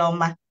ozi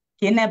ọma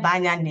ka ị neba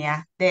anya na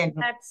ya. Then,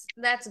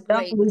 that's great.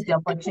 Don't lose the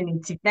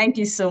opportunity. Thank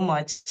you so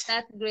much.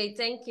 That's great.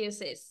 Thank you,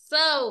 sis.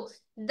 So,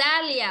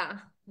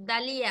 Dalia.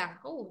 Dalia.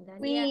 Oh,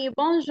 Dalia. Oui,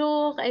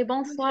 bonjour et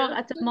bonsoir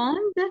à tout le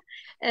monde.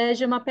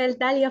 Je m'appelle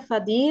Dalia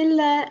Fadil,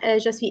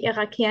 je suis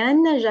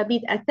irakienne,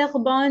 j'habite à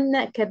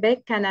Terrebonne,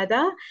 Québec,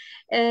 Canada.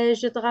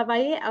 Je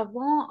travaillais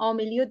avant en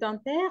milieu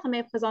dentaire,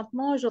 mais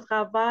présentement je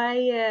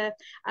travaille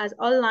as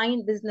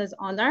online business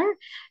owner.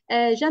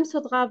 J'aime ce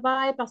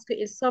travail parce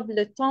qu'il sauve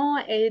le temps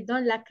et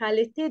donne la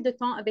qualité de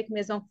temps avec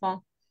mes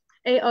enfants.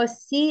 Et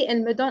aussi,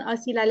 il me donne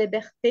aussi la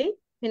liberté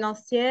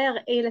financière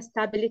et la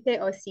stabilité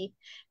aussi.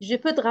 Je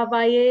peux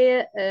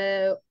travailler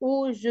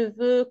où je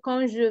veux,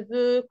 quand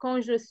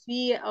je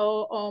suis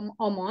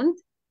au monde.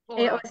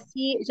 Et Wow.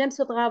 aussi, j'aime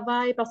ce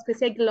travail parce que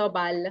c'est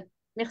global.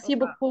 Merci Wow.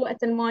 beaucoup à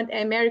tout le monde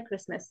et Merry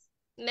Christmas.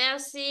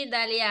 Merci,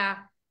 Dalia.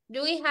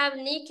 Do we have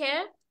Nike?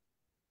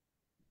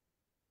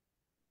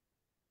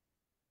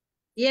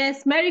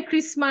 Yes, Merry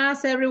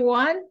Christmas,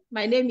 everyone.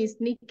 My name is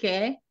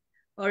Nike,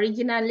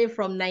 originally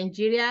from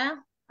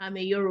Nigeria. I'm a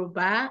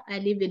Yoruba. I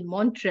live in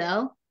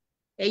Montreal.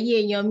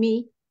 Ẹ̀yin èèyàn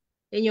mi,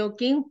 èèyàn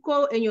kì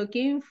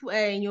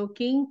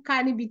í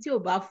ká níbi tí ò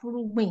bá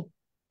fúrúgbìn.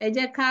 Ẹ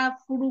jẹ́ ká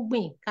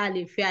fúrúgbìn ká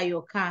lè fi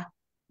ayọ̀ ká.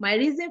 My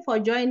reason for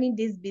joining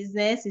this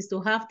business is to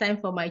have time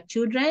for my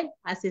children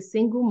as a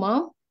single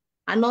mom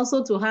and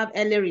also to have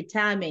early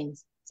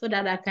retirement so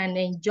that I can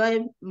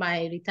enjoy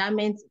my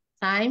retirement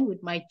time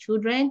with my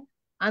children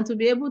and to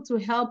be able to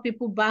help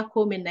people back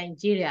home in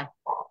Nigeria.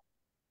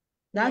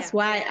 That's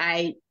why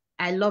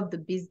I love the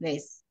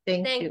business.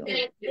 Thank you.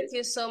 Thank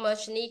you so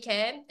much,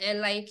 Nike.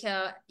 And like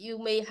you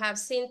may have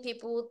seen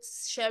people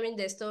sharing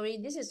their story.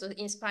 This is to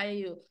inspire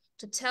you,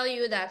 to tell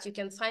you that you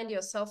can find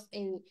yourself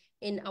in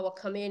our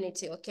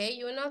community, okay?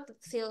 You will not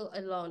feel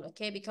alone,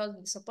 okay? Because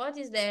the support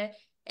is there.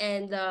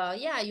 And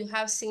yeah, you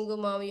have single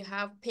mom, you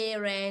have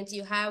parents,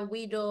 you have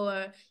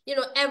widower, you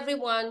know,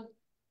 everyone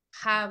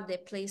have their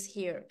place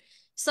here.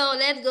 So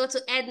let's go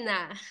to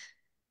Edna.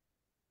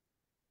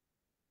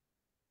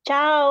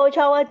 Ciao,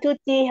 ciao a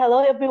tutti. Hello,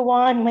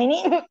 everyone. My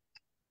name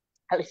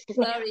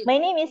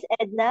is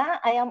Edna.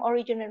 I am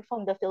originally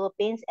from the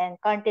Philippines and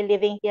currently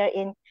living here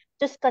in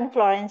Tuscan,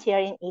 Florence, here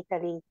in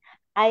Italy.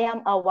 I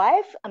am a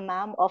wife, a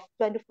mom of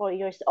 24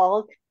 years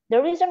old.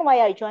 The reason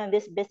why I joined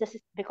this business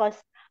is because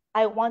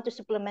I want to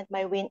supplement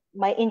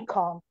my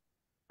income.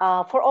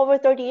 For over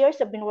 30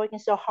 years, I've been working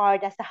so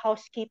hard as a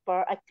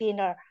housekeeper, a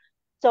cleaner.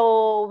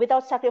 So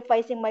without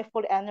sacrificing my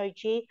full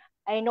energy,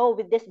 I know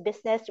with this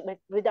business,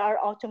 with our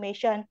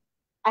automation,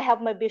 I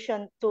have my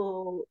vision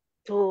to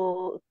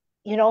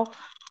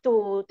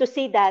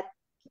see that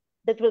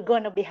will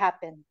gonna be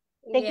happen.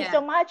 Thank you so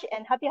much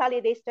and happy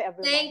holidays to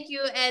everyone. Thank you,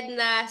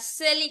 Edna.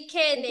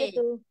 Selikene.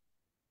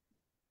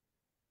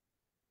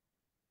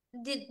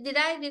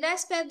 Did I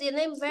spell the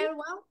name very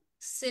well?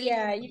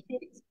 Yeah, you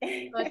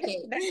did. Okay.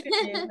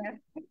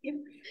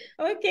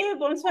 Ok,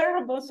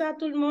 bonsoir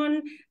tout le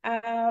monde.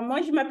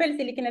 Moi, je m'appelle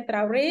Selikene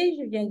Traoré,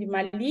 je viens du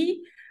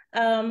Mali.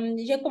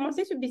 J'ai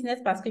commencé ce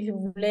business parce que je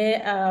voulais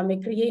me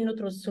créer une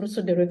autre source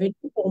de revenus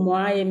pour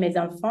moi et mes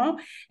enfants.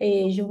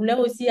 Et je voulais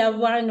aussi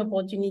avoir une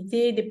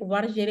opportunité de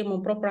pouvoir gérer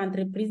mon propre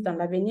entreprise dans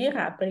l'avenir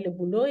après le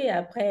boulot et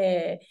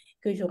après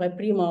que j'aurais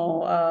pris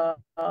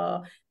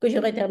que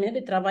j'aurais terminé de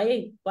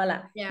travailler.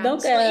 Voilà. Yeah.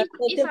 Donc, So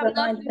if I'm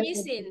not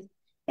missing,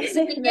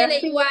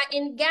 Selikene, you are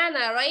in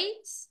Ghana,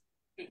 right?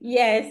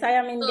 Yes, I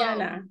am in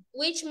Ghana.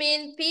 Which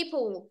means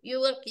people,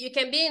 you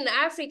can be in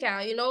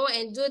Africa, you know,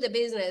 and do the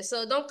business.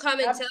 So don't come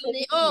and tell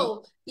me,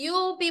 oh,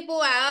 you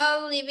people are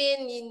all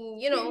living in,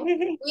 you know,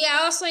 we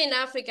are also in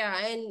Africa.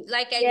 And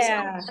like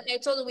I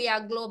told you, we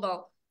are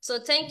global. So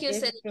thank you,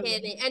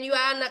 Selikene. And you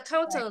are an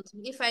accountant,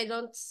 if I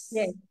don't.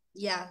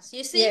 Yes.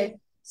 You see? Yes.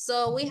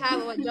 So we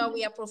have our job,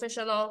 we are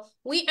professional.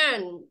 We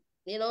earn,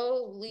 you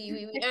know,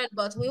 we earn,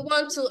 but we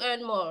want to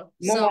earn more.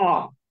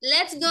 So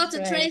let's go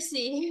to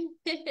Tracy.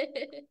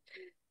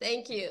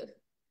 Thank you.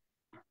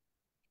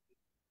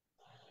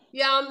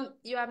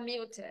 You are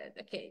muted.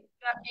 Okay.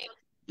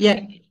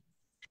 Yeah.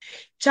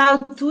 Ciao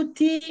a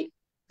tutti,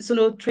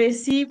 sono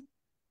Tracy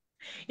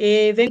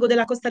e vengo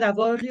dalla Costa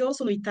d'Avorio,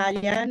 sono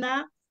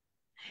italiana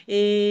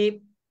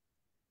e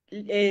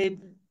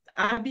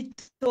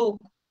abito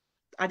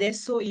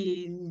adesso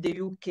in the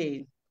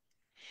UK.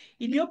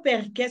 Il mio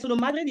perché, sono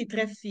madre di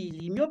 3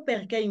 figli, il mio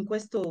perché in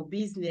questo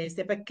business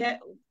è perché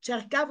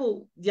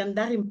cercavo di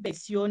andare in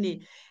pensione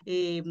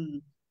e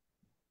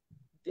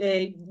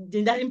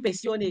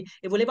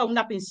volevo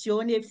una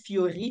pensione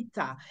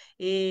fiorita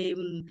e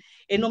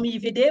non mi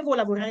vedevo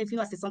lavorare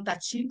fino a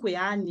 65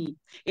 anni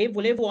e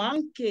volevo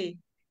anche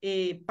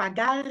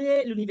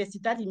pagare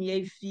l'università dei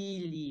miei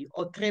figli.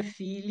 Ho 3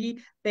 figli,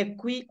 per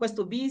cui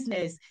questo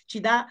business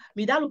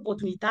mi dà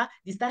l'opportunità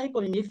di stare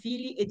con i miei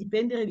figli e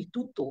dipendere di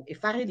tutto e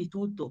fare di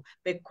tutto,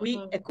 per cui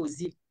è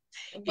così.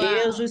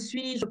 Et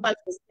je parle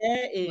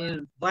français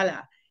et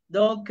voilà.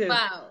 Donc,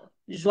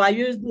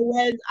 joyeuse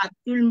Noël à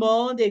tout le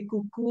monde et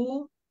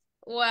coucou.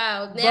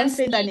 Wow, bonne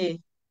fin d'année.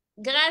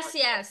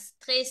 Gracias,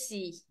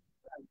 Tracy.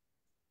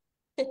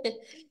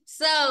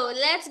 So,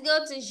 let's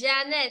go to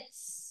Janet.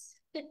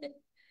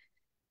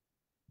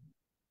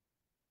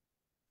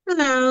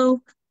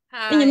 Hello.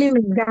 Hi. My name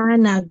is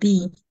Ghana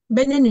B.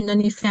 Bene ni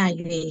nani fa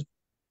yue.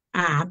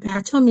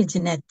 Acho mi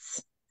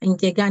Jeanette.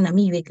 Inje Ghana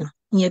mi wega.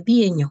 Nye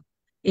bienyo.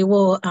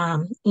 Ewo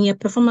nye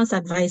performance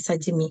advisor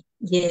Jimmy.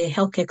 Ye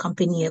healthcare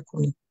company ye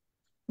kumi.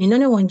 Ni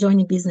nani wan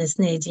join business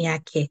na eji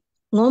yake.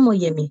 Ngomo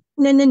yemi.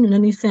 Nene ni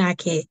nani fa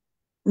yake.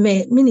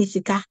 Mini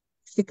sika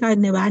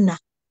ne bana.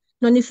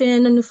 Nani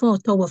fa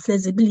oto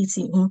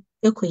flexibility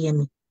eko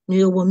yemi. Ni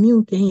yewo mi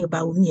unke ye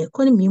ba umi.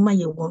 Koni mi ma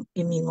yewo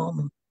emi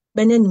ngomo.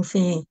 Bene ni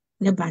fa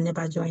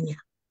neba join ya.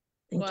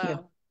 Thank you.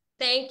 Wow.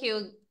 Thank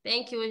you.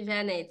 Thank you,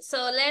 Janet. So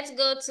let's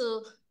go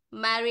to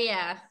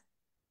Maria.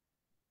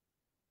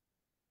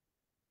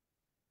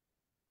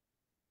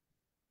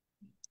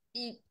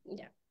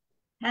 Yeah.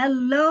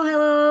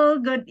 Hello.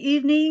 Good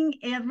evening,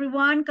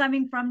 everyone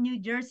coming from New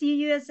Jersey,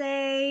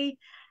 USA.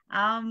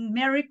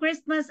 Merry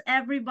Christmas,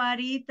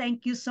 everybody.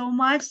 Thank you so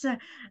much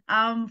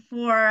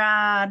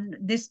for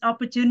this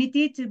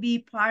opportunity to be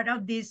part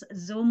of this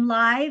Zoom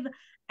Live.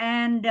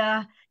 And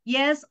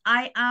yes,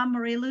 I am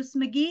Mariluz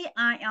McGee.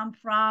 I am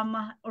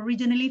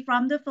originally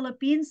from the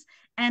Philippines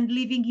and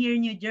living here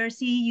in New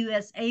Jersey,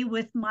 USA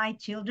with my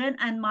children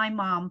and my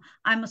mom.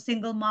 I'm a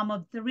single mom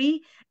of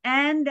 3.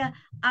 And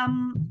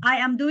I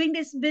am doing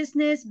this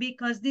business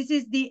because this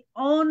is the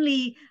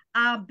only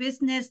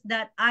business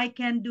that I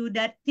can do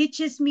that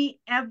teaches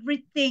me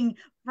everything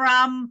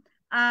from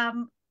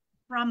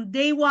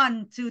day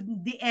one to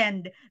the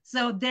end.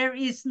 So there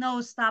is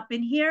no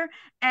stopping here.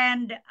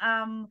 And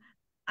I'm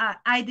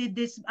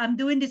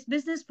doing this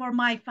business for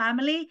my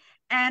family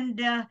and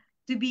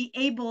to be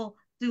able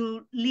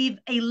to leave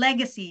a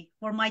legacy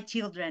for my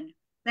children.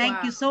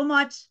 Thank you so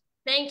much.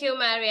 Thank you,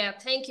 Maria.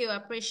 Thank you.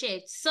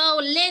 Appreciate. So,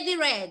 Lady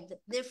Red,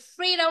 the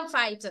freedom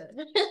fighter.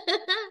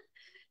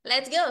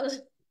 Let's go.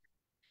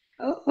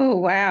 Oh,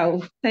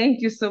 wow.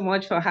 Thank you so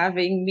much for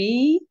having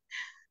me.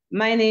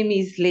 My name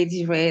is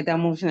Lady Red.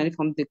 I'm originally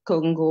from the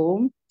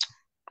Congo.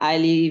 I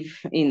live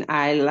in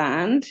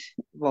Ireland,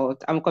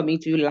 but I'm coming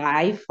to you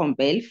live from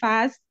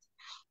Belfast.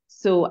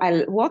 So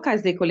I work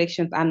as a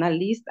collections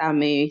analyst.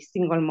 I'm a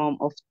single mom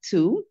of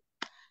 2.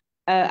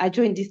 I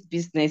joined this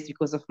business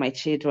because of my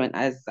children.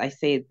 As I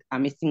said,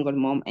 I'm a single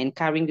mom, and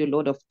carrying a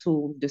load of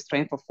 2, the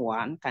strength of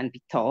 1, can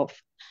be tough.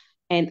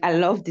 And I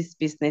love this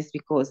business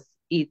because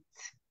it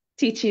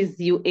teaches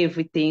you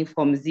everything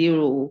from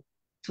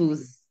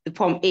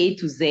from A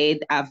to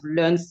Z. I've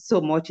learned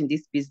so much in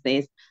this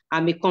business.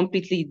 I'm a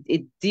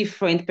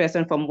different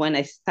person from when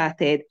I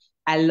started.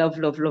 I love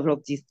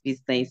this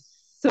business.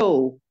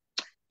 So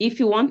if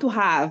you want to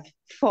have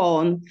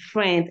fun,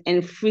 friends,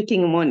 and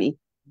freaking money,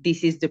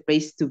 this is the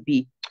place to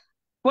be.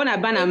 Pona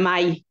bana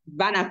mai,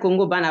 bana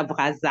Congo, bana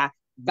Brazza,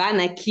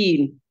 bana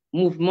Kin,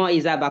 mouvement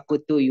Isaba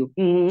Kotoyo.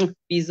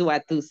 Bisous à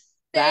tous.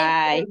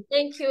 Bye.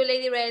 Thank you,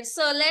 Lady Red.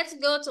 So let's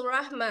go to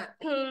Rahma.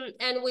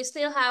 And we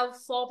still have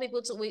 4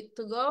 people to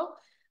go.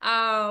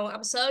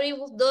 I'm sorry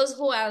those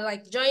who are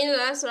like joining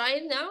us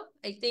right now.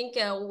 I think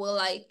we'll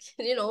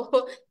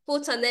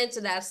put an end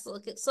to that.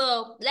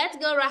 So let's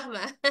go,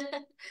 Rahma.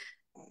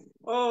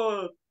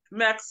 Oh,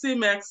 merci.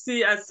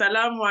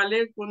 Assalamu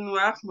alaikum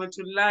wa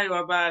rahmatullahi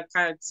wa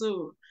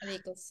barakatuh.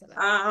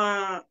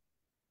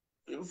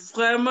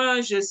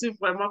 Vraiment, je suis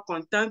vraiment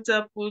contente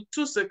pour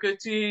tout ce que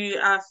tu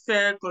as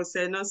fait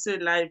concernant ce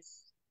live.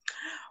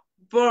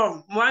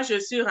 Bon, moi, je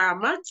suis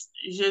Ramat,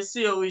 je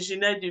suis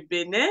originaire du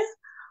Bénin.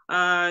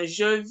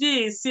 Je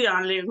vis ici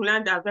en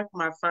Irlande avec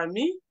ma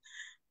famille.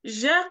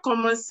 J'ai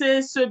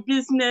commencé ce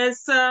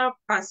business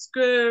parce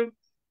que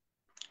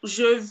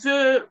je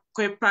veux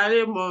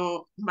préparer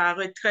ma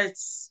retraite.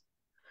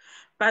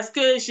 Parce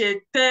que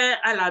j'étais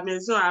à la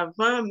maison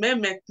avant, mais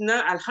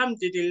maintenant,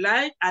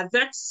 alhamdulillah,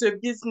 avec ce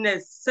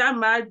business, ça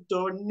m'a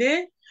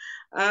donné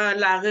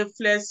la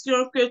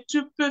réflexion que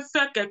tu peux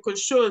faire quelque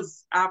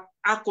chose à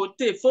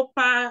côté. Il ne faut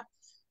pas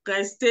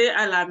rester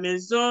à la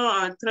maison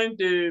en train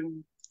de,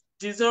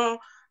 disons,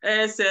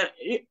 c'est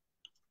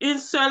une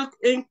seule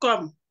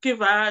income qui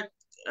va...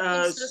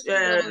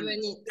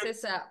 c'est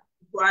ça.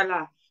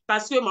 Voilà.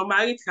 Parce que mon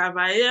mari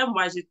travaillait,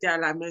 moi j'étais à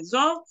la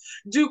maison.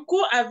 Du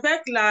coup,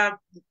 avec la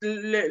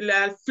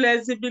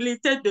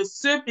flexibilité de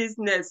ce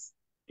business,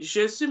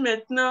 je suis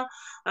maintenant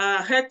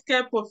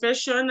healthcare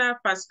professional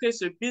parce que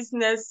ce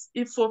business,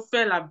 il faut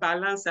faire la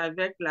balance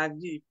avec la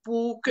vie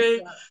pour que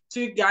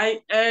tu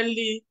gagnes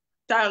early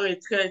ta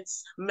retraite.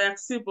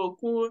 Merci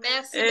beaucoup.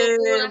 Merci et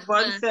beaucoup,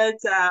 bonne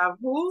fête à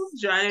vous.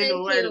 Joyeux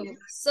Noël. You.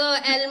 So,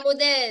 El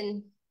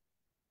Mouden.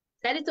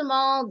 Salut tout le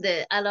monde.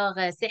 Alors,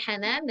 c'est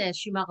Hanan, je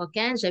suis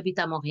marocaine, j'habite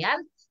à Montréal.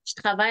 Je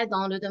travaille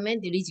dans le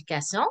domaine de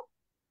l'éducation.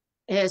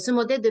 Ce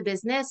modèle de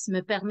business me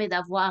permet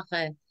d'avoir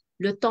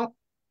le temps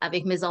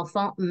avec mes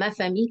enfants, ma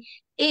famille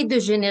et de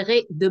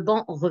générer de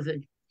bons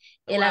revenus.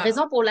 Et la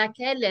raison pour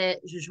laquelle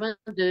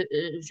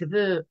je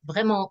veux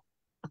vraiment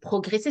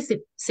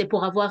progresser, c'est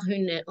pour avoir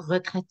une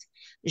retraite.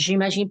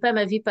 J'imagine pas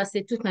ma vie,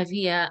 passer toute ma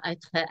vie à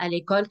être à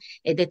l'école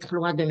et d'être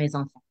loin de mes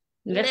enfants.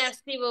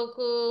 Merci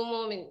beaucoup,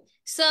 Mommy.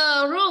 So,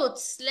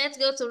 Roots, let's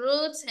go to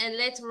Roots and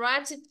let's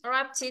wrap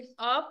it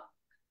up,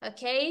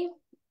 okay?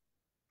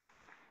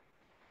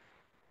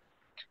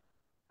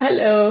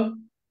 Hello.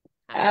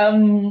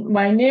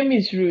 My name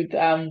is Ruth.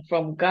 I'm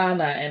from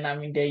Ghana and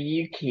I'm in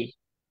the UK.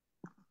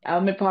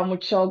 I'm a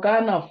Pamucho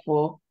Ghana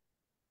for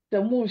the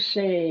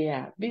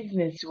Mushe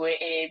business way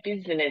a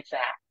business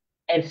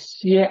a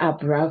share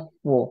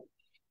abrafo.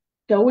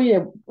 So we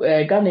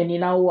Ghana ni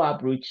na wo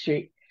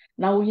abroche.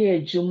 Na wo ye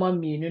adwuma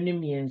mienu ne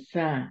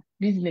miensa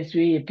business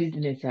way a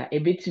business a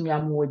ebetimi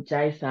amu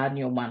jai saa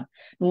nneoma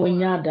no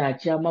wonya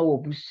adachi ama wo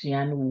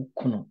busua ne wo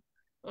kunu.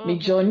 Me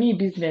journey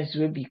business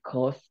way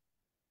because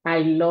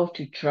I love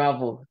to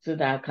travel so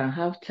that I can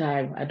have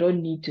time. I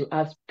don't need to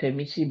ask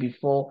permission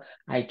before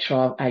I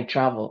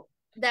travel.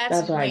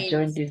 That's That's why I great.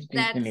 joined this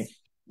business.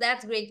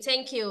 That's great.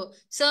 Thank you.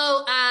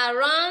 So,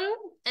 Ron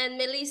and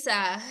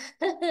Melissa.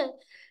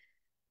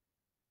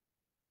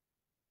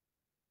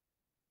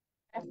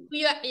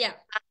 Yeah.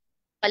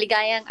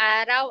 Maligayang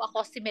araw.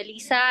 Ako si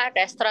Melissa,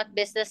 restaurant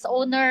business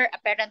owner, a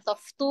parent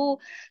of two,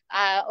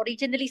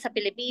 originally sa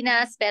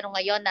Pilipinas, pero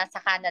ngayon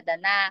nasa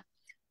Canada na.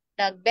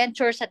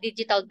 Nag-venture sa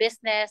digital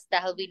business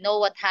dahil we know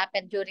what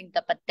happened during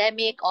the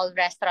pandemic. All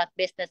restaurant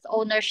business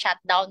owners shut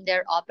down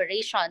their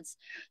operations.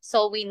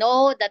 So we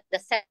know that the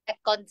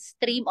second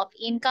stream of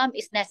income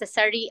is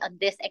necessary on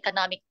these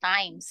economic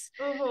times.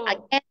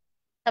 Again,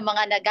 sa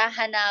mga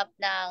naghahanap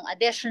ng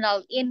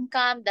additional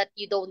income that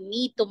you don't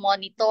need to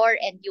monitor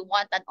and you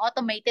want an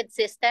automated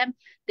system,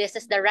 this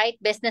is the right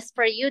business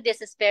for you.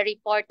 This is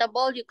very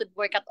portable. You could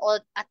work at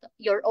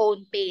your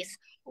own pace.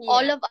 Yeah.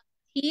 All of us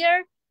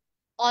here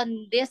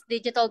on this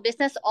digital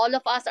business, all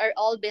of us are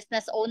all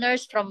business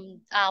owners from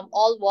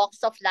all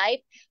walks of life.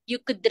 You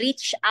could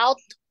reach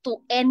out to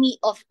any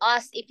of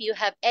us if you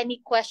have any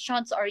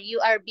questions or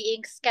you are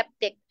being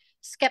skeptic.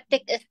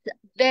 Skeptic is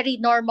very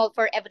normal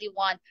for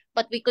everyone,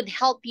 but we could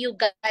help you,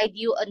 guide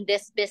you on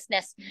this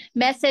business.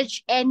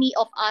 Message any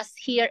of us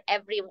here,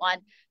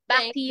 everyone.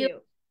 Back to you,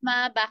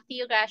 Ma. Back to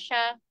you,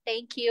 Gracia.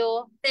 Thank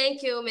you.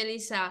 Thank you,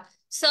 Melissa.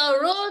 So,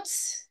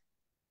 Ruth.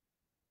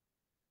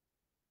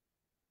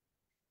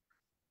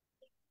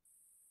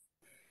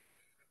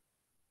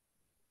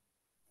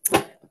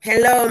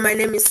 Hello, my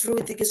name is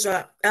Ruth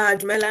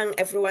Dumelang,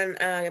 everyone.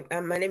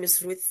 My name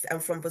is Ruth.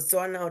 I'm from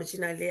Botswana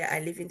originally. I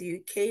live in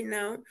the UK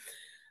now.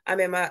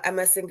 I'm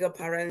a single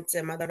parent,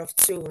 a mother of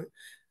two.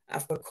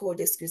 I've got cold,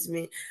 excuse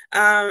me.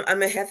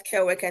 I'm a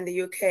healthcare worker in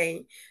the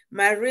UK.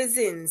 My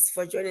reasons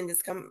for joining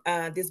this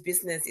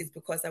business is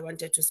because I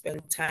wanted to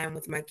spend time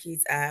with my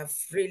kids. I've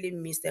really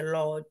missed a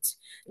lot,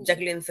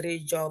 juggling 3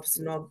 jobs,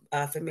 no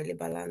family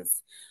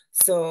balance.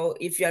 So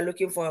if you are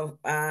looking for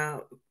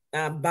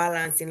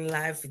balance in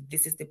life,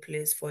 this is the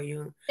place for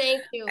you.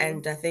 Thank you.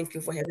 And thank you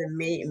for having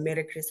me.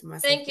 Merry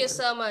Christmas. Thank you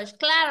so much.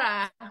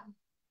 Clara.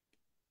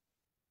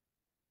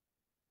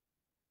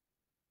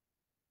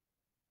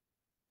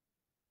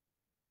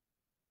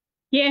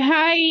 Yeah,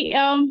 hi.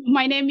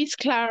 My name is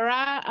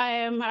Clara.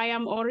 I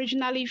am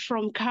originally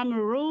from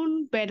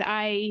Cameroon, but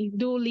I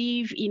do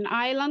live in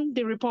Ireland,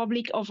 the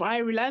Republic of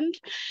Ireland.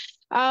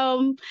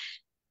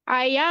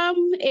 I am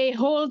a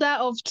holder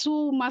of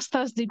 2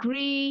 master's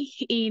degree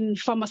in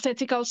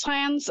pharmaceutical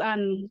science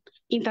and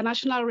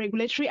international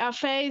regulatory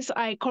affairs.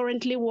 I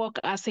currently work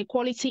as a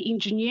quality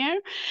engineer.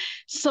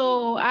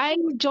 So I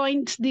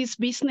joined this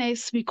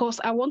business because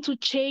I want to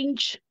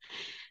change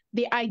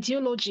the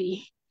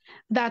ideology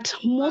that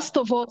most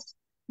of us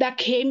that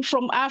came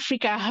from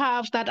Africa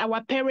have, that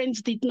our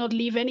parents did not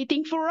leave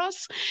anything for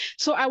us.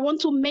 So I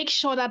want to make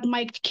sure that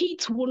my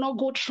kids will not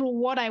go through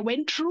what I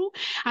went through.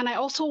 And I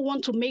also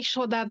want to make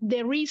sure that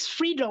there is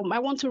freedom. I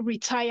want to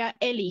retire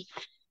early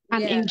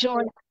and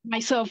enjoy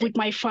myself with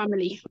my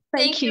family.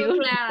 Thank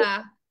you.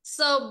 Clara.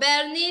 So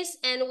Bernice,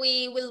 and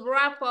we will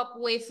wrap up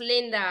with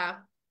Linda.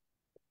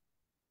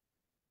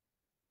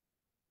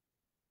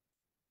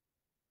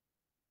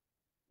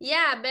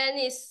 Yeah,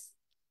 Bernice.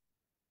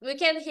 We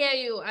can't hear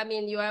you. I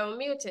mean, you are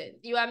muted.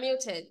 You are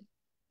muted.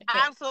 Okay.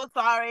 I'm so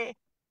sorry.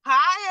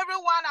 Hi,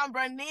 everyone. I'm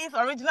Bernice,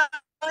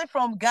 originally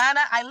from Ghana.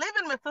 I live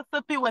in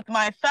Mississippi with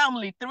my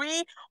family,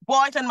 3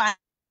 boys and my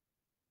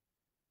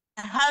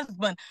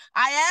husband.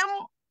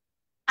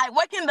 I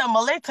work in the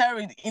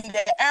military, in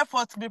the Air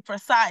Force to be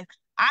precise.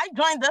 I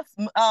joined this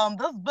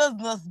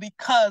business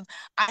because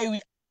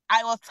I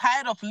was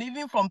tired of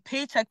living from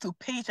paycheck to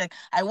paycheck.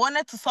 I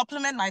wanted to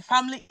supplement my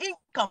family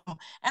income,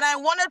 and I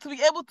wanted to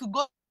be able to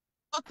go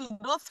to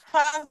those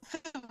fancy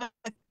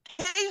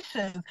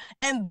vacations,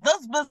 and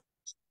this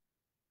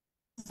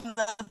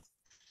business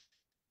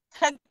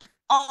checked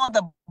all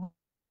the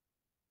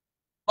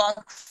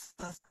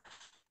boxes.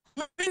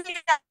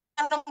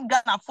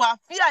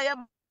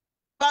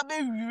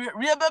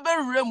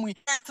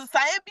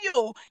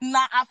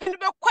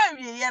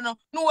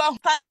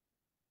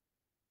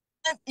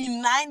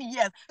 In 9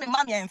 years,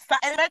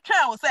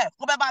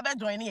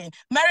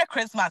 Merry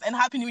Christmas and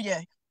Happy New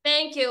Year.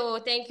 Thank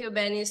you,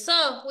 Benny.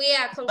 So we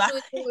are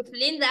concluding with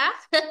Linda.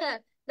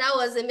 That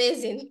was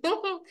amazing.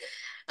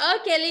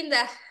 Okay,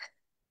 Linda.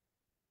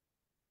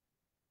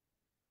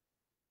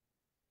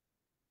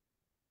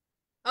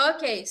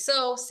 Okay,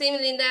 so Sim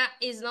Linda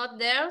is not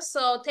there.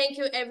 So thank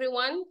you,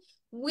 everyone.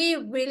 We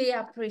really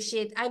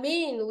appreciate. I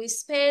mean, we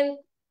spent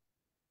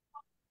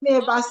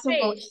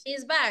Okay,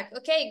 she's back.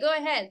 Okay, go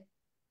ahead.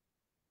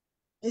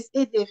 It's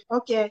Edith.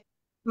 Okay.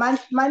 My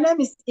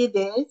name is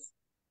Edith.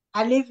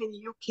 I live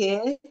in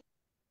UK.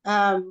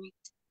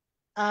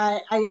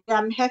 I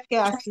am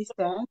healthcare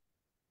assistant.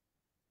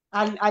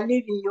 I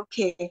live in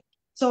UK.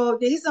 So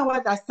the reason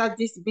why I start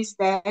this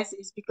business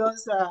is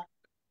because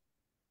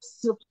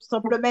to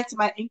supplement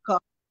my income,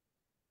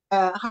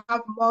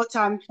 have more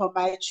time for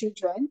my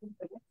children,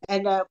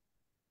 and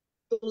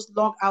those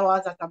long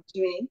hours that I'm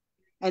doing,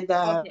 and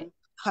Okay.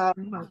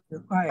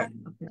 quiet.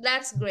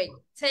 That's great.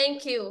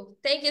 Thank you.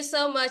 Thank you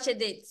so much,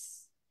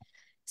 Edith.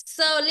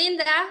 So,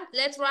 Linda,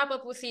 let's wrap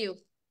up with you.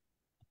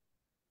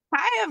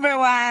 Hi,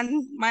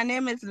 everyone. My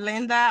name is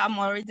Linda. I'm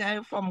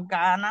originally from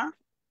Ghana.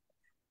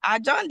 I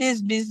joined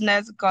this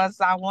business because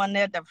I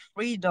wanted the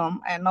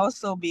freedom and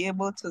also be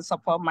able to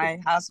support my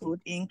household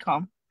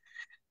income.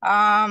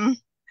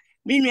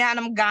 Me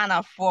nuanom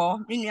Ghana for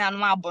me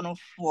nuanom abono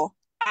for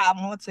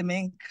I'm to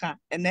menka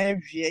and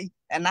every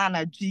and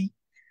anadwi.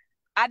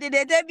 I did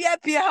a debut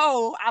appear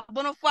ho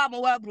abono for am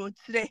wa bro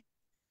today.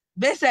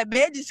 Bese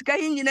be disika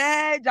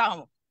nyina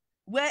down.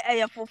 Where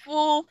a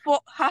fufu for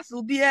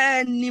hustle be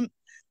nim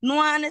no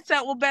one say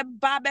wo be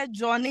ba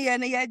journey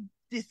and ye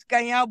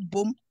disika ya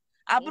boom.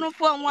 Abono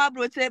for am wa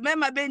bro today me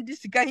ma be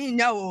disika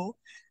nya o.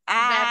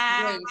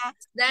 That's great.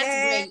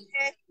 That's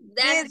great.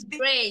 That's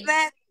great.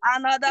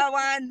 Another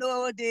one,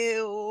 no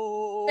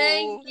deal.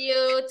 Thank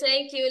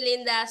you,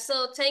 Linda.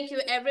 So thank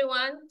you,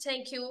 everyone.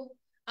 Thank you,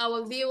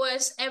 our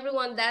viewers,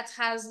 everyone that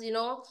has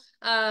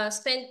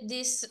spent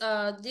this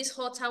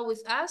whole time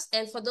with us.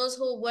 And for those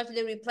who watch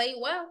the replay,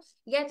 well,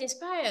 get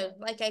inspired.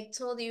 Like I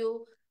told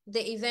you,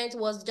 the event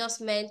was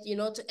just meant,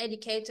 to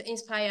educate, to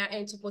inspire,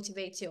 and to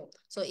motivate you.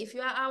 So if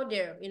you are out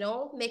there,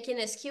 making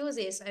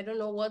excuses, I don't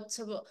know what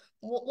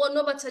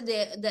no matter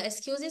the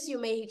excuses you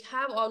may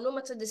have, or no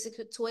matter the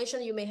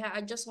situation you may have,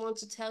 I just want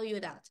to tell you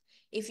that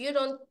if you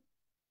don't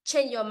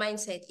change your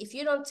mindset, if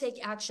you don't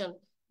take action,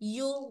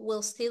 you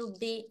will still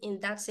be in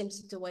that same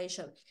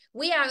situation.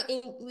 We are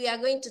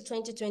going to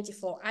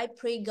 2024. I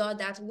pray God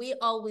that we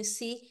all will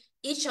see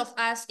each of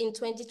us in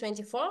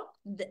 2024,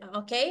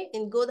 okay,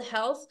 in good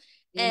health.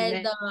 Amen.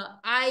 And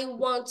I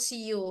want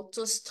you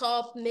to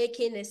stop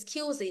making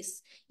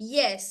excuses.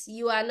 Yes,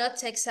 you are not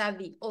tech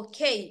savvy.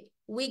 Okay,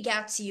 we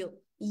got you.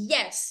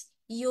 Yes,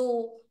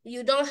 you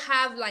don't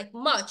have like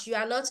much. You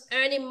are not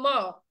earning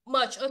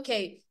much.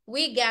 Okay,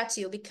 we got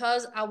you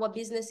because our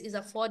business is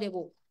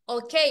affordable.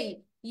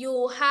 Okay,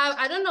 you have,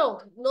 I don't know,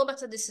 no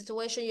matter the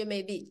situation you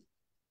may be,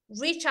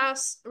 reach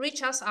us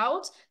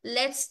out.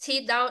 Let's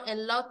sit down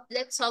and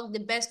let's talk the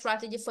best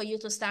strategy for you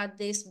to start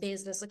this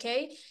business,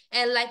 okay?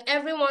 And like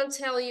everyone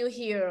tell you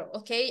here,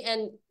 okay,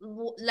 and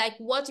like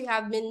what you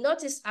have been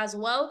noticed as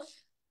well,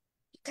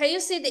 can you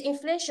see the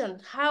inflation?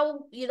 How,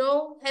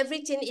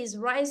 everything is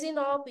rising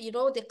up,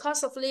 the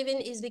cost of living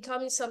is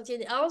becoming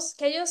something else.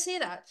 Can you see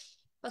that?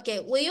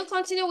 Okay, will you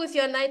continue with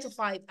your 9 to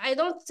 5?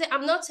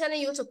 I'm not telling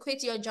you to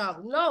quit your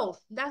job. No,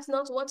 that's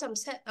not what I'm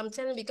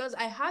telling you, because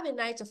I have a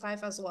 9 to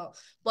 5 as well.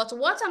 But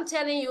what I'm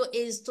telling you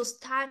is to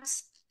start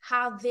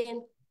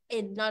having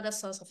another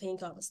source of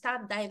income.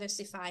 Start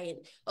diversifying,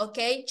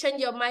 okay? Change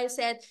your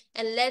mindset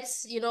and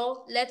let's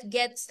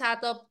get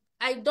started.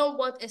 I don't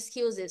want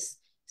excuses.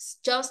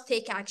 Just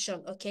take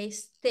action, okay?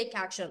 Take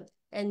action.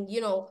 And,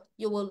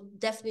 you will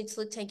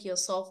definitely thank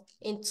yourself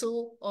in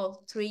 2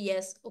 or 3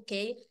 years,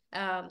 okay?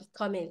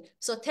 Coming.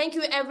 So thank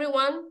you,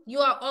 everyone. You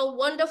are all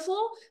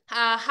wonderful.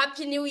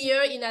 Happy New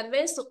Year in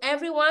advance to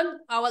everyone,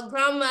 our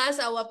grandmas,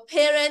 our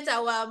parents,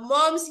 our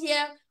moms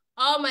here.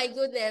 Oh my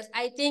goodness.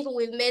 I think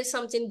we've made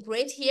something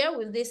great here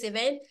with this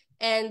event,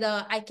 and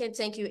I can't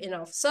thank you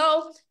enough.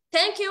 So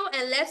thank you,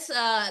 and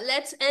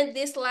let's end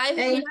this live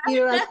Thank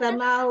here. you,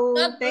 Asamau.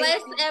 God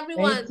bless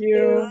everyone. Thank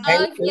you.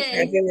 Okay.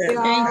 Thank you.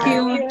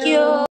 Thank you.